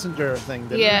a passenger thing,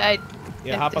 didn't yeah, you?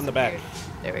 Yeah, it hop on the back.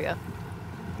 disappeared. There we go.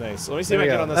 Nice. Let me see There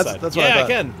if I we can get go. on this That's- side. that's what I yeah, I thought.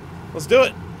 can. Let's do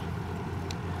it.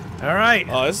 All right.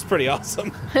 Oh, this is pretty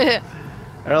awesome. All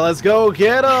right, let's go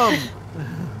get him.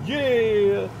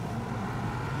 Yeah.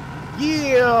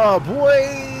 Yeah,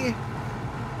 boy.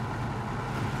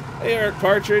 Hey, Eric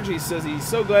Partridge. He says he's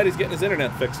so glad he's getting his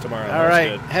internet fixed tomorrow. All That's right,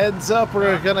 good. heads up.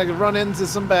 We're gonna run into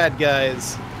some bad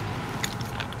guys.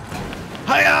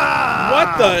 Hiya!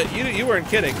 What the? You weren't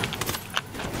kidding.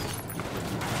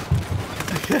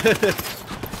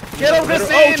 Get him,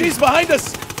 Christine! Oh, jeez, behind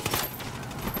us!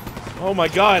 Oh my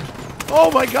god! Oh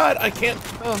my god! I can't.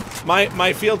 Oh.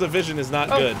 My field of vision is not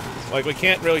good. Like we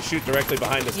can't really shoot directly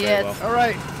behind us Yeah, very well. All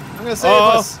right, I'm gonna save Oh,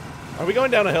 us. are we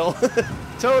going down a hill?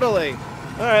 Totally.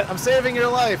 All right. I'm saving your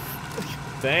life.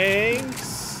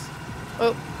 Thanks.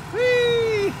 Oh.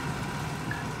 Whee!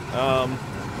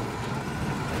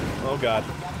 Oh god.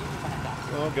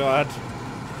 Oh god.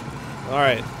 All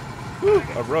right. Whew,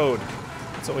 a road.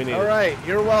 That's what we need. All right,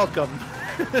 you're welcome.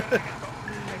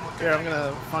 Here, I'm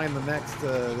gonna find the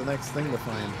next thing to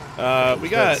find. We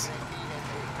got.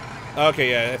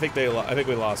 Okay, yeah, I think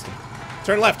we lost him.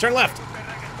 Turn left, turn left.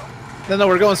 No,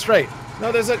 we're going straight.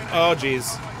 No, there's a. Oh,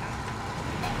 jeez.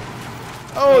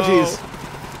 Oh, jeez.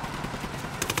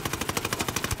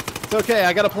 It's okay.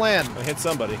 I got a plan. I hit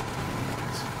somebody.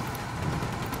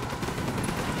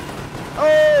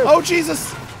 Oh! Oh,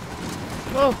 Jesus!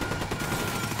 Oh.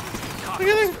 Look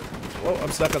at it. Whoa,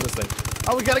 I'm stuck on this thing.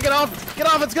 Oh, we gotta get off! Get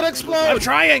off! It's gonna explode! I'm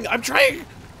trying! I'm trying!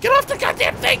 Get off the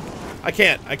goddamn thing! I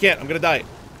can't. I'm gonna die.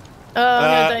 I'm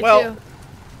gonna die well, too.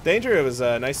 Danger, it was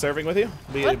nice serving with you.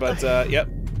 But, yep,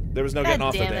 there was no getting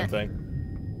off the damn it.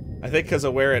 thing. I think because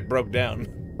of where it broke down.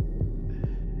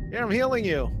 Here, I'm healing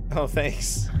you. Oh,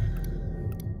 thanks.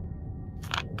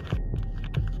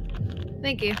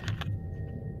 Thank you.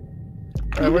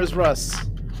 All right, where's Russ?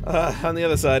 On the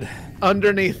other side.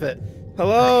 Underneath it.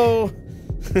 Hello?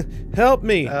 Help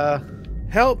me.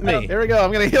 Help me. Here we go.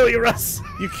 I'm gonna heal you, Russ.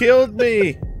 You killed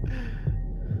me.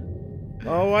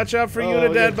 Oh, watch out for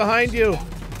Unidad behind you.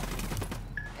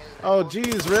 Oh,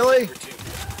 geez, really?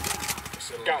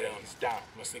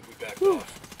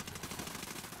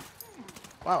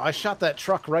 Wow, I shot that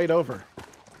truck right over.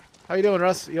 How you doing,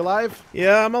 Russ? You alive?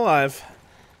 Yeah, I'm alive.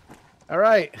 All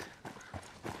right.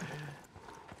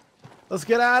 Let's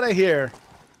get out of here.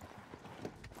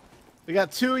 We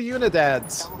got 2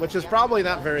 Unidads, which is probably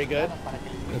not very good.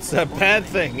 It's a bad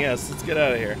thing, yes. Let's get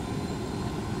out of here.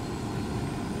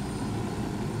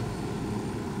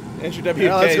 Enter WK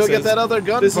Yeah, let's go says, get that other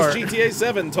gun This part. is GTA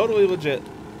 7, totally legit.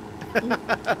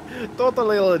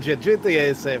 Totally legit.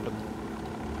 GTA 7.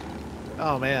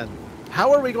 Oh, man.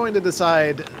 How are we going to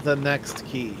decide the next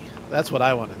key? That's what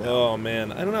I want to know. Oh,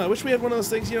 man. I don't know. I wish we had one of those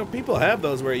things, you know, people have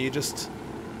those where you just...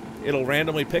 It'll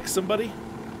randomly pick somebody.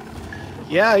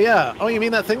 Yeah, yeah. Oh, you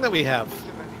mean that thing that we have?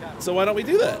 So why don't we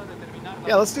do that?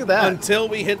 Yeah, let's do that. Until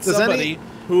we hit somebody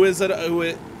who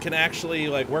it can actually,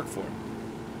 like, work for.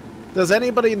 Does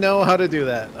anybody know how to do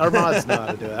that? Our mods know how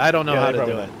to do it. I don't know how to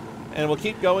do it. And we'll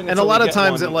keep going and a until lot we of get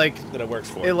times one it, like... that it works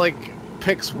for. It, like,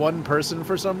 picks one person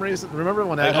for some reason. Remember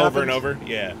when that happened? Over and over?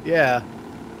 Yeah. Yeah.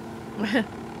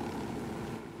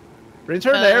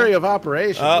 Return to area of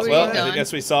operation. Well, I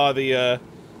guess we saw the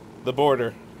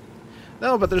border.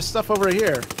 No, but there's stuff over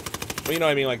here. Well, you know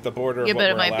what I mean, like the border Yeah, of what but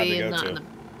it we're might allowed be to go not to. in the...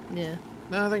 Yeah.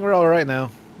 No, I think we're all right now.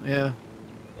 Yeah.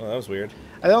 Oh, that was weird.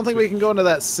 I don't think we can go into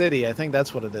that city. I think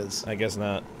that's what it is. I guess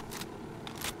not.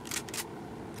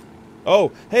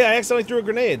 Oh, hey, I accidentally threw a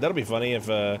grenade. That'll be funny if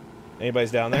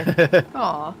anybody's down there.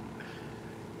 Aw.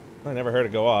 I never heard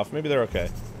it go off. Maybe they're okay.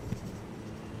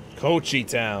 Kochi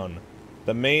Town.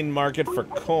 The main market for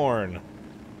corn.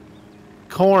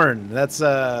 Corn. That's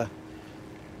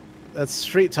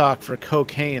street talk for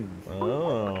cocaine.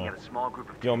 Oh.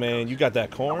 Yo, man, you got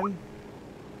that corn?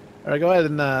 All right, go ahead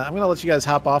and I'm gonna let you guys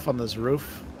hop off on this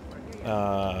roof.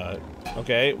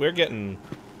 Okay, we're getting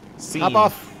seen Hop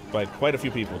off by quite a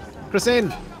few people.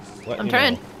 Christine. I'm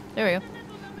trying. There we go.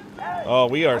 Oh,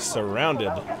 we are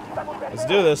surrounded. Let's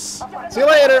do this. See you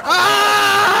later.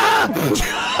 Ah!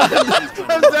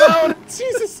 I'm down.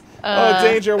 Jesus. Oh,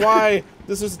 danger. Why?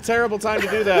 This was a terrible time to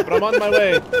do that, but I'm on my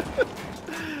way.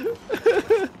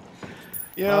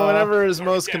 You know, whatever is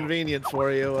most convenient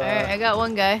for you. Alright, I got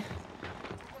one guy.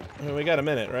 We got a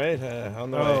minute, right?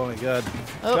 On the way. Oh my god.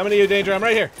 Coming to you, danger. I'm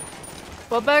right here.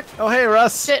 Well, back. Oh, hey,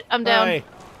 Russ. Shit, I'm down. Hi.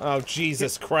 Oh,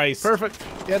 Jesus Christ. Perfect.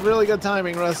 You had really good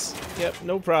timing, Russ. Yep,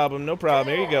 no problem, no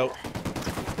problem. Here you go.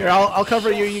 Here, I'll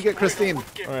cover you. You get Christine. All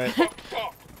right.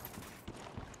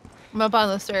 I'm up on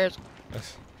the stairs.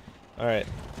 All right.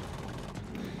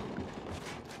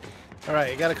 All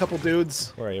right, you got a couple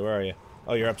dudes. Where are you? Where are you?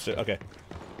 Oh, you're upstairs. Okay.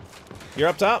 You're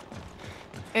up top?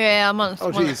 Yeah, I'm on one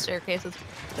of the geez. staircases.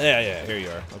 Yeah, here you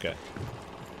are. Okay.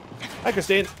 Hi,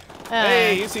 Christine.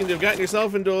 Hey, you seem to have gotten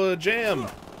yourself into a jam.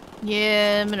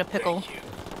 Yeah, I'm in a pickle.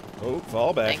 Oh,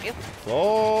 fall back. Thank you.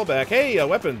 Fall back. Hey, a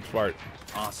weapon part.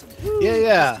 Awesome. Yeah,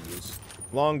 yeah.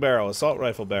 Long barrel, assault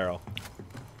rifle barrel.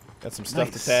 Got some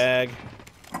stuff Nice. to tag.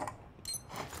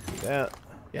 Yeah.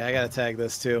 Yeah, I gotta tag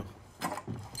this too.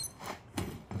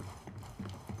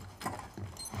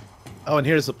 Oh, and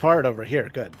here's the part over here.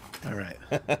 Good. All right.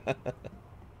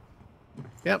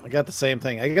 Yep, I got the same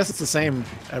thing. I guess it's the same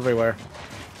everywhere.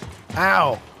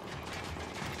 Ow!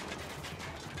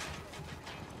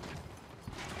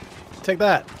 Take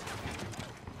that.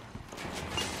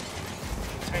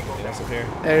 Anything else up here?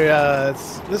 Hey,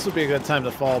 this would be a good time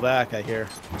to fall back, I hear.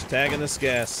 Just tagging this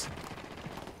gas.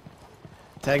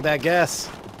 Tag that gas.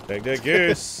 Tag that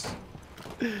goose.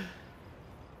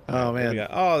 Oh, man.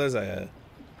 Oh, there's a...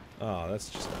 Oh, that's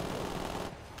just...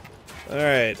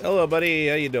 Alright. Hello, buddy.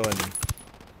 How you doing?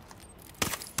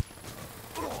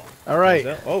 All right.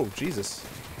 Oh, Jesus.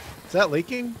 Is that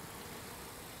leaking?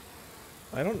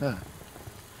 I don't.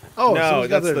 Oh, no,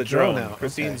 that's the drone. out.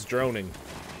 Christine's droning.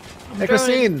 Hey,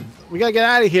 Christine, we gotta get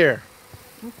out of here.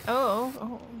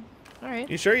 Oh, all right.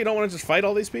 You sure you don't want to just fight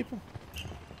all these people?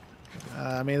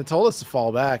 I mean, it told us to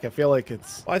fall back. I feel like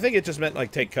it's... Well, I think it just meant,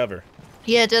 like, take cover.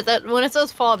 Yeah, that when it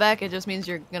says fall back, it just means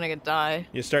you're gonna die.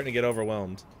 You're starting to get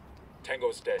overwhelmed.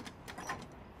 Tango's dead.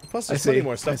 Plus, there's plenty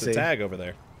more stuff to tag over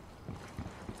there.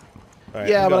 Right,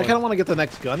 yeah, but I kind of want to get the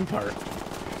next gun part.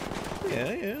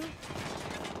 Yeah.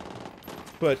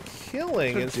 But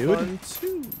killing is fun,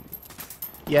 too.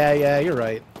 Yeah, you're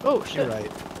right. Oh, shit. You're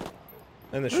right.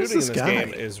 And the shooting in this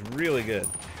game is really good.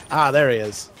 Ah, there he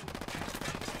is.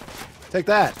 Take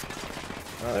that.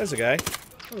 Oh, there's a guy.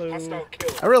 Hello.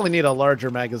 I really need a larger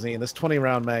magazine. This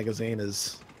 20-round magazine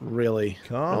is really...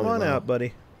 Come on out,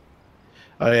 buddy.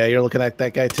 Oh, yeah, you're looking at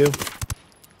that guy, too?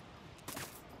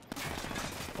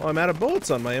 Oh, I'm out of bullets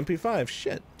on my MP5.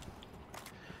 Shit.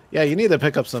 Yeah, you need to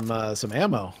pick up some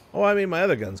ammo. Oh, I mean, my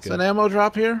other gun's good. Is an ammo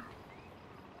drop here?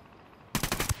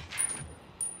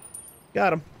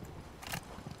 Got him.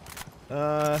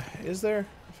 Is there?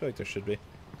 I feel like there should be.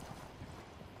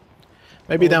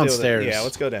 Maybe downstairs. Yeah,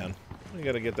 let's go down. We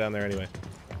gotta get down there anyway.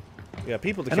 Yeah,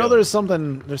 people to kill. I know there's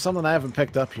something I haven't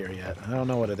picked up here yet. I don't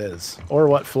know what it is. Or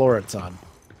what floor it's on.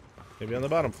 Maybe on the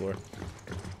bottom floor.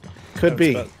 Could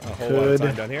be. A whole lot of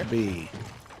time down here. Be.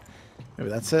 Maybe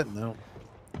that's it? No.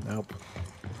 Nope.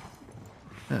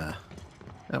 Yeah.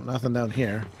 Nope, nothing down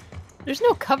here. There's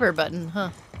no cover button, huh?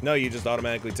 No, you just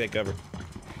automatically take cover.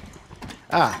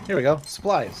 Ah, here we go.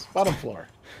 Supplies. Bottom floor.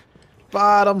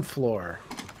 Bottom floor.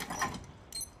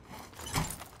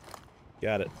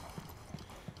 Got it.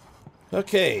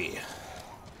 Okay.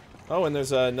 Oh, and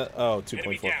there's a... Oh,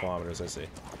 2.4 kilometers, I see.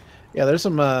 Yeah, there's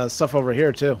some stuff over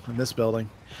here, too, in this building.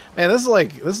 Man, this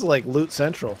is like Loot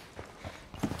Central.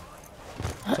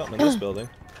 Something in this building.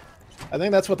 I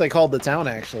think that's what they called the town,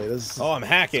 actually. This is, I'm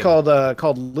hacking. It's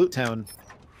called Loot Town.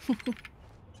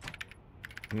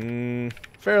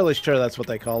 Fairly sure that's what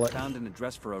they call it. Found an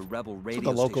address for a rebel radio that's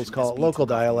what the locals station call it. Local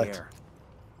dialect.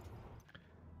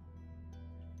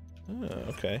 Oh,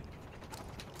 okay.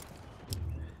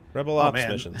 Rebel ops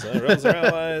missions. Rebels are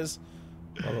allies.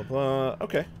 Blah, blah, blah.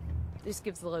 Okay. This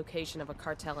gives the location of a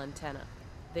cartel antenna.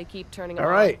 They keep turning them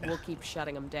All right. on, we'll keep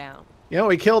shutting them down. You know,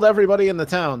 we killed everybody in the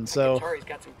town, so...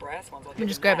 I'm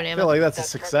just grabbing ammo. I feel like that's a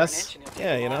success.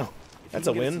 Yeah, you know. That's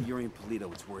a win.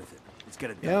 It's worth it. Let's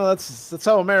get it done. You know, that's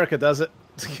how America does it.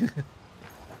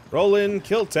 Roll in,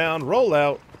 kill town, roll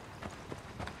out.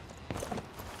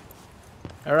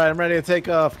 All right, I'm ready to take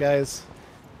off, guys.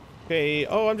 Okay.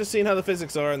 Oh, I'm just seeing how the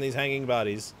physics are in these hanging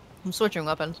bodies. I'm switching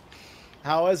weapons.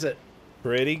 How is it?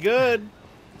 Pretty good.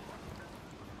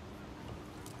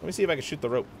 Let me see if I can shoot the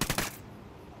rope.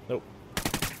 Nope.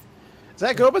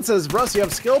 Zach Open says, Russ, you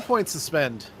have skill points to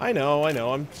spend. I know.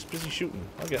 I'm just busy shooting.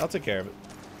 Okay, I'll take care of it.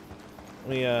 Let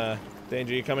me,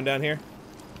 Danger, you coming down here?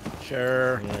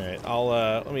 Sure. All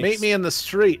right, let me... Meet me in the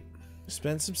street.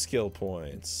 Spend some skill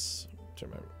points. To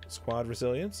remember. Squad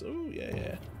resilience. Ooh,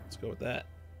 yeah. Let's go with that.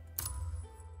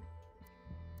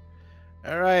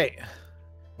 All right.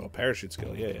 Oh, parachute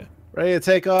skill. Yeah. Ready to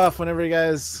take off whenever you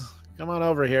guys come on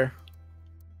over here.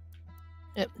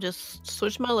 Yep, just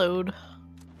switch my load.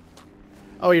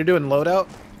 Oh, you're doing loadout?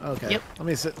 Okay. Yep. Let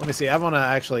me see. I want to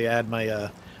actually add my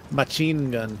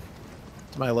machine gun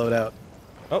to my loadout.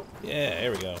 Oh, yeah,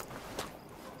 there we go.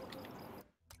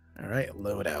 All right,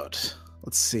 loadout.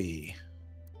 Let's see.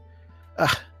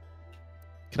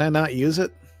 Can I not use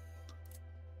it?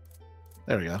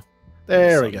 There we go.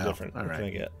 There we go. Different. All what right. can I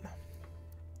get?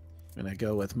 I'm going to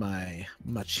go with my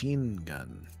machine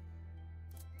gun.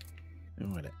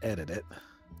 I'm going to edit it.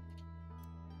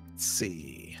 Let's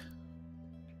see.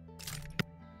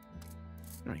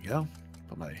 There we go.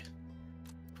 Put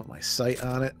my sight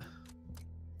on it.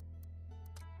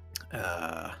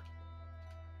 Oh,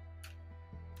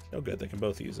 good. They can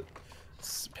both use it.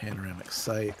 It's panoramic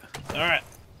sight. All right.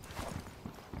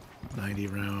 90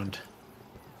 round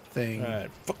thing. All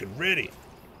right. Fucking ready.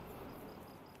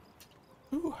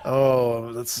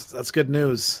 Oh, that's good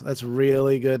news. That's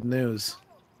really good news.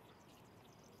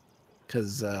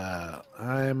 Because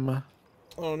I'm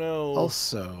Oh no.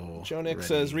 also Joe Nick ready.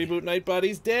 says reboot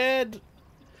Nightbot's dead.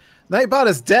 Nightbot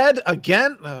is dead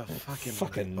again? Oh,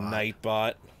 Fucking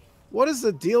Nightbot. What is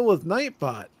the deal with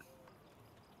Nightbot?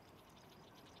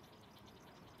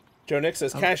 Joe Nick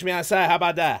says, cash me outside. How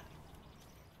about that?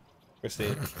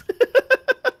 Christine.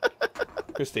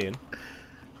 Christine.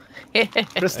 I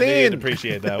didn't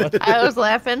appreciate that one. I was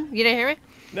laughing. You didn't hear me?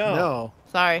 No.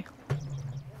 Sorry.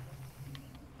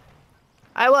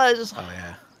 I was. Oh,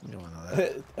 yeah. You don't want to know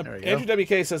that. There we go. Andrew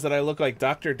WK says that I look like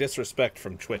Dr. Disrespect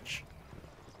from Twitch.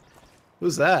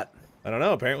 Who's that? I don't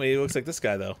know. Apparently he looks like this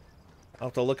guy, though. I'll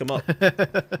have to look him up.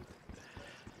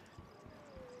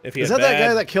 If he Is had that guy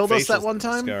bad that killed us that facial one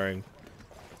time? Scarring.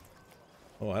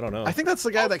 Oh, I don't know. I think that's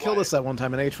the guy that killed us that one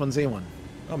time in H1Z1.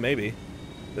 Oh, maybe.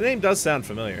 The name does sound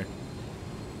familiar.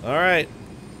 All right.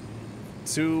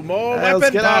 2 more weapon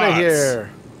Let's get parts. out of here.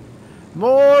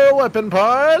 More weapon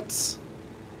parts.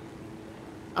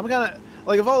 I'm gonna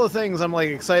like of all the things, I'm like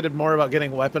excited more about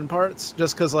getting weapon parts,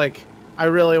 just because like I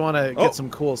really want to get some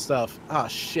cool stuff. Ah,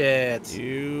 shit.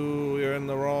 You're in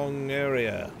the wrong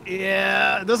area.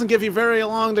 Yeah, it doesn't give you very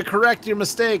long to correct your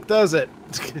mistake, does it?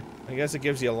 I guess it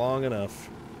gives you long enough.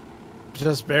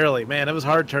 Just barely. Man, it was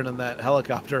hard turning that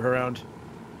helicopter around.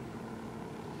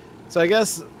 So I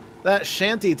guess that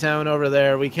shanty town over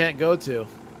there we can't go to.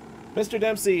 Mr.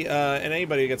 Dempsey, and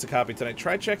anybody who gets a copy tonight,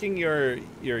 try checking your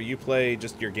Uplay,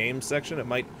 just your games section. It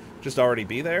might just already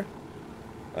be there.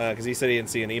 Because he said he didn't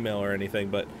see an email or anything,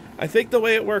 but I think the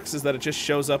way it works is that it just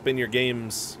shows up in your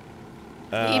games.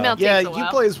 The email takes yeah, a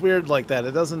while. Uplay's weird like that.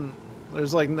 It doesn't.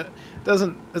 There's like,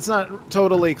 it's not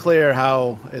totally clear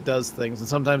how it does things, and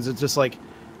sometimes it's just like,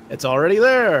 it's already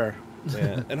there.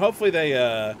 Yeah, and hopefully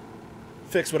they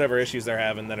fix whatever issues they're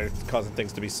having that are causing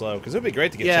things to be slow. Because it'd be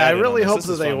great to get. Yeah, Chad I really in on hope this.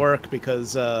 that This they is fun. work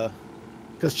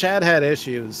because Chad had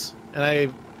issues, and I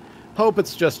hope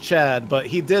it's just Chad, but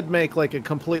he did make like a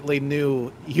completely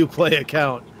new Uplay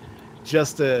account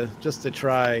just to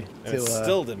try And to. it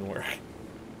still didn't work.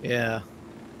 Yeah.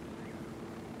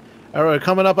 All right,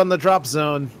 coming up on the drop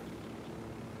zone.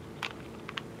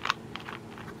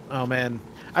 Oh man,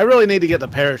 I really need to get the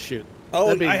parachute.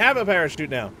 Oh, I have a parachute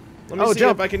now. Let me see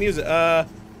jump. if I can use it. How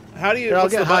do you? Here, I'll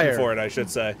what's get the button higher. for it? I should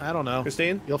say. I don't know.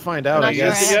 Christine, you'll find I'm out. not I sure. I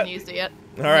guess. haven't used it yet.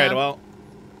 All right. No. Well.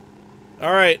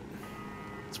 All right.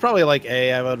 It's probably like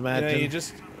A, I would You imagine. know, you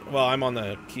just. Well, I'm on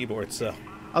the keyboard, so.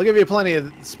 I'll give you plenty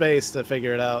of space to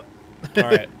figure it out. All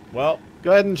right. Well.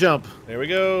 Go ahead and jump. There we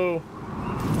go.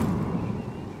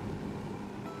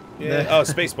 Yeah. Oh,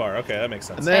 spacebar. Okay, that makes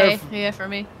sense. And there, Hey, yeah, for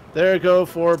me. there go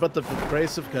for but the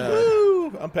grace of God. Woo!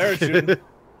 I'm parachuting.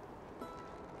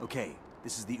 Okay,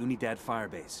 this is the Unidad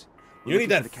firebase.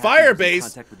 Unidad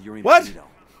firebase? What?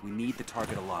 We need the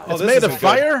target alive. Oh, It's this made isn't of good.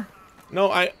 fire?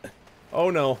 No, Oh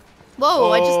no.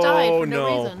 Whoa, I just died for no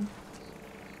no. reason.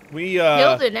 We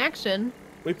Killed in action.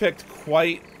 we picked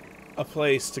quite a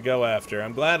place to go after.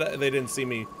 I'm glad they didn't see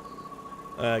me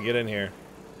get in here.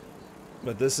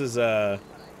 But this is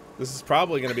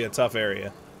probably going to be a tough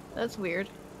area. That's weird.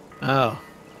 Oh.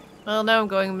 Well, now I'm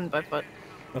going in by foot.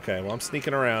 Okay, well I'm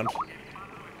sneaking around.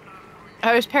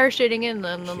 I was parachuting in,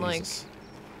 then I'm like, Jesus.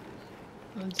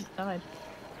 I just died.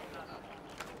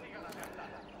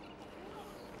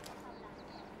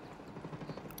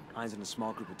 Eyes in a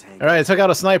small group of tanks. All right, I took out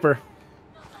a sniper.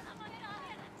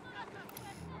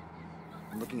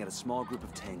 I'm looking at a small group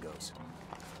of tangos.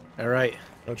 All right.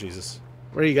 Oh Jesus.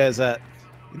 Where are you guys at?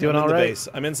 You doing I'm all in the right? base.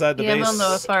 I'm inside the Yeah, I'm base. on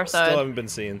the far side. Still haven't been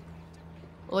seen.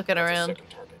 Looking around.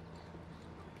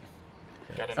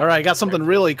 All right, got something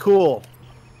really cool.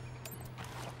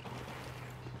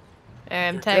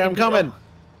 I'm tagging. Here, I'm coming.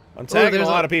 I'm tagging there's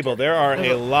a lot of people. There are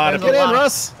a lot of Get people. in,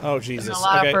 Russ. Oh There's Jesus. a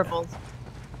lot Okay. of purples.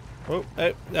 Oh,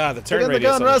 the turn in the radius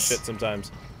gun, on this Russ. shit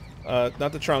sometimes.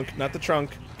 Not the trunk. Not the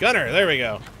trunk. Gunner. There we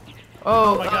go.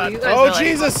 Oh my god. You guys Oh, are, like,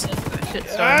 Jesus. shit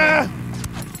Ah!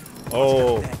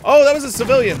 Oh. Oh, that was a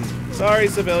civilian. Sorry,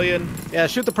 civilian. Yeah,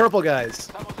 shoot the purple guys.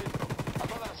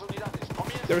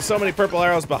 There were so many purple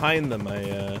arrows behind them.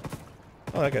 Oh,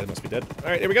 that guy must be dead. All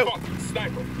right, here we go.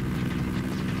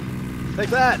 Take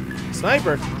that.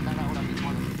 Sniper.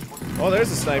 Oh,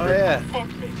 there's a sniper. Oh yeah.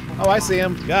 Oh, I see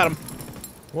him. Got him.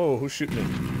 Whoa, who's shooting me?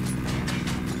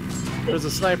 There's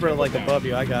a sniper like above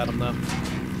you. I got him though.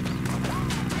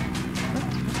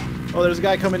 Oh, there's a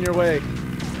guy coming your way.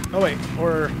 Oh wait,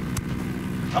 or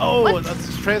oh, What?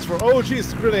 that's transfer. Oh,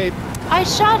 jeez, grenade. I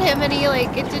shot him and he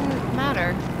like it didn't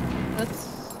matter. That's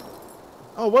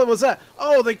Oh, what was that?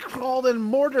 Oh, they crawled in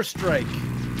mortar strike.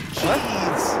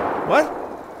 Jeez. What?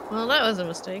 well, that was a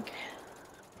mistake.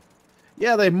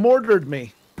 Yeah, they mortared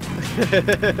me.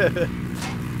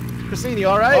 Christine, you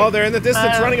all right? Oh, they're in the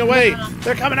distance running away. no.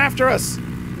 They're coming after us. No,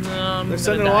 I'm They're gonna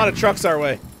sending a die. lot of trucks our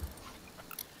way.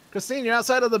 Christine, you're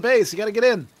outside of the base. You got to get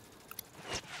in.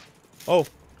 Oh.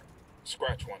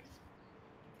 Scratch one.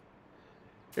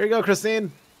 Here you go,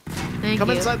 Christine. Thank Come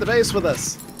you. inside the base with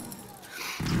us.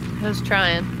 I was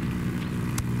trying.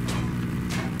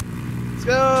 Let's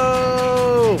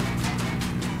go.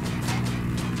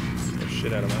 Get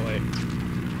shit out of my way.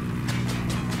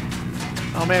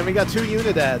 Oh man, we got 2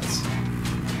 Unidads.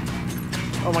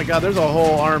 Oh my god, there's a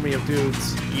whole army of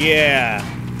dudes. Yeah.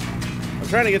 I'm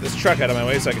trying to get this truck out of my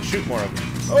way so I can shoot more of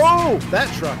them. Oh,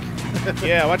 that truck.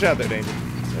 Yeah, watch out there, Danger.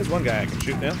 There's one guy I can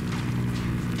shoot now.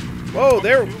 Whoa,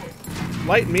 they're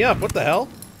lighting me up. What the hell?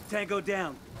 Tango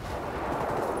down.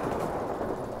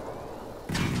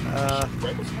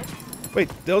 Wait,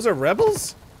 those are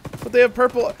rebels? But they have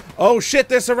purple. Oh shit,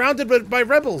 they're surrounded by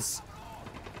rebels.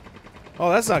 Oh,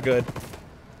 that's not good.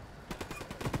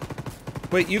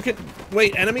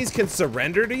 Wait, enemies can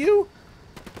surrender to you?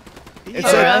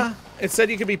 It said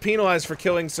you could be penalized for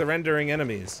killing surrendering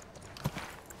enemies.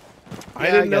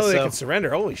 I didn't know they could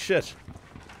surrender. Holy shit.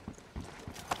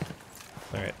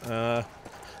 Alright,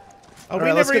 we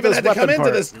never even had to come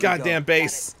into this goddamn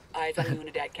base.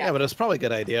 Yeah, but it's probably a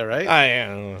good idea, right?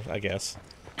 I guess.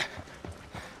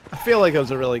 I feel like it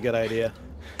was a really good idea.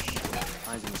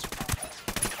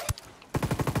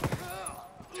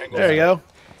 There you go.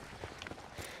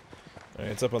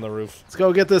 Alright, it's up on the roof. Let's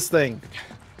go get this thing.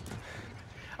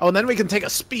 Oh, and then we can take a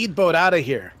speedboat out of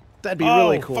here. That'd be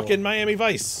really cool. Fucking Miami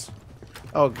Vice.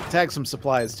 Oh, tag some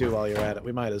supplies too while you're at it.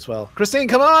 We might as well. Christine,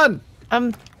 come on!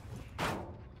 I'm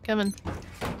coming.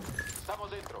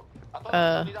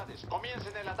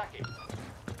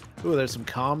 Ooh, there's some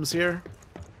comms here.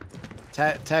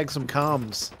 Tag some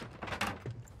comms.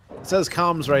 It says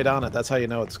comms right on it. That's how you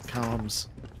know it's comms.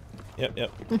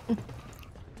 Yep.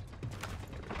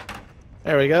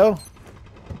 There we go.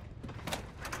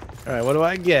 Alright, what do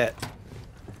I get?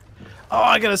 Oh,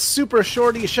 I got a super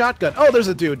shorty shotgun. Oh, there's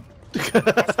a dude.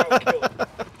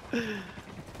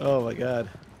 Oh my god.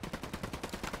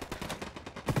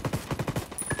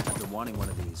 I've been wanting one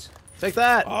of these. Take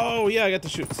that! Oh yeah, I got to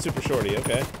shoot the super shorty,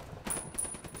 okay.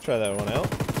 Try that one out.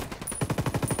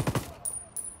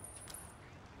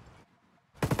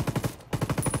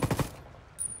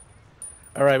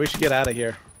 Alright, we should get out of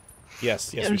here.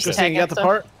 Yes, we should. Christine, you got the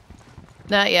part?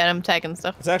 Not yet, I'm tagging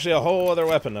stuff. It's actually a whole other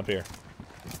weapon up here.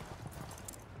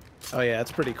 Oh yeah,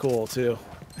 it's pretty cool too.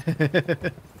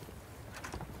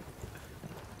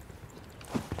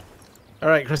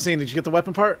 Alright, Christine, did you get the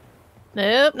weapon part?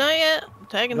 Nope, not yet. I'm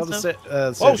tagging stuff.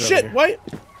 Oh shit, wait!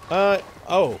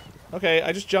 Oh. Okay,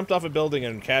 I just jumped off a building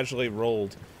and casually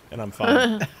rolled, and I'm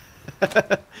fine.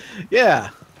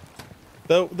 Yeah.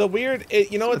 The weird,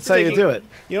 you know what's That's how you do it.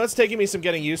 You know what's taking me some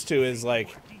getting used to is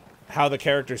like how the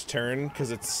characters turn,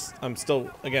 because I'm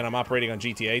operating on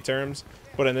GTA terms,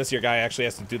 but in this your guy actually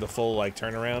has to do the full like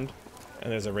turnaround,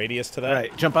 and there's a radius to that. All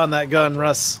right, jump on that gun,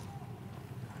 Russ.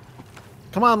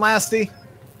 Come on, Lasty.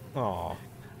 Aw.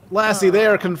 Lasty, they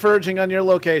are converging on your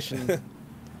location.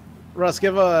 Russ,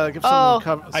 give some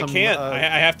cover. I can't. I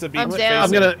have to be. I'm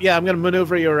down. I'm gonna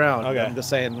maneuver you around. Okay. I'm just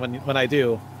saying when I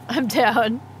do. I'm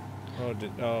down.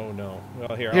 Oh no.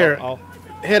 Well, here. I'll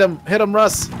hit him,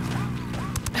 Russ.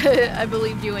 I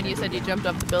believed you when you said you jumped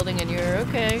off the building and you're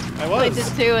okay. I was. I did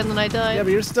too, and then I died. Yeah,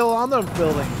 but you're still on the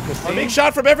building, Christine. I'm being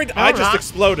shot from every. I just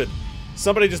exploded.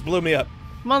 Somebody just blew me up.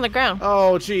 I'm on the ground.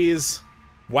 Oh, jeez.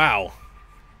 Wow.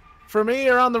 For me,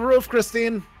 you're on the roof,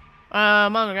 Christine.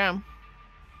 I'm on the ground.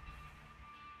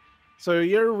 So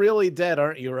you're really dead,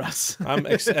 aren't you, Russ? I'm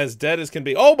as dead as can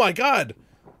be. Oh my god!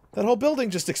 That whole building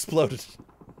just exploded.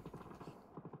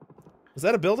 Is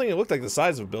that a building? It looked like the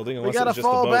size of a building. Unless We gotta it was just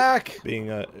fall a boat back.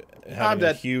 Being having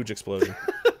a huge explosion.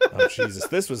 Oh Jesus!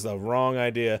 This was the wrong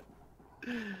idea.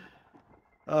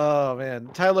 Oh man,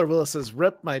 Tyler Willis says,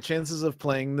 "Rip my chances of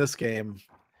playing this game."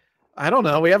 I don't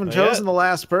know. We haven't chosen the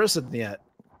last person yet.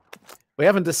 We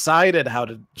haven't decided how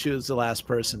to choose the last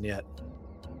person yet.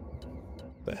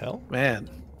 The hell, man!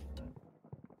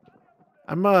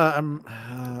 What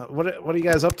are you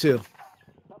guys up to?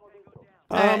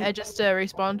 I just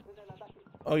respawned.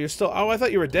 Oh, you're still. Oh, I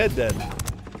thought you were dead.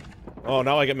 Oh,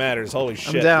 now like it matters. Holy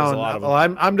shit! I'm down. There's a lot of them.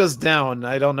 Well, I'm just down.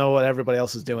 I don't know what everybody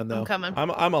else is doing though. I'm coming.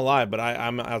 I'm alive, but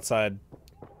I'm outside.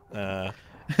 Where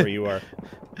you are.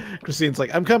 Christine's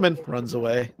like, I'm coming. Runs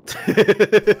away.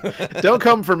 Don't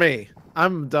come for me.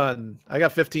 I'm done. I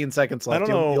got 15 seconds left.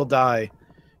 You'll die.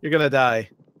 You're gonna die.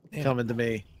 Damn. Coming to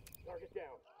me.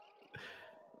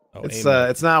 Oh,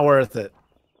 it's not worth it.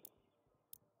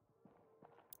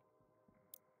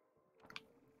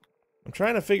 I'm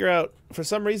trying to figure out. For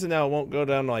some reason now, it won't go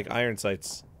down to like iron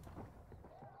sights.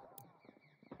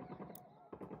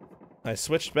 I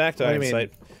switched back to iron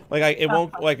sight. Like it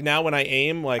won't like now when I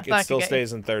aim, like it still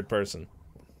stays in third person.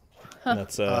 Huh.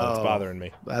 That's bothering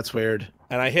me. That's weird.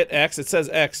 And I hit X. It says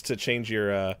X to change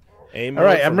your aim. All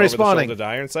right, I'm respawning to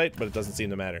iron sight, but it doesn't seem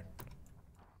to matter.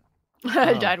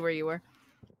 I died where you were.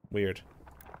 Weird.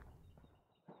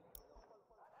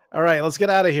 All right, let's get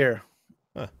out of here.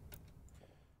 Huh.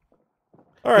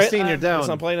 All right, Christine, you're down.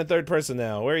 So I'm playing in third person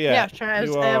now. Where are you at? Yeah, sure.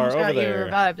 I almost got you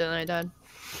revived and I died.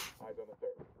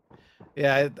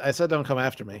 Yeah, I said don't come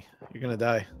after me. You're gonna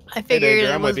die. I figured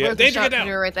Danger, it I'm was with you. worth a Danger, shot get 'cause down.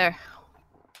 you were right there.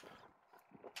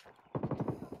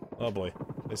 Oh boy,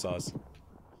 they saw us.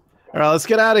 All right, let's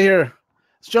get out of here.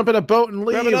 Let's jump in a boat and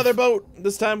leave. Grab another boat.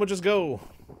 This time we'll just go.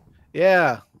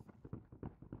 Yeah.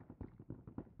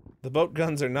 The boat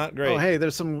guns are not great. Oh, hey,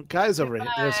 there's some guys over here.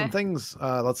 There's some things.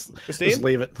 Let's Christine? just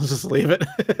leave it. Let's just leave it.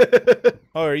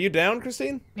 Oh, are you down,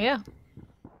 Christine? Yeah.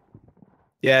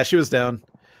 Yeah, she was down.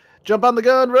 Jump on the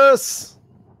gun, Russ.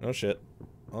 Oh shit.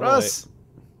 On the Russ.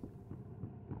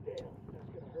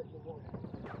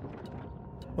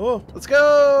 Oh, let's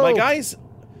go. My guy's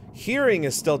hearing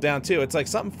is still down too. It's like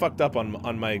something fucked up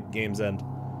on my game's end.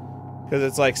 Because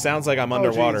it's like sounds like I'm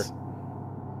underwater. Geez.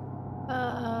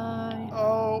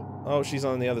 Oh, she's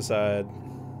on the other side.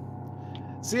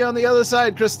 See you on the other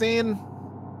side, Christine.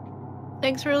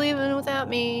 Thanks for leaving without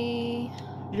me.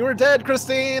 You were dead,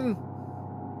 Christine.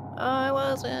 I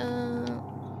wasn't.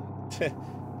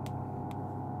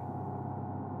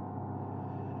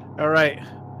 All right,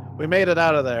 we made it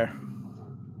out of there.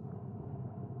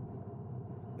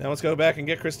 Now let's go back and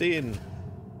get Christine.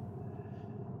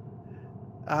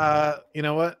 You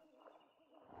know what?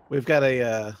 We've got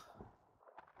a.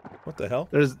 What the hell?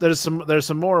 There's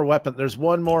some more weapon. There's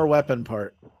one more weapon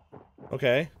part.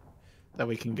 Okay. That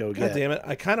we can go God get. damn it!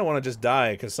 I kind of want to just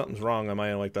die because something's wrong on my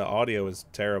end. Like the audio is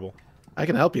terrible. I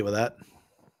can help you with that.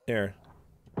 Here.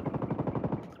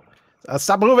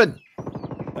 Stop moving.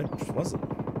 I wasn't.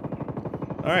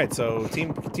 All right, so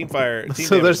team fire. Team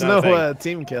So there's damage, no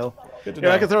team kill. Good to Here,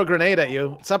 know. I can throw a grenade at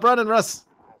you. Stop running, Russ.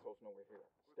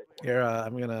 Here,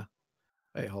 I'm gonna.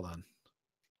 Wait, hold on.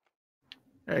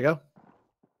 There you go.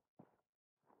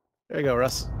 There you go,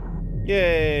 Russ.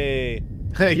 Yay!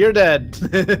 You're dead.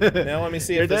 Now let me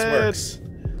see if this works.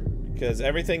 Because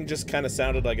everything just kind of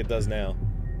sounded like it does now.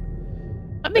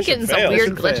 I've been getting some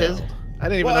weird glitches. I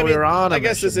didn't even know we were on. I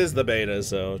guess this is the beta,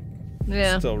 so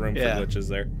Yeah. still room for glitches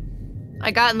there.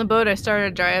 I got in the boat, I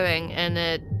started driving, and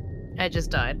I just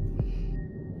died.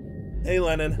 Hey,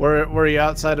 Lennon. Were you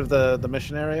outside of the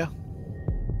mission area?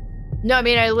 No, I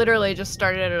mean, I literally just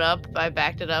started it up, I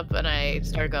backed it up, and I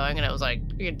started going, and I was like,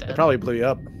 you're dead. It probably blew you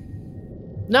up.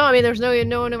 No, I mean, there's no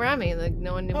one around me. Like,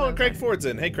 no one knew. Oh, Craig Ford's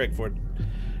in. Hey, Craig Ford.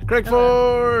 Craig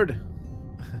Ford!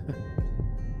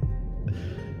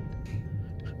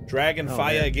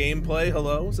 Dragonfire gameplay,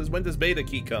 hello? Says, when does beta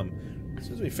key come? As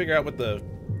soon as we figure out what the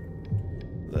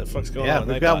fuck's going on.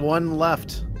 Yeah, we've got one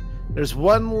left. There's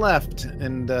one left,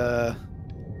 and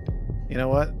you know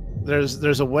what?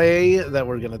 There's a way that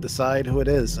we're gonna decide who it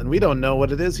is, and we don't know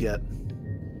what it is yet.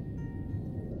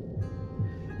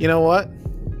 You know what?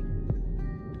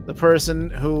 The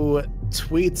person who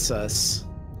tweets us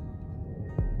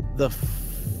the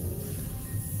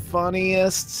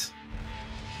funniest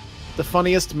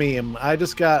meme. I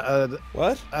just got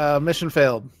a mission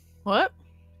failed. What?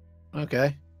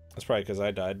 Okay. That's probably because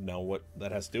I died. No, what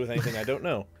that has to do with anything I don't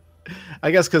know. I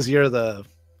guess because you're the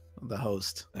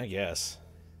host. I guess.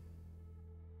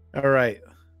 All right.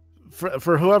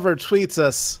 For whoever tweets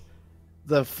us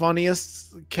the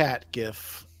funniest cat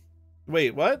gif.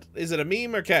 Wait, what? Is it a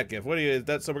meme or cat gif? What do you?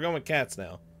 So we're going with cats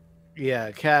now.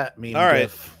 Yeah, cat meme. All right.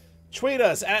 GIF. Tweet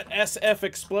us at SF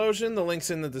Explosion. The link's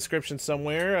in the description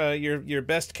somewhere. Your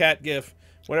best cat gif.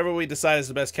 Whatever we decide is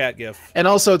the best cat gif. And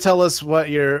also tell us what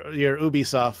your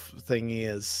Ubisoft thingy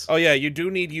is. Oh yeah, you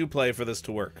do need Uplay for this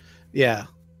to work. Yeah.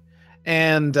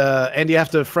 And you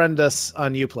have to friend us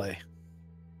on Uplay.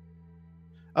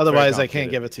 Otherwise I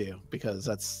can't give it to you because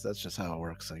that's just how it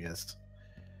works, I guess.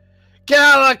 Get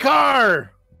out of the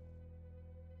car!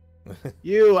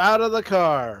 You out of the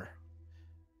car.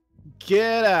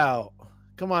 Get out.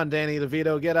 Come on, Danny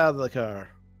DeVito, get out of the car.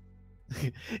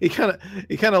 he kind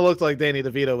of looked like Danny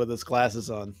DeVito with his glasses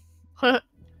on.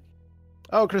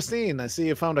 Oh, Christine, I see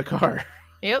you found a car.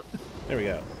 Yep. There we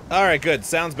go. All right, good.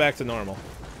 Sounds back to normal.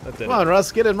 Come on,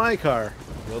 Russ, get in my car.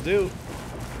 Will do.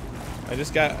 I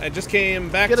just came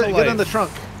back to life. Get in the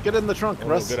trunk. Get in the trunk, Oh,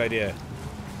 Russ. good idea.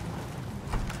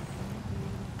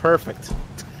 Perfect.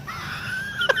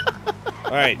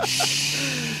 All right.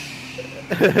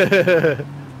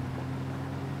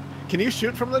 Can you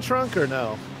shoot from the trunk or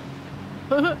no?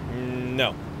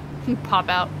 No. Pop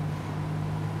out.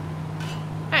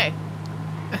 Hey.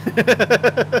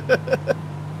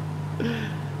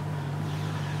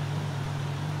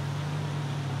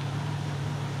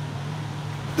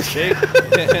 Jake.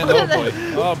 Oh boy.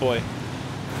 Oh boy.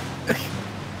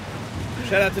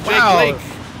 Shout out to Jake Blake,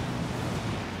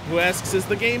 who asks, "Is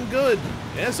the game good?"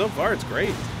 Yeah, so far it's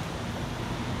great.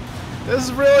 This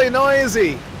is really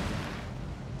noisy.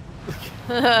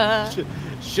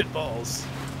 Shitballs.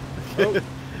 Oh.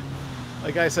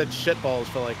 Like I said shitballs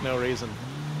for like no reason.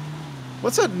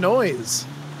 What's that noise?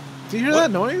 Do you hear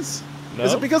that noise? No.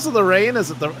 Is it because of the rain? Is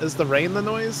the rain the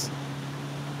noise?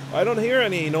 I don't hear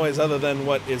any noise other than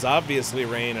what is obviously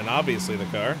rain and obviously the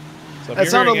car. So It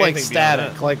sounded like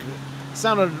static. Like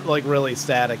sounded like really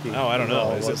staticky. Oh, I don't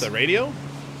know. Is it the radio?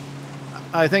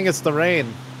 I think it's the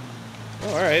rain. Oh,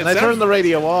 all right. And I turned the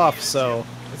radio off, so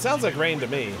it sounds like rain to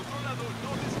me.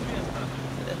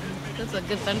 That's a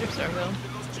good thunderstorm, though.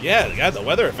 Yeah, God, the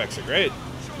weather effects are great.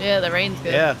 Yeah, the rain's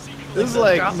good. Yeah, this is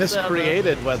like drops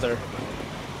miscreated weather.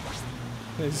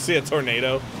 You see a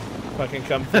tornado fucking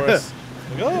come for us.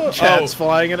 Like, oh, Chad's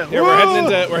flying in it. Yeah,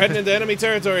 we're heading into enemy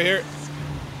territory here.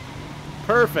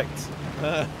 Perfect.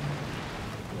 Oh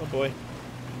boy.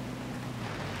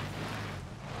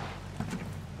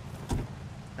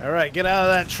 All right, get out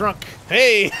of that trunk.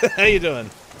 Hey, how you doing?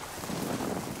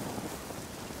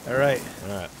 All right.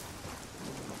 All right.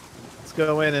 Let's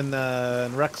go in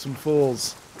and wreck some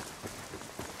fools,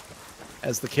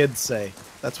 as the kids say.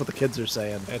 That's what the kids are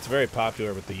saying. It's very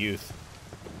popular with the youth.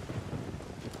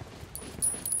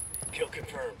 Kill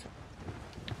confirmed.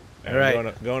 All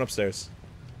right. Going upstairs.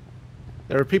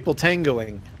 There were people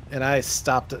tangoing, and I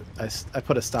stopped it. I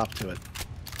put a stop to it.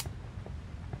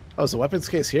 Oh, is the weapons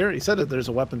case here? He said that there's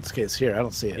a weapons case here. I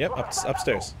don't see it. Yep,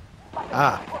 upstairs.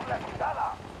 Ah.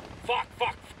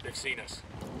 Fuck. They've seen us.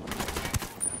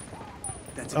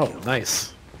 That's a Oh, kill.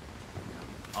 Don't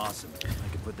Awesome. I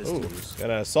can put this to use. Got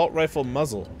an assault rifle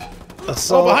muzzle.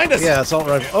 Assault, behind us! Yeah, assault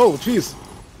rifle. Oh, jeez.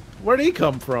 Where'd he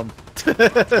come from? I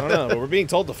don't know, but we're being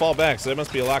told to fall back, so there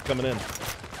must be a lot coming in.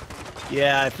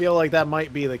 Yeah, I feel like that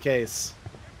might be the case.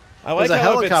 I like There's a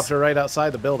how helicopter right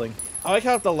outside the building. I like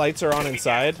how if the lights are on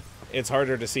inside, it's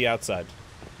harder to see outside.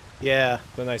 Yeah.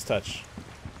 It's a nice touch.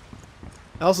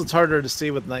 Also, it's harder to see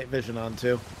with night vision on,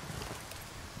 too.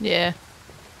 Yeah.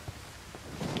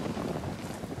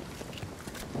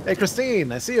 Hey,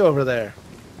 Christine, I see you over there.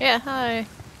 Yeah, hi.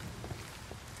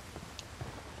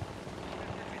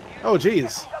 Oh,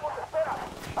 jeez.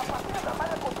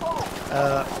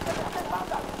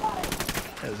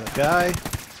 There's a guy.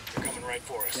 They're coming right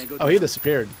for us. Oh, he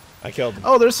disappeared. I killed him.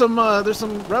 Oh, there's some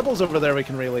rebels over there we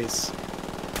can release.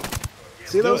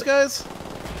 See those guys?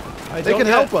 They can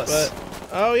help us. But...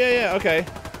 Oh, yeah, okay.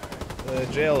 The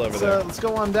jail over there. Let's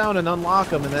go on down and unlock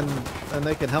them, and then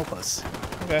they can help us.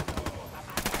 Okay.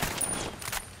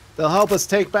 They'll help us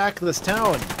take back this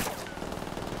town,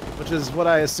 which is what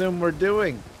I assume we're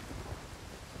doing.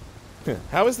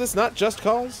 How is this not Just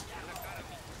Cause?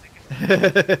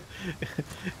 It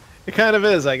kind of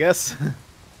is, I guess.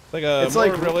 It's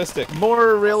more realistic.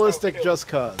 More realistic Just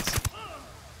Cause.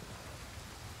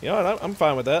 You know what? I'm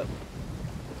fine with that.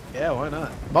 Yeah, why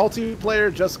not?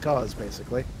 Multiplayer Just Cause,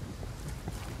 basically.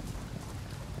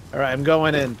 Alright, I'm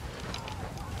going in.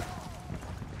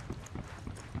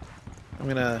 I'm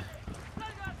gonna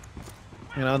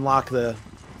unlock the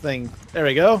thing. There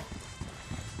we go.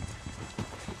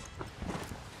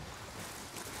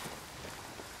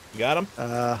 You got him?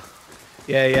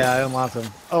 Yeah, I unlocked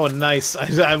him. Oh, nice.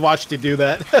 I watched you do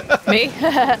that. Me?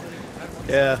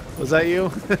 Yeah. Was that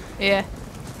you? Yeah.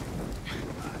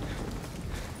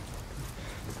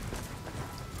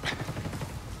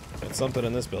 Got something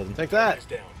in this building. Take that.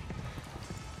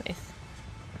 Nice.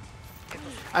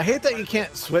 I hate that you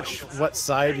can't switch what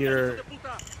side you're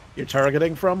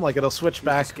targeting from. Like, it'll switch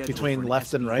back between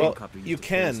left and right. Well, you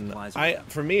can.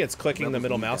 For me, it's clicking the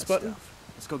middle mouse button.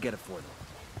 Let's go get it for them.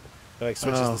 It like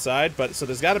switches the side, but so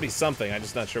there's got to be something. I'm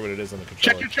just not sure what it is on the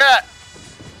controller. Check your chat.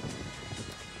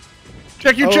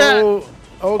 Check your chat.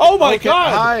 Oh my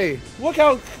God! Hi. Look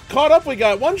how caught up we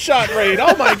got. One shot raid.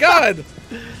 Oh my God!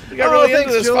 We got really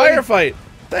into this firefight.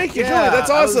 Thank you, Julie. That's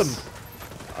awesome.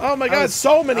 Oh my God!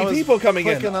 So many people coming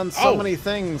in. Clicking on so many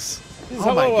things.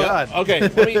 Oh my God. Okay,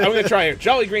 I'm gonna try here.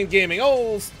 Jolly Green Gaming.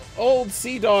 Old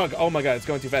Sea Dog. Oh my God, it's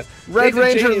going too fast. Red Nathan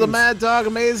Ranger, James. the Mad Dog,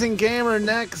 Amazing Gamer,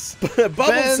 next. Bubble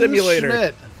Ben Simulator.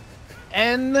 Schmidt.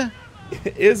 N.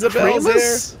 Isabel's here.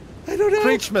 Creamus? I don't know.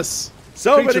 Creachmas.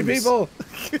 So many people.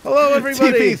 Hello,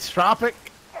 everybody. TP Tropic.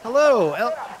 Hello,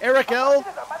 Eric L.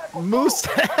 Moose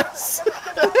Ass.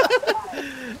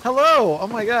 Hello. Oh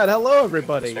my God. Hello,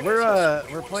 everybody.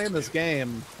 We're playing this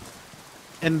game,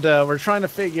 and we're trying to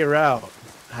figure out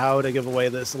how to give away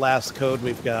this last code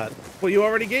we've got. Well, you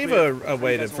already gave a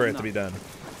way for it to be done.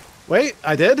 Wait,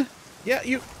 I did? Yeah,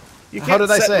 you can't How did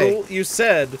I say? Rule. You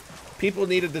said people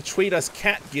needed to tweet us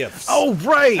cat gifs. Oh,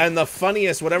 right. And the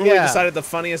funniest, whatever we decided the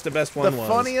funniest, the best one was.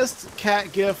 The funniest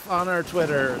cat gif on our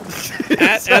Twitter.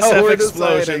 At SF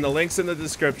Explosion. The link's in the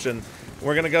description.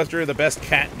 We're going to go through the best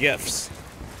cat gifs.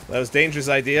 That was Danger's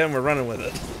idea, and we're running with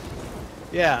it.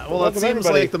 Yeah, well, it seems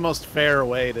like the most fair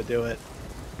way to do it.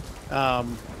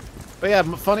 But yeah,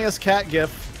 funniest cat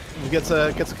gif gets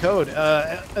a code.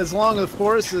 As long, of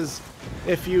course, as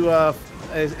if you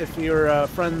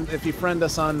friend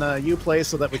us on Uplay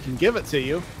so that we can give it to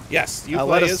you. Yes,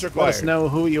 Uplay is required. Let us know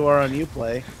who you are on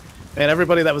Uplay. And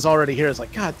everybody that was already here is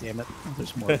like, God damn it,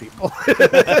 there's more people.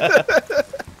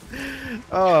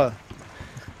 Oh.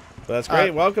 That's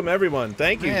great. Welcome everyone.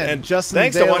 Thank you. Man, and Justin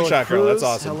thanks Dale to One Shot Girl. That's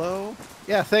awesome. Hello.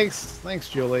 Yeah, thanks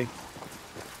Julie.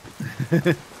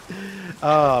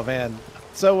 Oh man.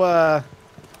 So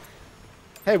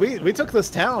hey, we took this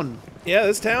town. Yeah,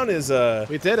 this town is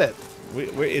we did it.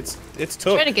 It's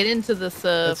took. I'm trying to get into this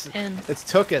pen. It's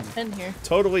tooken. Pen here.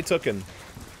 Totally tooken.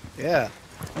 Yeah.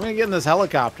 I'm gonna get in this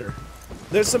helicopter.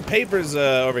 There's some papers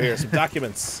over here, some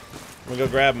documents. I'm gonna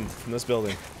go grab them from this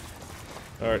building.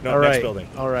 Or no, next building.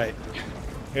 All right.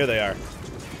 Here they are.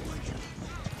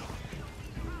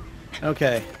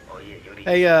 Okay.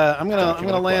 Hey, I'm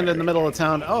gonna land in the middle of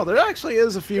town. Oh, there actually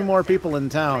is a few more people in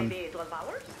town,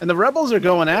 and the rebels are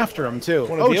going after them too.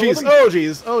 Oh jeez! Oh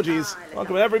jeez! Oh jeez!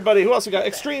 Welcome everybody. Who else we got?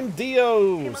 Extreme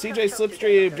Dio, CJ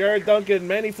Slipstream, Jared Duncan,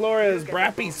 Manny Flores,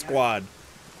 Brappy Squad.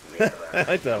 I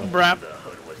like that one.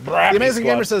 The Amazing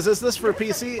Gamer says, "Is this for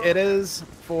PC?" It is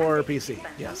for PC.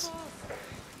 Yes.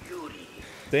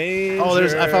 Danger. Oh,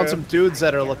 I found some dudes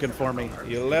that are looking for me.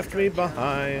 You left me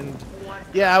behind.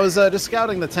 Yeah, I was just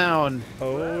scouting the town,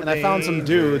 and I found some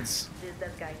dudes.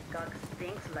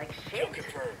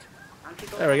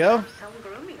 There we go.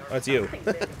 That's you.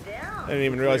 I didn't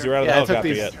even realize you were out of the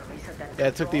helicopter yet. Yeah,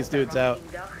 I took these dudes out.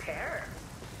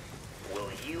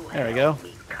 There we go.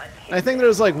 I think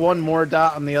there's like one more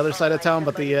dot on the other side of town,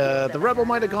 but the rebel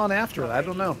might have gone after it. I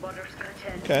don't know.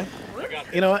 Okay.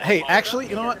 You know what? Hey, actually,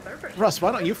 you know what? Russ,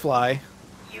 why don't you fly?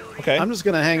 Okay. I'm just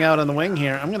gonna hang out in the wing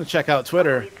here. I'm gonna check out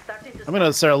Twitter. I'm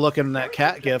gonna start looking at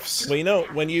cat gifs. Well, you know,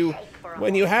 when you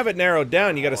have it narrowed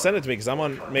down, you got to send it to me because I'm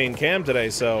on main cam today,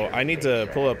 so I need to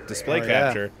pull up display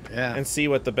capture and see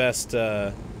what the best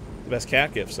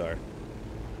cat gifs are.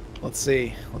 Let's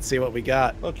see what we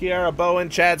got. Look, Kiara Bowen,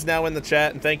 Chad's now in the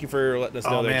chat, and thank you for letting us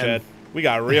know there, Chad. We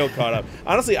got real caught up.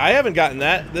 Honestly, I haven't gotten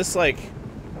this like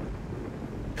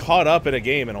caught up in a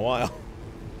game in a while.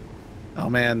 Oh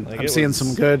man, like I'm seeing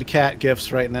some good cat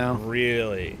gifs right now.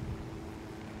 Really?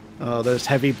 Oh, there's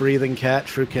heavy breathing cat,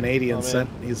 true Canadian scent.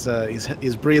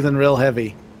 He's breathing real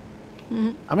heavy.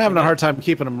 I'm having a hard time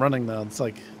keeping him running though. It's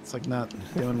like not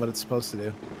doing what it's supposed to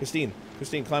do. Christine,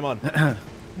 come on.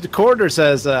 The Corder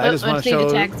says, I just want to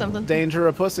show something. Danger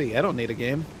a pussy. I don't need a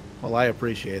game. Well, I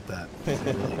appreciate that. I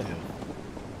really do.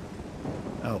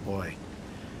 Oh boy.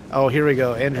 Oh, here we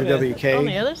go. Andrew WK. On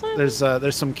the other side?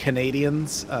 There's some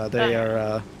Canadians. They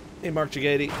are. Hey, Mark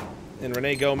Gigetti and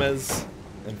Renee Gomez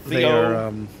and Theo. They are.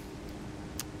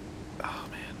 Oh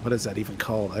man, what is that even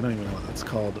called? I don't even know what that's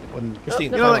called. When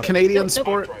Christine, you know that Canadian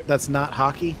sport that's not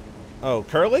hockey? Oh,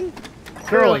 curling?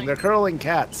 Curling. They're curling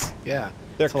cats. Yeah.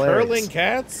 They're curling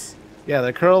cats? Yeah,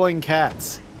 they're curling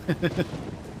cats.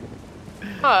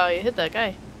 Oh, you hit that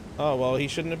guy. Oh well, he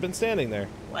shouldn't have been standing there.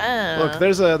 Wow. Look,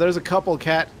 there's a couple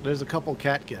cat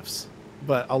gifs,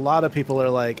 but a lot of people are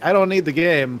like, I don't need the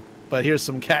game, but here's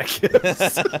some cat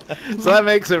gifs. So that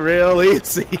makes it real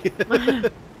easy.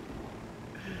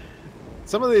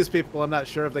 Some of these people, I'm not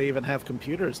sure if they even have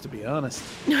computers, to be honest.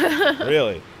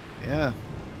 Really? Yeah.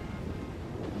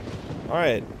 All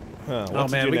right. Huh, oh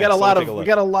man, we got a lot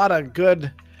of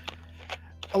good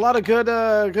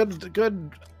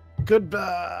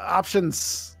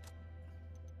options.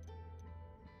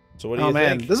 So what do you think?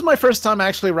 Man, this is my first time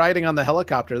actually riding on the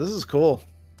helicopter. This is cool.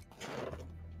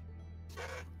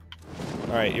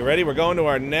 All right, you ready? We're going to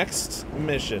our next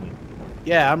mission.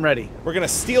 Yeah, I'm ready. We're gonna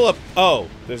steal a. Oh,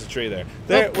 there's a tree there.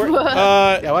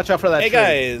 Yeah, watch out for that. Hey tree.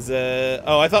 guys.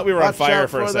 Oh, I thought we were on fire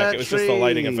for a sec. It was just the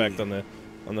lighting effect on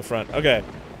the front. Okay,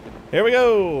 here we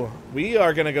go. We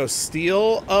are gonna go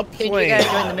steal a plane. Did you guys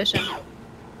join the mission?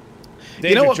 Danger,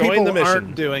 you know what join people the mission.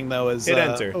 aren't doing though is hit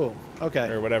enter. Oh, okay.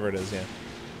 Or whatever it is. Yeah.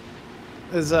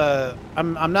 Is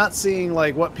I'm not seeing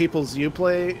like what people's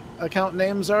Uplay account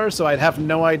names are, so I'd have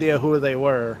no idea who they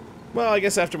were. Well, I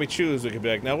guess after we choose, we could be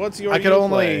like, now what's your I could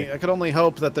Uplay? only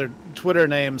hope that their Twitter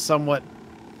name somewhat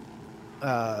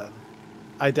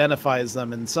identifies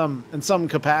them in some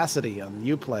capacity on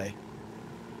Uplay.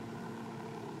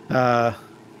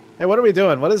 Hey, what are we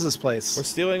doing? What is this place? We're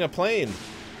stealing a plane.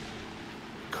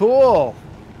 Cool.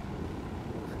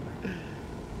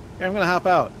 Here, I'm gonna hop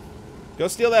out. Go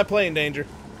steal that plane, Danger.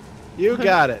 You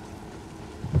got it.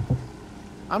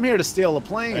 I'm here to steal a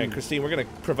plane. All right, Christine, we're gonna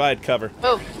provide cover.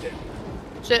 Oh,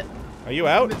 shit. Are you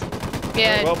out?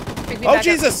 Yeah. Well, oh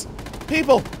Jesus!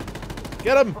 People,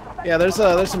 get them! Yeah, there's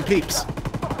some peeps.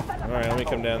 All Alright, let me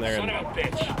come down there and nab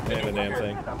the damn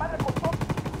thing.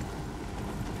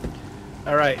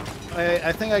 Alright.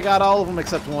 I think I got all of them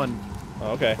except one.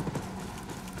 Oh, okay.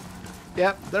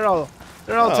 Yep, they're all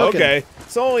taken. Okay.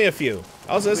 It's only a few.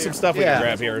 Also, there's some stuff we can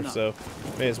grab here, so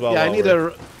may as well. Yeah, I need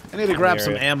to grab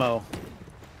some ammo.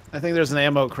 I think there's an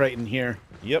ammo crate in here.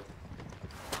 Yep.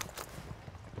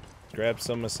 Grab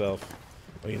some myself.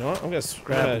 Oh, you know what? I'm gonna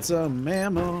grab some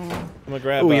ammo. I'm gonna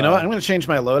grab. Oh, you know what? I'm gonna change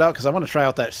my loadout because I want to try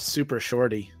out that super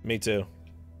shorty. Me too.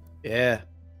 Yeah.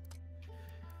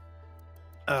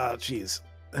 Jeez.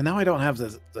 And now I don't have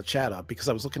the chat up because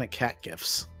I was looking at cat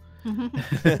gifs.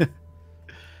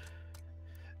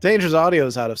 Danger's audio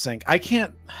is out of sync. I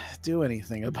can't do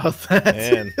anything about that.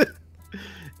 Man.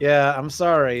 Yeah, I'm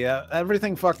sorry.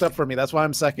 Everything fucked up for me. That's why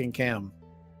I'm second cam.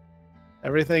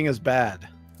 Everything is bad.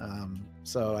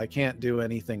 So I can't do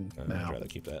anything now. I'd rather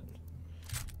keep that.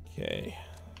 Okay.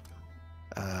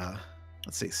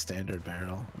 Let's see, standard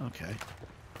barrel. Okay.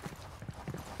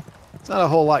 It's not a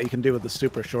whole lot you can do with the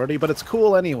super shorty, but it's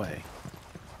cool anyway.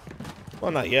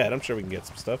 Well, not yet. I'm sure we can get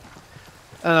some stuff.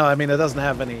 I don't know. I mean, it doesn't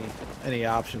have any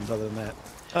options other than that.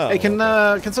 Oh, hey, can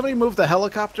somebody move the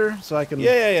helicopter so I can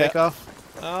take off?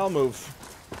 I'll move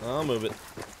it.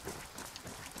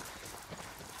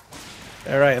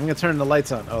 All right, I'm gonna turn the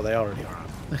lights on. Oh, they already are on.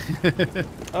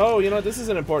 Oh, you know what? This is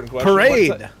an important question.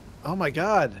 Parade. Oh my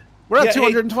God, we're at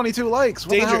 222 likes.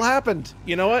 What the hell happened?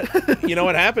 You know what? You know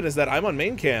what happened is that I'm on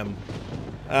main cam.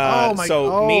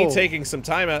 Me taking some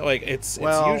time out, like it's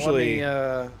usually.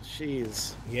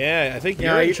 Jeez. Yeah, I think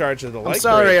you're in charge of the light. I'm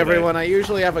sorry, everyone. I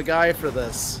usually have a guy for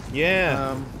this.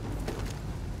 Yeah.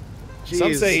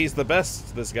 Some say he's the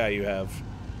best. This guy you have.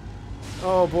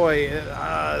 Oh boy,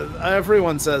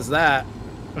 everyone says that.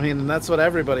 I mean, that's what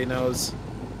everybody knows.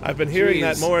 I've been hearing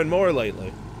that more and more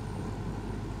lately.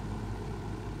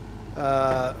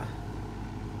 Let's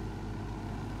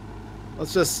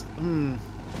just.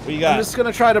 What you got? I'm just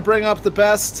gonna try to bring up the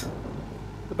best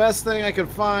thing I could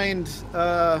find.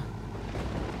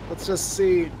 Let's just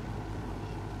see.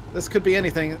 This could be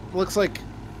anything. It looks like.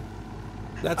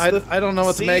 I don't know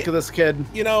what to make of this kid.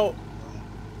 You know.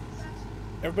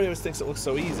 Everybody always thinks it looks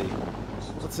so easy.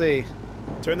 Let's see.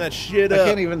 Turn that shit up. I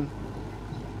can't even.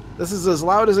 This is as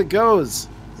loud as it goes.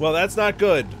 Well, that's not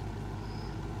good.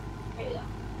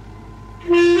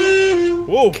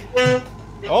 Whoa!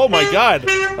 Oh my God!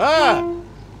 Ah!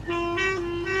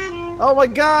 Oh my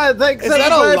God! Thanks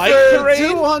everybody for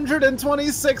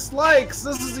 226 likes.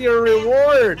 This is your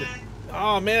reward.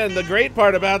 Oh man, the great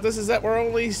part about this is that we're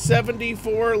only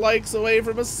 74 likes away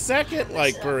from a second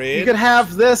like parade. You could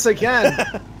have this again.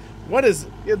 What is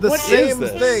the same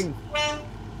thing?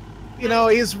 You know,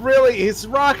 he's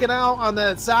rocking out on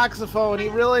that saxophone.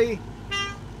 He's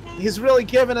really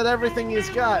giving it everything he's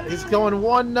got. He's going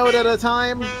one note at a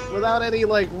time without any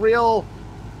like real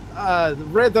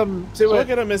rhythm to it. Look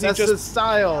at him as that's his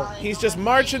style. He's just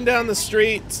marching down the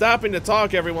street, stopping to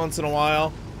talk every once in a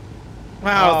while.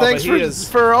 Wow, thanks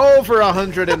for over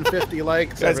 150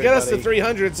 likes. Guys, get us to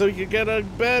 300 so we can get a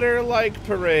better like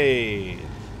parade.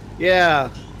 Yeah,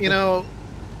 you know,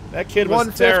 that kid was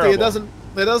 150. terrible.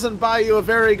 It doesn't buy you a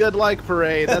very good like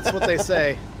parade. That's what they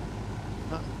say.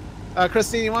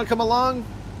 Christine, you want to come along?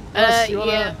 Russ,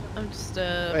 yeah, I'm just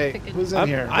Wait, picking. Who's in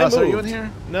here? Russ, are you in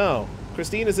here? No,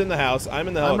 Christine is in the house. I'm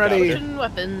in the helicopter. I'm ready.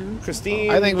 Weapons.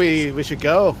 Christine. I think we should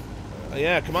go.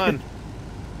 Yeah, come on.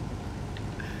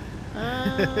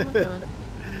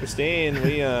 Christine,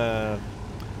 John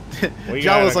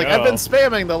was like, I've been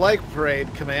spamming the like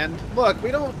parade command. Look, we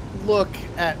don't look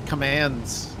at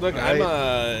commands. Look, right?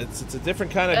 It's a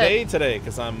different kind of day today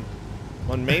because I'm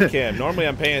on main cam. Normally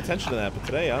I'm paying attention to that, but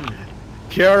today I'm.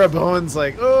 Kiara Bowen's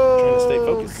like, oh, trying to stay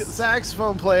focused.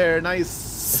 Saxophone player,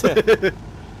 nice.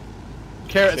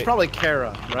 Kara, it's probably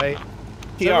Kara, right?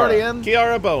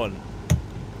 Kiara Bowen.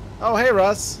 Oh, hey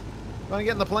Russ, want to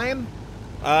get in the plane?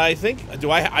 I think. Do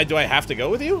I have to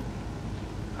go with you?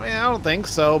 I mean, I don't think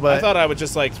so, but I thought I would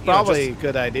just like. Probably a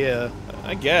good idea.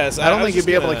 I guess. I don't think you'd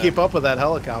be able to keep up with that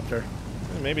helicopter.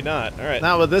 Maybe not. All right.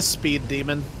 Not with this speed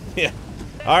demon. Yeah.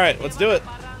 All right, let's do it.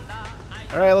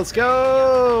 All right, let's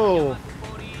go.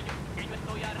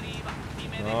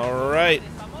 All right.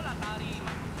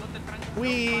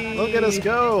 Look at us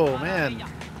go, man.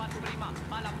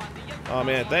 Oh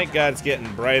man, thank God it's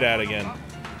getting bright out again.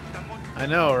 I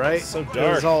know, right? It's so dark. It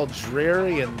was all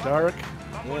dreary and dark.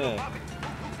 Yeah.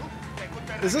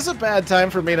 Is this a bad time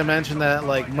for me to mention that,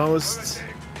 like, most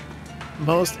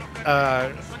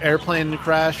airplane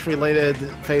crash related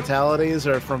fatalities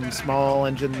are from small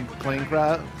engine plane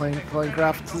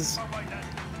crafts?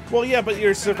 Well, yeah, but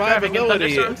your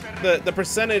survivability, the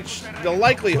percentage, the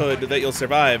likelihood that you'll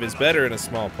survive is better in a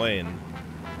small plane.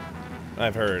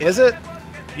 I've heard. Is it?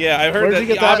 Yeah, I've heard Where'd that. you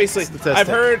get Obviously, statistic?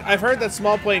 I've heard that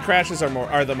small plane crashes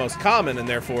are the most common, and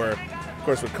therefore, of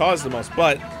course, would cause the most.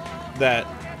 But that,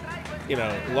 you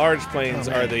know, large planes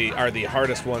are the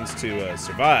hardest ones to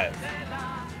survive.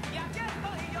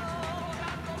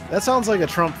 That sounds like a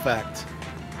Trump fact.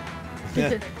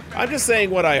 Yeah. I'm just saying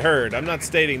what I heard. I'm not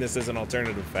stating this as an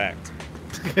alternative fact.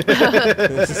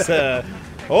 This is,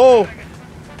 oh!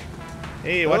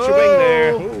 Hey, watch your wing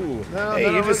there. Ooh. No,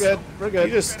 hey, we're good. We're good.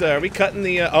 You just, are we cutting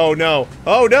the, oh no.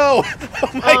 Oh no!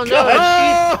 Oh my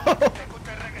god! No.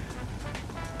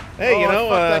 Hey, you know,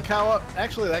 that cow,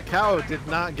 actually, that cow did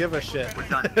not give a shit. We're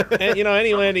done. And, you know,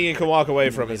 any landing you can walk away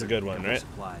from is a good one, right?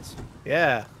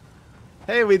 Yeah.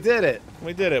 Hey, we did it.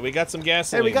 We did it. We got some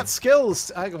gasoline. Hey, we got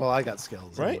skills. I got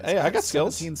skills. Right? Hey, I got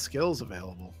skills. 17 skills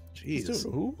available. Jeez.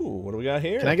 Ooh, what do we got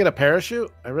here? Can I get a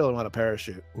parachute? I really want a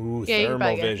parachute. Ooh,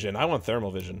 thermal vision. I want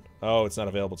thermal vision. Oh, it's not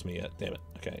available to me yet. Damn it.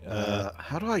 Okay.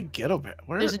 How do I get over?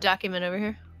 There's a document over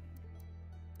here.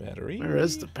 Battery. Where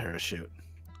is the parachute?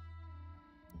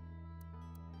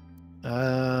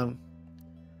 Am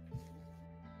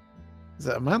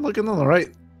I looking in the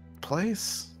right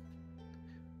place?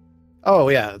 Oh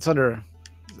yeah, it's under.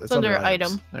 It's under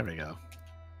item. There we go.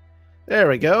 There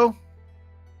we go.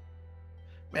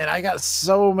 Man, I got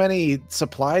so many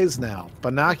supplies now.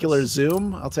 Binocular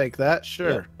zoom. I'll take that. Sure.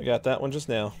 Yeah, I got that one just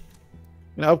now.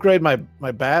 I'm gonna upgrade my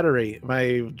battery,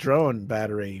 my drone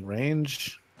battery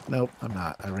range. Nope, I'm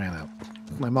not. I ran out.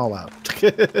 I'm all out.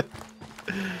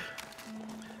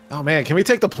 Oh man, can we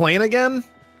take the plane again?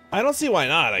 I don't see why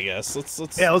not. I guess let's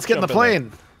let's get in the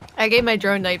plane. I gave my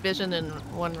drone night vision and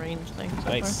one range thing. So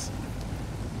nice.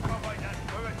 Far.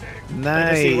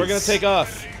 Nice. We're gonna take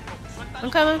off.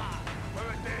 I'm coming.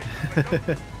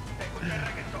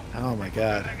 Oh my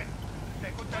god.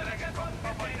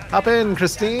 Hop in,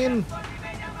 Christine.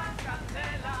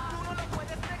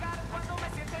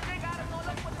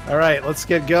 All right, let's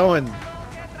get going.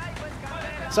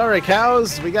 Sorry,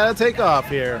 cows. We gotta take off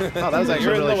here. Oh, that was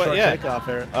actually a really short takeoff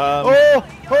here.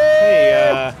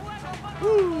 Hey, all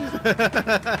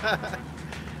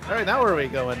right, now where are we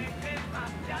going?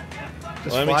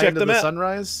 Just let me check the map.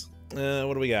 Sunrise.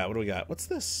 What do we got? What do we got? What's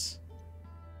this?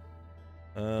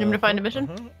 You want me to find a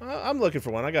mission? I'm looking for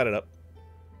one. I got it up.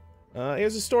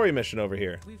 Here's a story mission over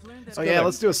here. Oh yeah,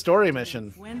 let's do a story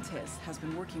mission. Fuentes has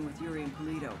been working with Yuri and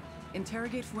Polito.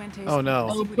 Interrogate Fuentes. Oh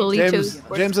no. James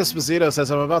Esposito says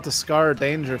I'm about to scar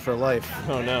danger for life.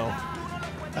 Oh no.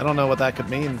 I don't know what that could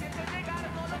mean.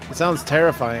 It sounds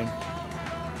terrifying.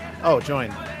 Oh, join.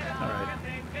 Alright.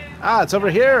 Ah, it's over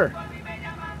here!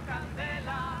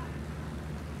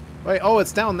 Wait, oh,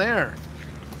 it's down there.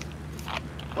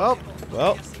 Well,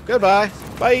 goodbye.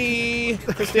 Bye!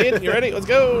 Christine, you ready? Let's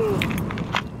go!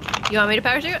 You want me to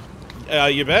parachute?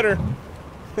 You better.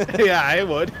 Yeah, I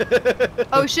would.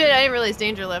 Oh shit, I didn't realize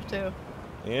danger left too.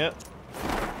 Yeah.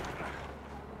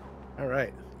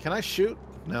 Alright. Can I shoot?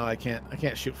 No, I can't. I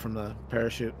can't shoot from the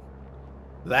parachute.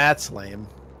 That's lame.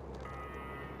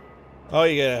 Oh,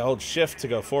 you gotta hold shift to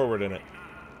go forward in it.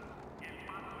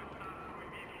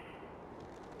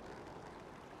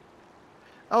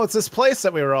 Oh, it's this place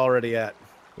that we were already at.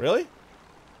 Really?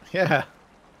 Yeah.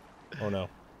 Oh no.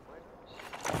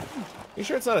 You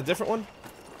sure it's not a different one?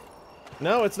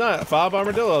 No, it's not. Fob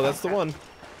Armadillo, that's the one.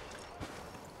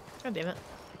 God damn it.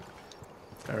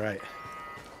 Alright.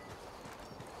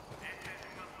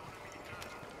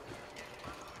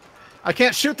 I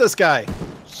can't shoot this guy.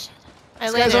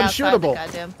 This guy's unshootable.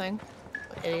 Goddamn thing.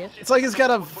 Idiot. It's like he's got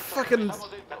a fucking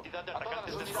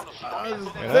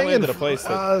thing in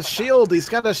shield. He's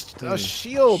got a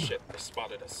shield. Shit, they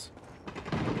spotted us.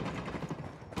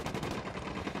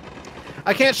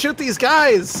 I can't shoot these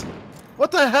guys.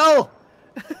 What the hell?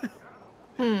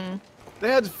 They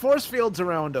had force fields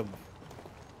around them.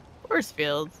 Force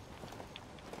fields.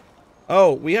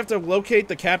 Oh, we have to locate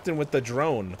the captain with the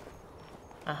drone.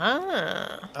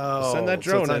 Oh, send that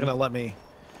drone. So it's not gonna let me.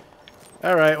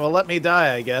 All right, well, let me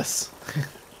die, I guess.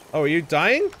 Oh, are you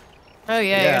dying? Oh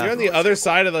yeah. You're on the other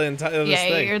side of the entire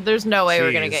thing. There's no way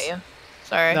we're gonna get you.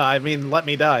 Sorry. No, I mean let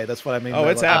me die. That's what I mean. Oh,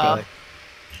 it's happening.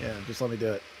 Yeah, just let me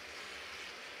do it.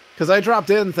 Because I dropped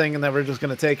in thinking that we're just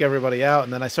gonna take everybody out,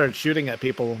 and then I started shooting at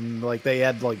people, and like they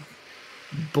had like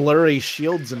blurry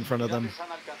shields in front of them.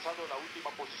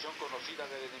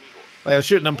 Like, I was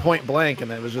shooting them point blank,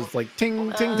 and it was just like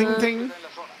ting, ting, ting, ting.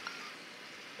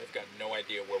 They've got no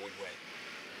idea where we went.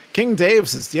 King Dave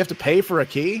says, "Do you have to pay for a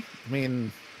key?" I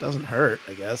mean, doesn't hurt,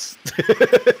 I guess.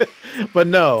 But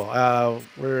no,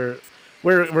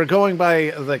 We're going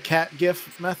by the cat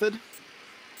GIF method,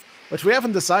 which we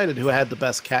haven't decided who had the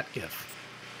best cat GIF.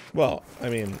 Well, I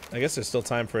mean, I guess there's still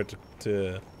time for it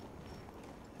to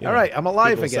all right, I'm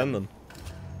alive again. again. Send them.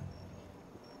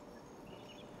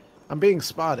 I'm being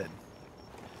spotted.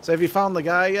 So have you found the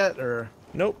guy yet, or?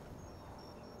 Nope.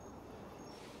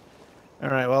 All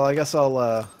right, well, I guess I'll...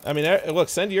 I mean, look,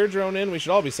 send your drone in. We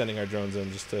should all be sending our drones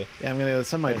in just to... Yeah, I'm going to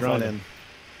send my drone in.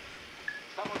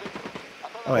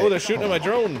 Oh, they're shooting at my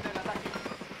drone.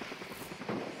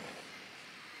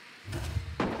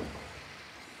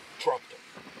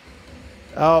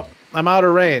 Oh, I'm out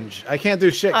of range. I can't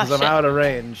do shit because I'm out of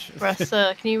range. Russ,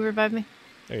 can you revive me?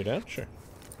 Are you down? Sure.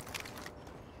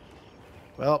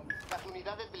 Well...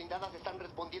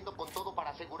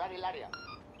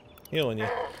 Healing you.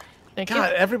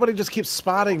 God, everybody just keeps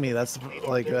spotting me. That's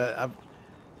like,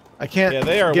 I can't. Yeah,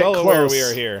 they are get well close. aware we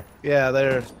are here.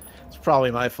 Yeah, it's probably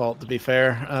my fault, to be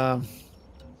fair.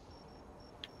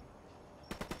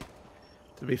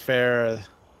 To be fair,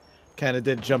 kind of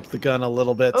did jump the gun a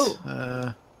little bit. Oh.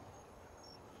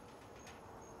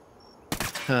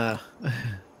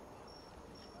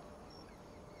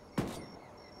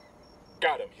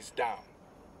 Got him. He's down.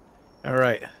 All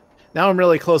right. Now I'm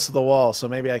really close to the wall, so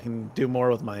maybe I can do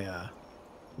more with my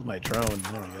drone.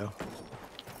 There we go.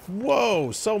 Whoa!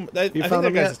 I think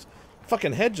that guy's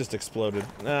fucking head just exploded.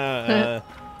 Not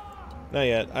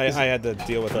yet. I had to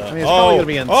deal with that. I mean, it's probably gonna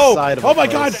be inside of oh my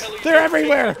God! They're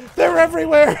everywhere! They're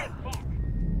everywhere!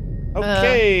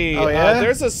 Okay. Oh yeah.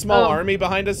 There's a small army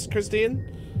behind us, Christine.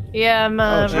 Yeah, I'm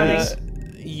running.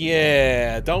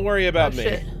 Yeah. Don't worry about me.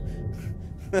 Shit.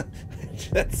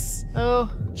 That's.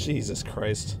 Oh. Jesus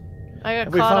Christ. I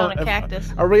got caught on a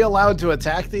cactus. Are we allowed to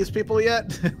attack these people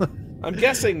yet? I'm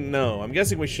guessing no. I'm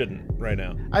guessing we shouldn't right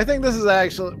now. I think this is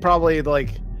actually probably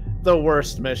like the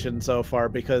worst mission so far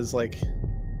because like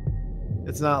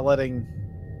it's not letting.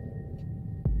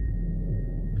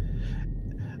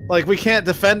 Like we can't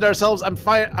defend ourselves. I'm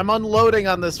unloading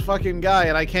on this fucking guy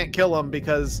and I can't kill him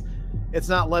because it's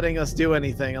not letting us do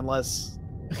anything unless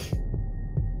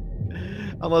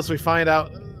unless we find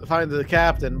the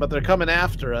captain, but they're coming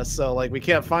after us, so like we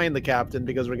can't find the captain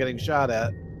because we're getting shot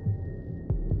at.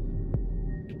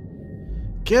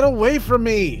 Get away from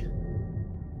me!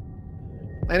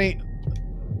 Having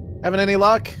any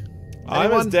luck?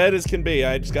 I'm as dead as can be.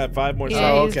 I just got 5 more seconds.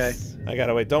 Oh, okay. I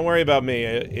gotta wait. Don't worry about me.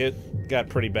 It got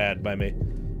pretty bad by me.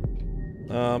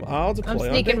 I'll deploy.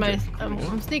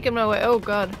 I'm sneaking my way. Oh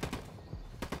God.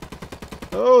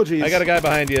 Oh jeez. I got a guy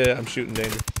behind you. I'm shooting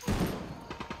danger.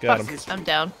 Got him. I'm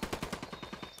down.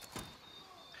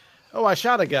 Oh, I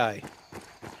shot a guy.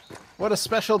 What a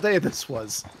special day this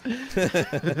was. This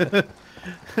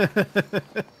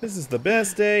is the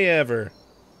best day ever.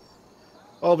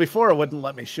 Well, before it wouldn't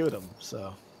let me shoot him,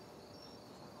 so.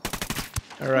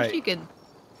 All right. You could.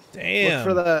 Damn.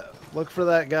 Look for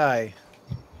that guy.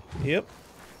 Yep.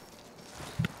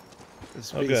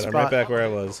 Oh good, I'm right back where I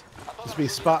was. Just be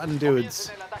spotting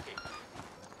dudes.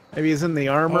 Maybe he's in the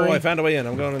armory. Oh, I found a way in.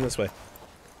 I'm going in this way.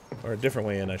 Or a different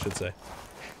way in, I should say.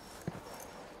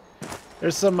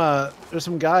 There's some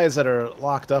guys that are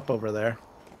locked up over there.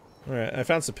 Alright, I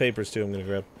found some papers too I'm gonna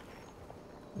grab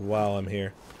while I'm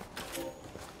here.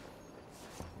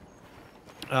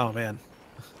 Oh man.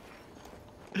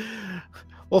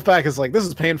 Wolfpack is like, this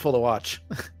is painful to watch.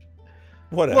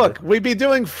 Whatever. Look, we'd be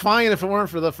doing fine if it weren't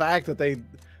for the fact that they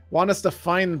want us to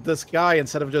find this guy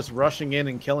instead of just rushing in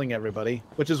and killing everybody,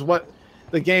 which is what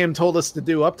the game told us to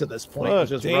do up to this point, Look,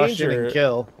 just rush in and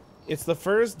kill. It's the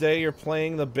first day you're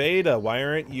playing the beta. Why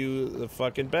aren't you the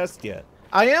fucking best yet?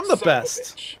 I am the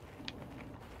best.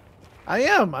 I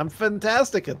am. I'm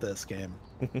fantastic at this game.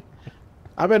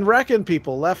 I've been wrecking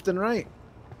people left and right.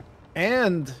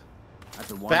 And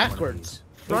backwards.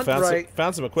 Front, right,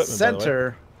 found some equipment,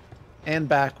 center, and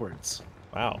backwards.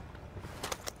 Wow.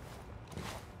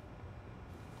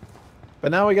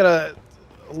 But now we gotta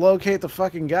locate the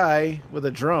fucking guy with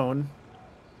a drone.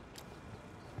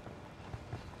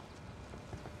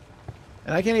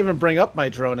 And I can't even bring up my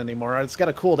drone anymore. It's got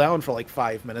to cool down for like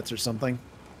 5 minutes or something.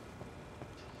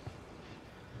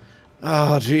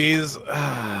 Oh, jeez.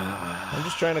 I'm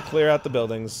just trying to clear out the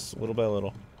buildings little by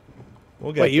little.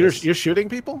 We'll get Wait, you're shooting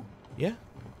people? Yeah.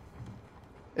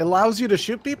 It allows you to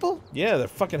shoot people? Yeah, their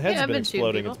fucking heads have been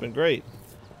exploding. It's been great.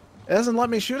 It doesn't let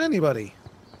me shoot anybody.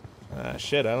 Ah,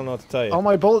 shit. I don't know what to tell you. All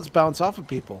my bullets bounce off of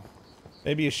people.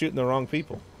 Maybe you're shooting the wrong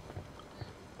people.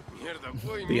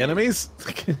 The enemies?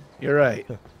 You're right.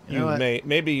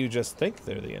 Maybe you just think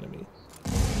they're the enemy.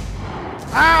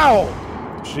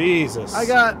 Ow! Jesus. I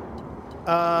got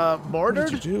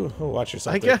mortared? What did you do? Oh, watch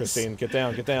yourself there, Christine. Get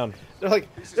down, get down. They're like,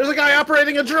 there's a guy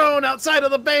operating a drone outside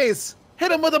of the base.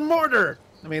 Hit him with a mortar.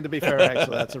 I mean, to be fair,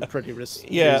 actually, that's a pretty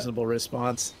reasonable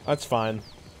response. That's fine.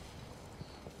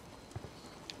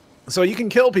 So you can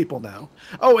kill people now.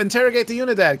 Oh, interrogate the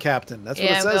Unidad captain. That's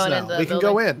what it says now. We can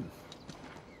go in.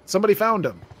 Somebody found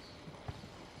him.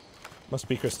 Must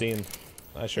be Christine.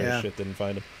 I sure as shit didn't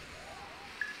find him.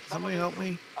 Somebody help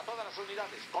me.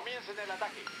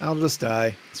 I'll just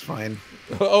die. It's fine.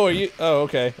 Oh, are you? Oh,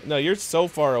 okay. No, you're so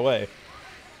far away.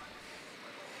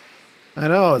 I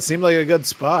know. It seemed like a good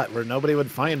spot where nobody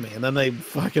would find me, and then they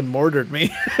fucking mortared me.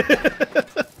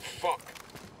 Fuck.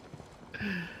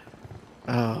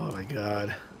 Oh my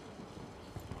god.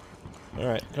 All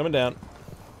right, coming down.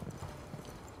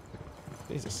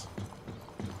 Jesus.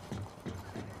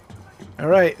 All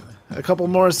right, a couple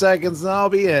more seconds and I'll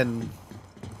be in.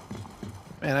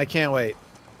 Man, I can't wait.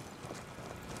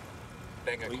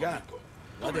 We got.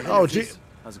 Oh, gee.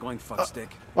 How's it going, fuckstick?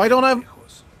 Why aren't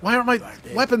my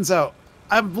weapons out?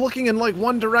 I'm looking in like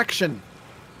one direction.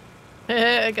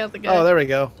 I got the guy. Oh, there we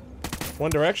go. One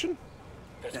Direction?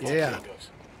 Yeah.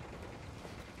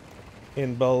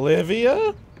 In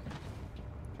Bolivia?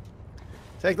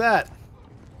 Take that.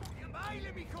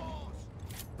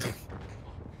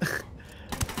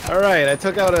 All right, I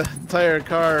took out an entire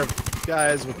car of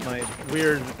guys with my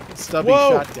weird stubby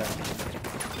shotgun.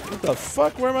 What the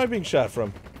fuck? Where am I being shot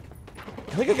from?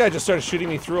 I think a guy just started shooting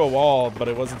me through a wall, but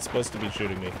it wasn't supposed to be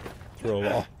shooting me through a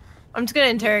wall. I'm just gonna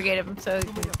interrogate him, so...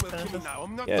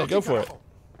 Yeah, go for it.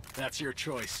 That's your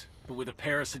choice. But with a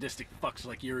pair of sadistic fucks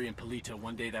like Yuri and Polito,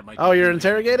 one day that might... Oh, you're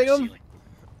interrogating them?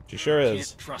 She sure is.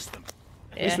 Can't trust them.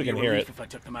 At least we can hear it. If I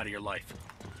took them out of your life.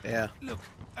 Yeah. Look,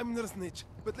 I'm not a snitch,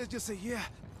 but let's just say, yeah,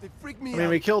 they freaked me out. I mean,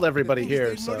 we killed everybody here,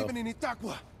 They're so... not even in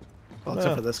Itaqua. Well,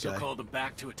 except for this So guy. call them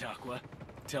back to Itaqua.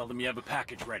 Tell them you have a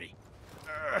package ready.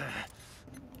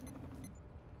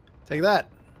 Take that.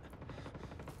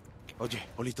 Oye,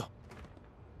 Polito.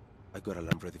 I got a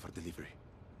lamb ready for delivery.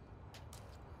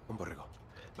 Un borrego.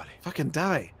 Vale. Fucking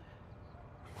die.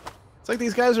 It's like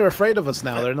these guys are afraid of us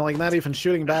now. They're like not even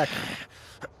shooting back.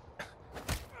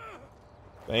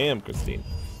 Damn, Christine.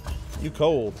 You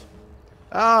cold.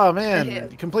 Oh, man.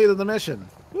 You completed the mission.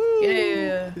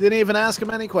 Yeah. You didn't even ask him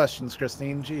any questions,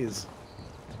 Christine. Jeez.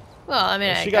 Well, I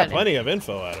mean, she got plenty of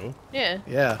info out of him. Yeah.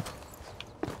 Yeah.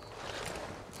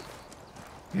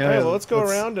 Yeah, all right, well, let's go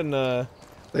around and...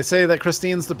 They say that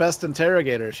Christine's the best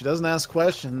interrogator. She doesn't ask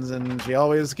questions, and she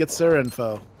always gets their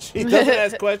info. She doesn't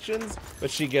ask questions,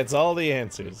 but she gets all the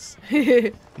answers.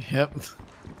 Yep.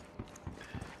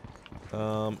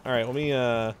 All right, let me...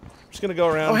 I'm just gonna go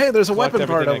around... Oh, hey, there's a collect weapon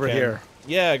part everything over here.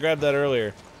 Yeah, I grabbed that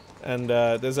earlier. And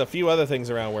there's a few other things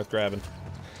around worth grabbing.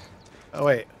 Oh,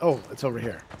 wait. Oh, it's over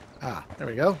here. Ah, there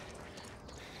we go.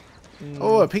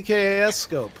 Oh, a PKAS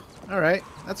scope. All right,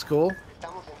 that's cool.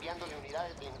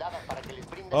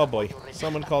 Oh boy,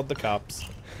 someone called the cops.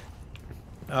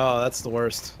 Oh, that's the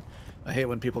worst. I hate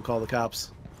when people call the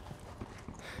cops.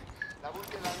 Alright,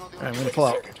 I'm gonna pull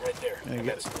out. I'm gonna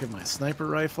get my sniper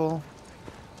rifle.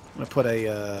 I'm gonna put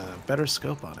a better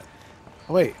scope on it.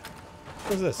 Oh, wait.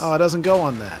 What's this? Oh, it doesn't go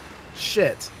on that.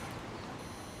 Shit.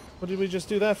 What did we just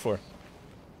do that for?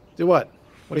 Do what?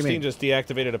 What do you Christine mean? just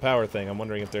deactivated a power thing. I'm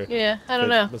wondering if they're... Yeah, I don't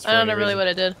know. I don't know really what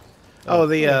it did. Oh,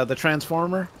 the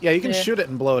transformer? Yeah, you can shoot it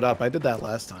and blow it up. I did that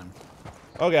last time.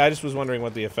 Okay, I just was wondering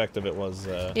what the effect of it was.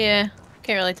 Yeah,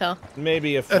 can't really tell.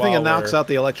 Maybe if I think it knocks out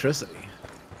the electricity.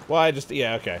 Well,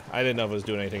 yeah, okay. I didn't know if it was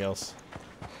doing anything else.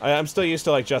 I'm still used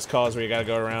to like Just Cause where you gotta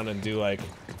go around and do like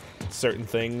certain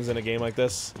things in a game like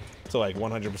this to like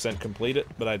 100% complete it.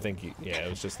 But I think yeah, it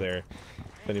was just there.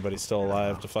 If anybody's still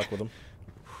alive to fuck with them.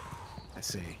 I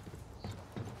see.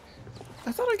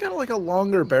 I thought I got like a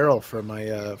longer barrel for my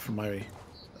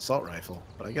assault rifle,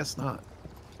 but I guess not.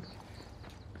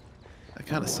 That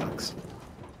kind of sucks.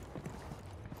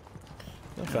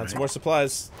 I found some more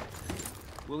supplies.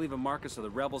 We'll leave a marker so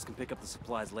the rebels can pick up the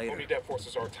supplies later. Unidad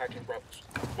forces are attacking rebels.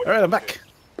 Alright, I'm back.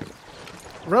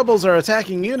 Rebels are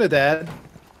attacking Unidad.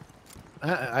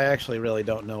 I actually really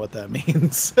don't know what that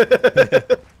means.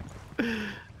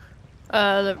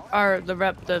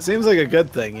 Seems like a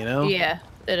good thing, you know? Yeah,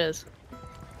 it is.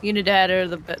 Unidad are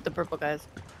the purple guys.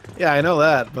 Yeah, I know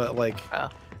that, but like,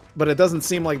 but it doesn't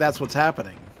seem like that's what's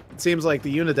happening. It seems like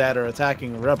the Unidad are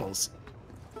attacking rebels.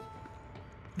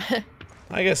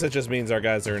 I guess it just means our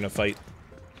guys are in a fight.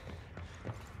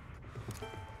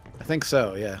 I think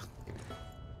so, yeah.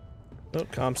 Oh,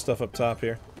 comm stuff up top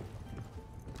here.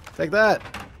 Take that.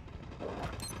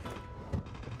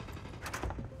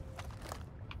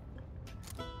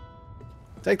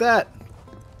 Take that.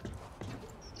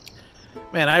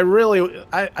 Man, I'd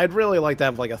really like to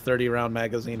have like a 30-round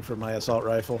magazine for my assault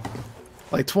rifle.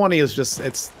 Like 20 is just,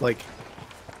 it's like,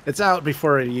 it's out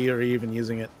before you're even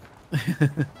using it.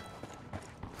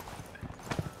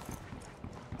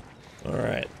 All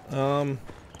right.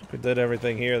 We did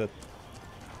everything here that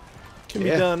can be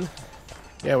done.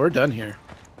 Yeah, we're done here.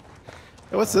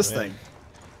 Hey, what's this thing?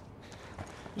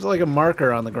 There's like a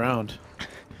marker on the ground.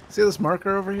 See this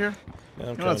marker over here?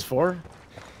 Yeah, you know what it's for?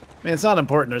 I mean, it's not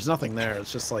important. There's nothing there.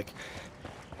 It's just like,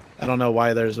 I don't know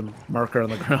why there's a marker on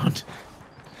the ground.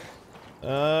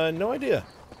 No idea.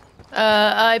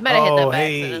 I might have hit that by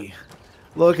hey, accident.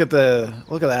 look at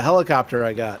that helicopter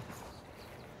I got.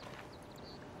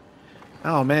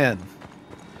 Oh man.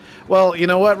 Well, you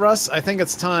know what, Russ? I think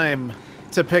it's time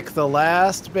to pick the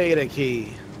last beta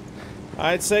key.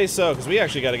 I'd say so, because we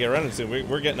actually got to get running soon.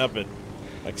 We're getting up at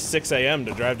like 6 a.m.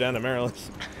 to drive down to Maryland.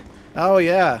 Oh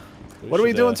yeah. What are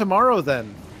we doing tomorrow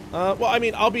then? Well, I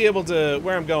mean, I'll be able to,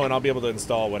 where I'm going, I'll be able to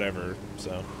install whatever.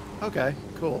 So. Okay,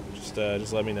 cool. Just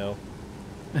let me know.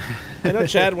 I know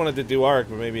Chad wanted to do Ark,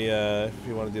 but maybe if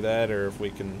you want to do that, or if we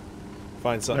can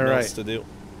find something else to do.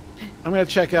 I'm going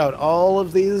to check out all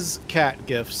of these cat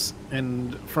gifs,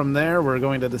 and from there we're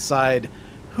going to decide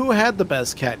who had the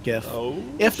best cat gif. Oh,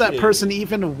 if that person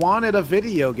even wanted a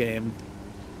video game.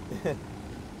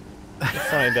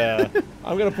 I'm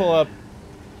going to pull up.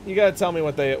 You got to tell me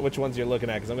which ones you're looking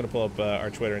at, because I'm going to pull up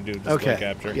our Twitter and do display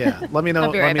capture. Yeah, let me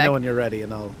know. Let me know when you're ready,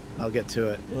 and I'll get to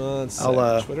it.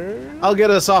 Twitter. I'll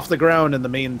get us off the ground in the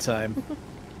meantime.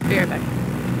 Be right back.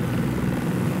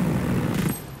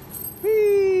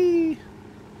 Whee!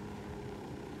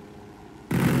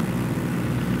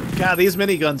 God, these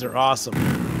miniguns are awesome.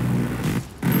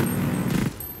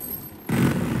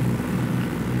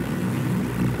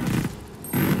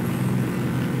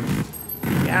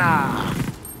 Yeah.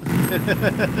 Here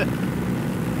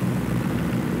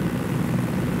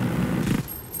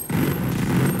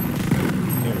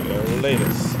we go,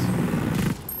 latest.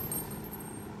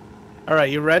 All right,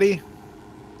 you ready?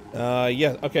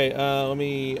 Yeah. Okay.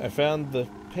 I found the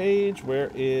page. Where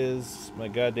is my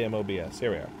goddamn OBS?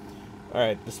 Here we are. All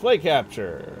right. Display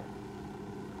capture.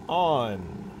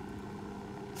 On.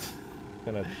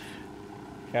 Gonna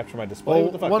capture my display. Well,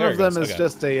 what the fuck? one there of them is okay.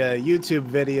 just a YouTube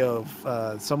video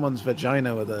of someone's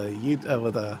vagina with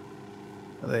a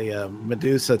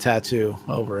Medusa tattoo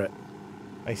over it.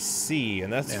 I see,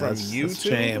 and that's from YouTube. That's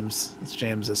James. It's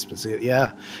James Esposito.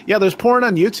 Yeah, yeah. There's porn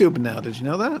on YouTube now. Did you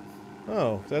know that?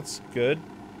 Oh, that's good.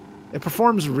 It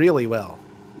performs really well.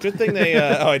 Good thing they.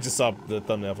 Oh, I just saw the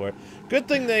thumbnail for it. Good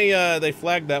thing they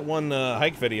flagged that one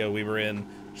hike video we were in,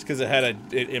 just because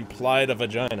it implied a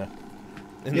vagina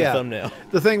in the thumbnail.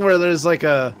 The thing where there's like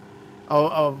a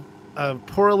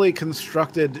poorly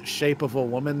constructed shape of a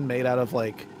woman made out of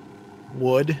like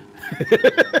wood.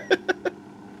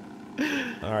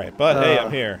 All right, but hey,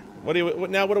 I'm here. What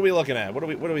are we looking at? What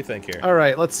do we think here? All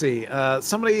right, let's see.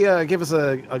 Somebody give us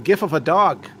a gif of a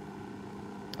dog.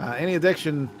 Any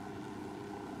addiction,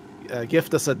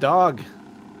 gift us a dog.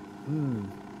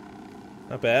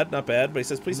 Not bad. But he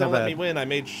says, please don't let me win. I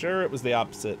made sure it was the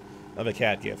opposite of a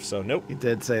cat gift. So nope. He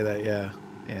did say that. Yeah.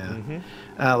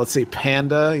 Let's see.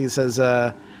 Panda. He says,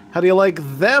 "How do you like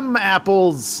them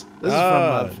apples?" This is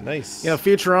from nice.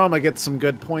 Futurama gets some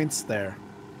good points there.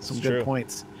 Some it's good true.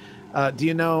 Points. Do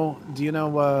you know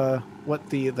what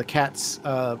the cat's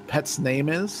pet's name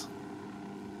is?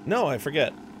 No, I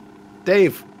forget.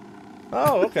 Dave.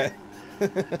 Oh, okay.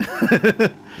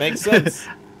 Makes sense.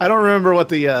 I don't remember what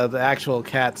the actual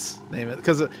cat's name is,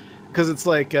 because it's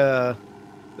like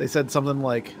they said something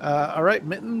like, "All right,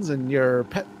 Mittens and your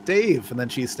pet Dave," and then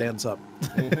she stands up.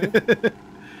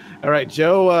 All right,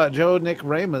 Joe Nick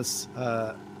Ramos.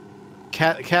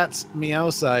 Cat's meow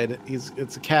side.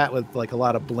 It's a cat with like a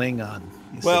lot of bling on.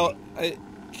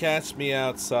 Cat's me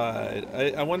outside.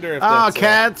 I wonder if that's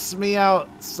cat's me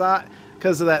outside,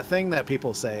 because of that thing that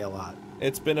people say a lot.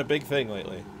 It's been a big thing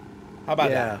lately. How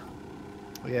about that?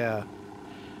 Yeah.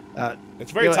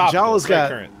 It's very topical.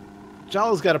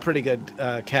 Jala's got a pretty good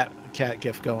cat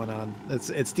gif going on. It's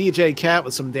DJ Cat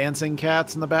with some dancing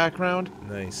cats in the background.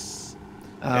 Nice.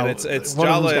 And it's one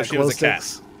Jala of if she was a cat.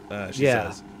 She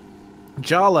says.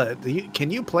 Jala,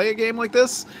 can you play a game like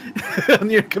this on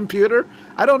your computer?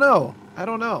 I don't know.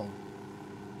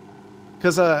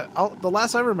 Because the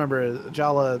last I remember,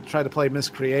 Jala tried to play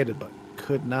Miscreated, but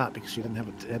could not because she didn't have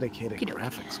a dedicated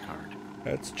graphics card.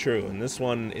 That's true, and this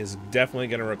one is definitely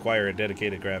going to require a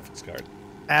dedicated graphics card.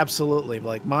 Absolutely,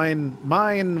 like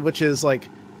mine, which is like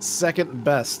second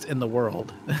best in the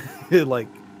world, it like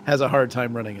has a hard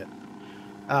time running it.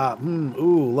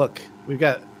 Ooh, look, we've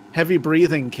got heavy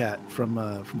breathing cat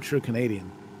from True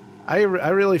Canadian. I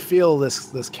really feel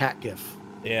this cat gif.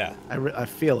 Yeah. I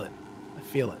feel it. I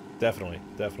feel it. Definitely.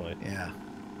 Yeah.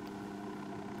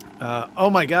 Oh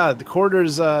my God, the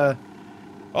quarters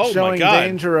showing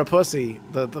Danger a pussy.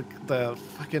 The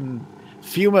fucking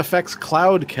Fume Effects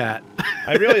Cloud cat.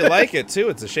 I really like it too.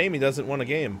 It's a shame he doesn't want a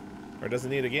game, or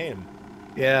doesn't need a game.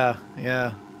 Yeah.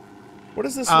 What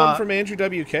is this one from Andrew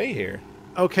WK here?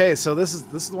 Okay, so this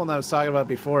is the one I was talking about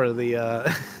before. The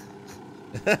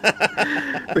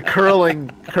the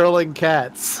curling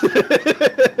cats.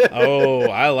 Oh,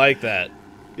 I like that.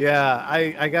 Yeah,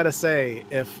 I gotta say,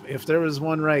 if there was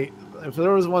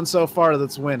one so far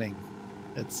that's winning,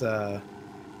 it's oh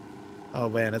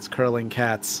man, it's curling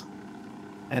cats,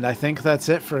 and I think that's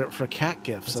it for cat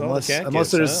gifs, unless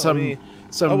there's some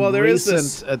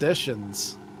recent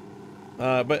additions.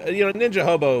 But you know, Ninja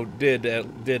Hobo did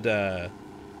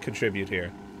contribute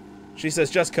here. She says,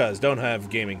 "Just cuz don't have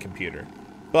gaming computer,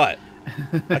 but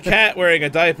a cat wearing a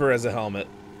diaper as a helmet."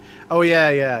 Oh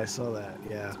yeah, I saw that.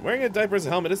 Yeah, wearing a diaper as a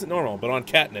helmet isn't normal, but on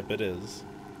catnip it is.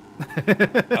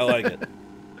 I like it.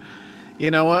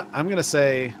 You know what? I'm gonna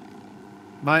say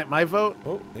my vote.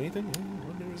 Oh, anything?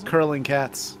 Curling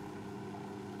cats.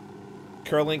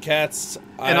 Curling cats.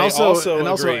 And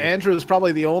also Andrew's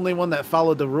probably the only one that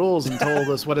followed the rules and told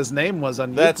us what his name was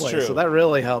on Uplay. That's true. So that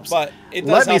really helps. But it does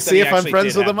let me help see that if I'm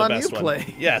friends with him on best Uplay.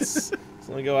 One. Yes. So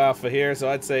let me go Alpha here. So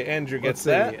I'd say Andrew gets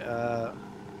that.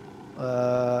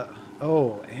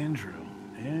 Oh, Andrew.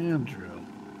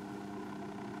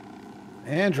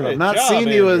 Good I'm not job, seeing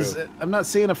you Andrew. as I'm not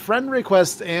seeing a friend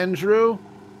request, Andrew.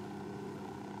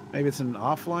 Maybe it's an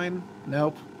offline.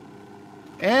 Nope.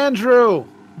 Andrew.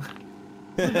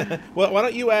 Well, why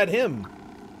don't you add him?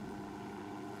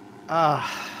 All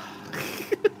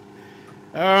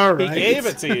right. He gave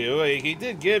it to you. He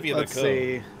did give you Let's the code.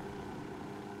 see.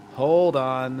 Hold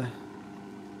on.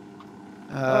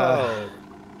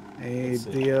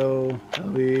 ADOW.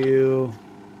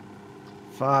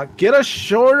 Fuck. Get a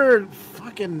shorter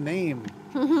fucking name.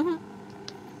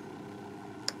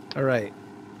 All right.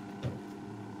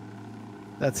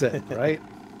 That's it, right?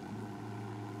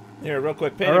 Here, real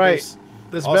quick. All right.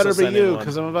 This better be you,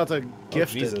 because I'm about to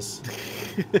gift Jesus.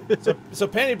 So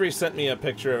Panty Brief sent me a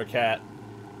picture of a cat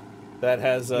that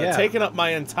has taken up my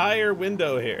entire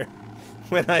window here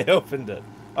when I opened it.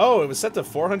 Oh, it was set to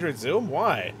 400 zoom?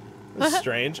 Why? This is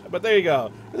strange. But there you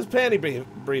go. This Panty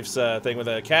Brief's thing with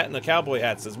a cat and a cowboy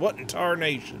hat says, "What in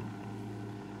tarnation?"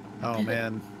 Oh,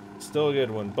 man. Still a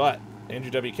good one, but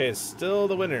Andrew WK is still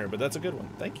the winner, but that's a good one.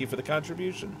 Thank you for the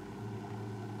contribution.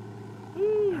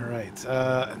 All right.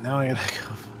 Now I gotta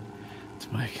go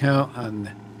to my account on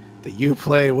the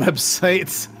Uplay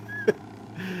website.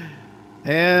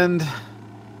 And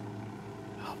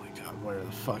oh my god, where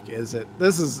the fuck is it?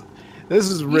 This is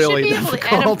really you should be difficult. able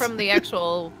to add him from the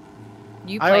actual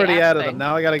Uplay I already app added thing. him.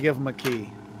 Now I gotta give him a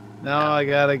key. I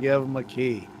gotta give him a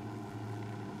key.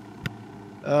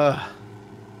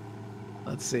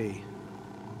 Let's see.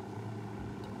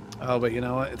 Oh, but you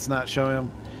know what? It's not showing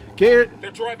him. Garrett,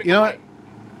 you know what?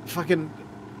 Fucking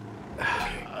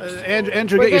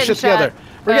Andrew, get your shit together.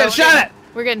 We're getting shot at.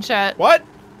 We're getting shot. What?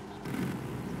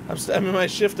 I'm in my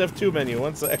Shift F2 menu.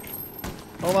 One sec.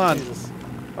 Hold on. Jesus.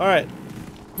 All right.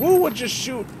 Who would just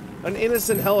shoot an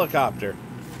innocent helicopter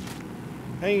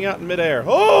hanging out in midair?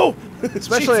 Oh!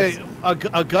 Especially a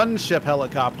gunship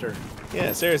helicopter.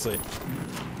 Yeah, seriously.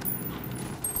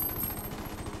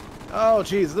 Oh,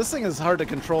 jeez. This thing is hard to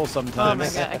control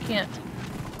sometimes. Oh my god, I can't.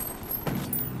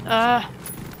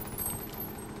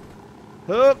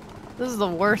 This is the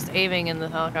worst aiming in the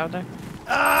helicopter.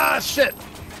 Ah, shit.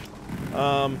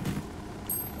 Um.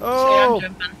 Oh. I'm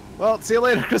jumping. Well, see you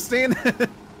later, Christine.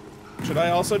 Should I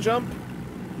also jump?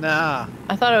 Nah.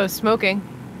 I thought I was smoking.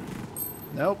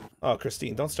 Nope. Oh,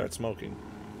 Christine, don't start smoking.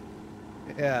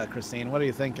 Yeah, Christine, what are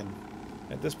you thinking?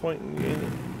 At this point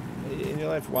in your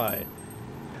life, why?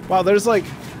 Wow, there's like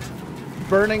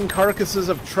burning carcasses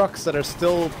of trucks that are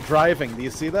still driving. Do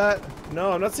you see that?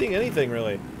 No, I'm not seeing anything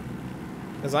really.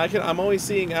 Cause I'm only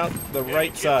seeing out the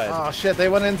right side. Oh shit, they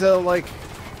went into like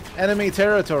enemy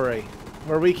territory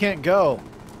where we can't go.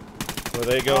 Where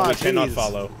they go, we cannot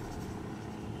follow.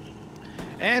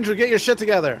 Andrew, get your shit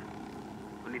together.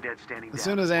 Standing as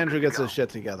soon as Andrew gets his shit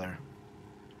together.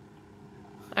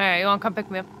 Alright, you wanna come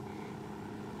pick me up?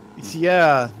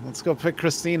 Yeah, let's go pick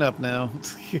Christine up now.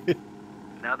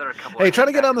 Now there are a couple hey, try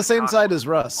to get on the same side as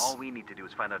Russ. All we need to do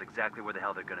is find out exactly where the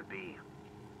hell they're gonna be.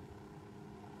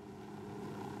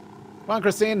 Come on,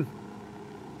 Christine.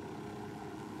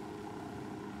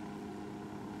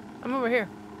 I'm over here.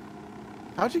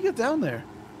 How'd you get down there?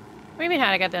 What do you mean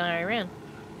how I got down there? I ran.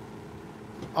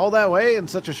 all that way in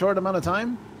such a short amount of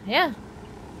time? Yeah.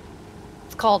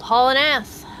 It's called hauling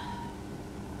ass.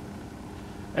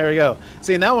 There we go.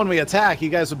 See, now when we attack, you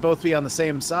guys would both be on the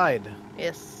same side.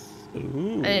 Yes.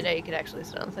 Ooh. I didn't know you could actually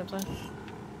sit on the same side.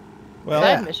 Well,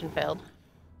 That mission failed.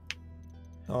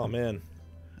 Oh, man.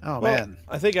 Oh, Well, man.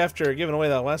 I think after giving away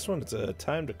that last one, it's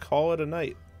time to call it a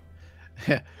night.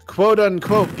 Quote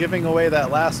unquote giving away that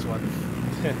last one.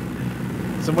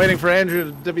 So I'm waiting for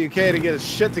Andrew WK to get his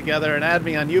shit together and add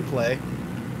me on Uplay.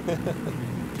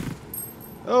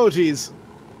 Oh, jeez.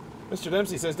 Mr.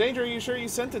 Dempsey says, Danger, are you sure you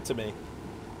sent it to me?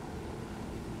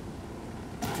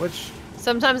 Which...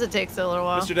 Sometimes it takes a little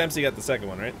while. Mr. Dempsey got the second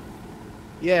one, right?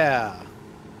 Yeah.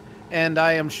 And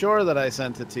I am sure that I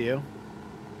sent it to you.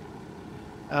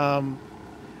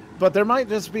 But there might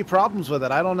just be problems with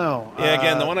it. I don't know. Yeah,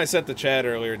 again, the one I sent to Chad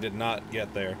earlier did not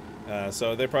get there.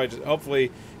 So they probably just,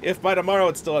 hopefully, if by tomorrow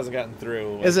it still hasn't gotten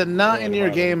through. Is it not in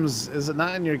your games? Is it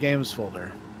not in your games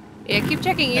folder? Yeah, keep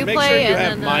checking Uplay. And make sure you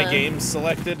have then, my games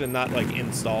selected and not like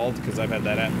installed, because I've had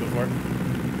that app before.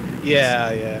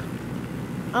 Yeah, yeah.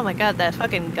 Oh my god, that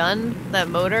fucking gun, that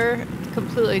motor,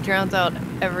 completely drowns out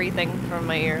everything from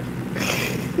my ears.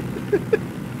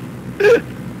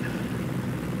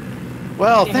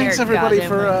 Well, You thanks hear it everybody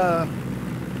goddamn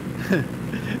for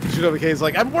GWK's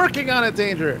like, I'm working on it,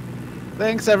 Danger.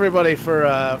 Thanks everybody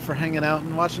for hanging out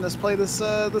and watching us play this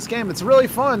this game. It's really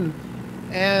fun,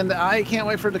 and I can't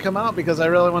wait for it to come out because I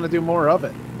really want to do more of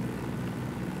it.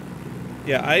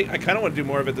 Yeah, I kind of want to do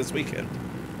more of it this weekend.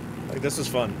 Like, this was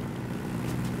fun.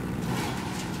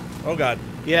 Oh god.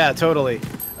 Yeah, totally.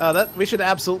 That we should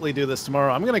absolutely do this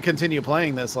tomorrow. I'm gonna continue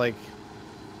playing this like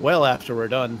well after we're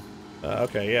done.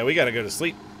 Okay, yeah, we gotta go to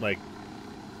sleep like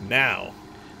now.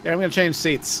 Yeah, I'm gonna change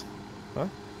seats. Huh?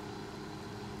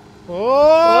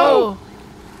 Whoa!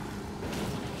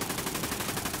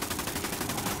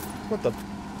 What the?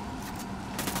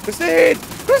 Christine!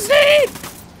 Christine!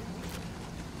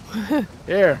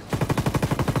 Here.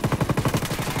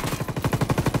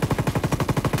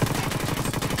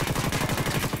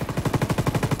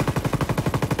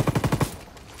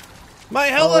 My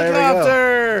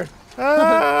helicopter!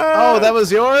 Oh, that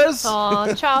was yours?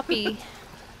 Aw, choppy.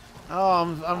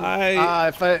 Oh,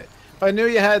 if I knew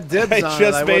you had dibs I on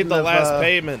just it, made the have, last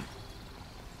payment.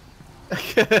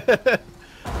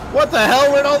 What the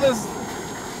hell? Where'd all this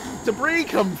debris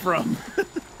come from?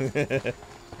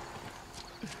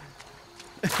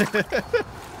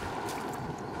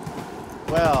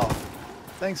 Well,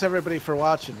 thanks everybody for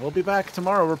watching. We'll be back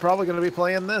tomorrow. We're probably going to be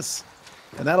playing this,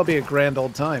 and that'll be a grand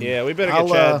old time. Yeah, we better get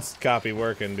Chad's copy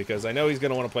working, because I know he's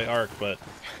going to want to play Ark, but...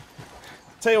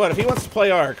 Tell you what, if he wants to play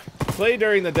Ark, play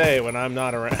during the day when I'm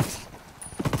not around.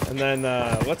 And then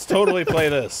let's totally play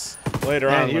this later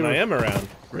on when I am around.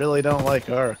 Really don't like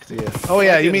Ark, do you? Oh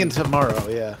yeah, you mean tomorrow,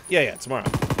 yeah. Yeah, tomorrow.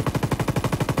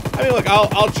 I mean, look,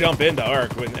 I'll jump into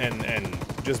Ark and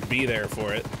just be there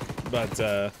for it. But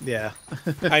yeah.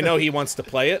 I know he wants to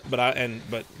play it,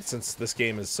 but since this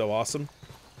game is so awesome,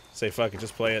 say fuck it,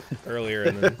 just play it earlier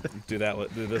and then do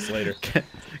this later.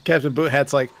 Captain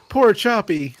Boothat's like, poor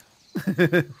Choppy.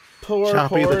 Poor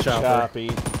Choppy the Chopper.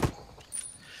 Choppy.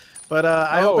 But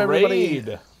I hope everybody.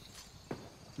 Raid.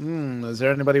 Is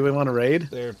there anybody we want to raid?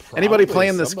 Probably Anybody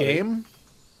playing this somebody. game?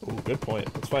 Ooh, good point.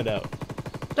 Let's find out.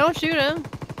 Don't shoot him.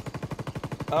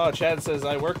 Oh, Chad says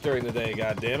I work during the day.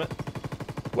 God damn it.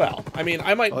 Well, I mean,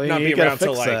 I might Well, not you be gotta around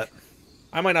till fix like that.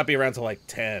 I might not be around till like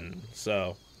 10.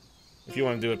 So if you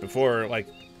want to do it before, like,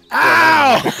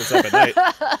 ow! Pick this up at night.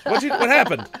 What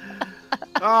happened?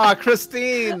 Ah,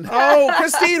 Christine. Oh,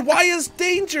 Christine, why is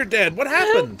Danger dead? What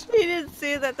happened? He didn't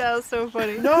see that. That was so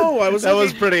funny. No, I was. That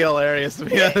was pretty hilarious, to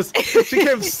be honest. She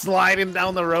kept sliding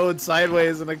down the road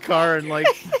sideways in a car and like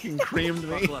fucking creamed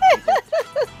me.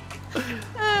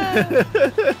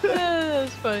 That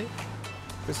was funny.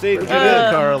 Christine, Where'd you get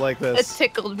a car like It this?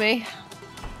 tickled me.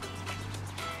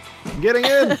 I'm getting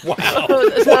in. Wow.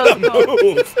 What a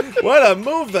move. What a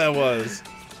move that was.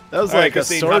 That was All right, like a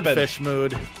Christine, hop in. swordfish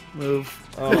move.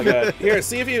 Oh my god. Here,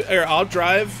 see if you... Here, I'll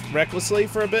drive recklessly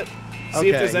for a bit. See if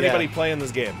Okay, there's anybody yeah. playing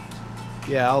this game.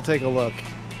 Yeah, I'll take a look.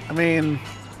 I mean,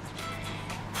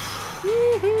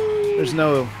 there's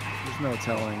no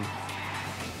telling.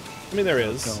 I mean, there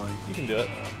is. Telling. You can do it.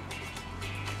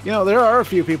 You know, there are a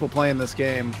few people playing this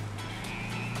game.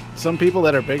 Some people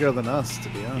that are bigger than us, to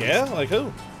be honest. Yeah? Like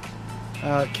who?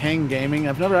 Kang Gaming.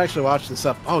 I've never actually watched this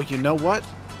stuff. Oh, you know what?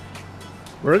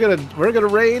 We're gonna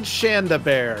raid Shanda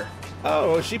Bear.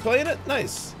 Oh, is she playing it?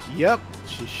 Nice. Yep,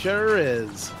 she sure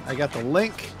is. I got the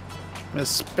link. I'm gonna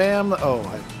spam.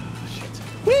 Shit.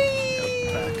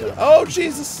 Whee! Back up. Oh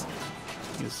Jesus!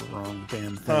 Use the wrong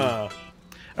damn thing.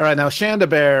 All right, now Shanda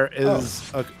Bear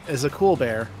is a cool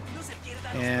bear,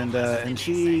 and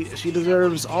she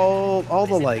deserves all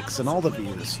the likes and all the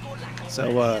views.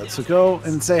 So so go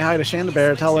and say hi to Shanda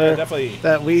Bear. Tell her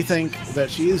that we think that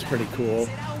she is pretty cool,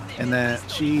 and that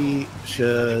she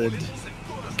should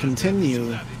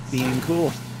continue being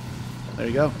cool. There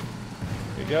you go.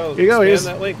 Here you go. Here you go. Here's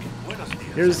that link.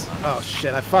 Here's oh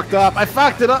shit! I fucked up. I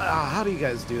fucked it up. Oh, how do you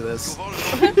guys do this?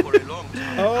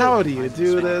 How do you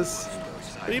do this?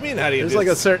 What do you mean? How do you? There's like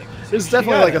a certain. There's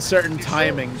definitely like a certain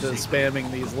timing to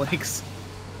spamming these links.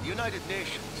 United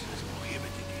Nations is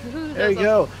prohibited. There you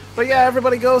go. But yeah,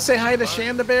 everybody go say hi to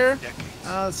Shanda Bear.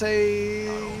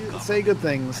 Say good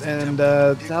things and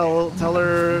tell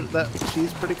her that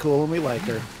she's pretty cool and we like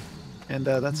her. And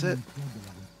that's it.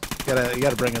 You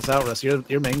gotta bring us out, Russ.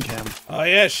 You're main cam. Oh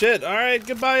yeah, shit. All right,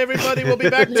 goodbye everybody. We'll be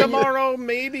back tomorrow,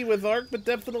 maybe with Ark, but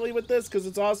definitely with this because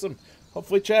it's awesome.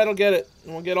 Hopefully Chad will get it,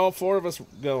 and we'll get all 4 of us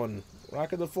going.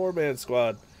 Rocking the 4-man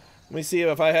squad. Let me see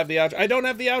if I have the outro. I don't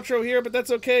have the outro here, but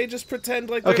that's okay. Just pretend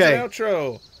like there's an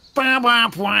outro. I'm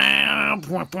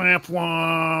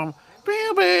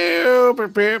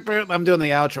doing the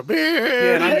outro.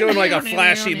 Yeah, and I'm doing like a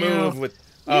flashy move with.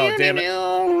 Oh damn it!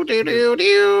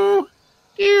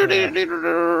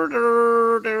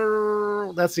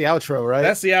 That's the outro, right?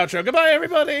 That's the outro. Goodbye,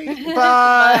 everybody.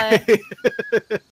 Bye.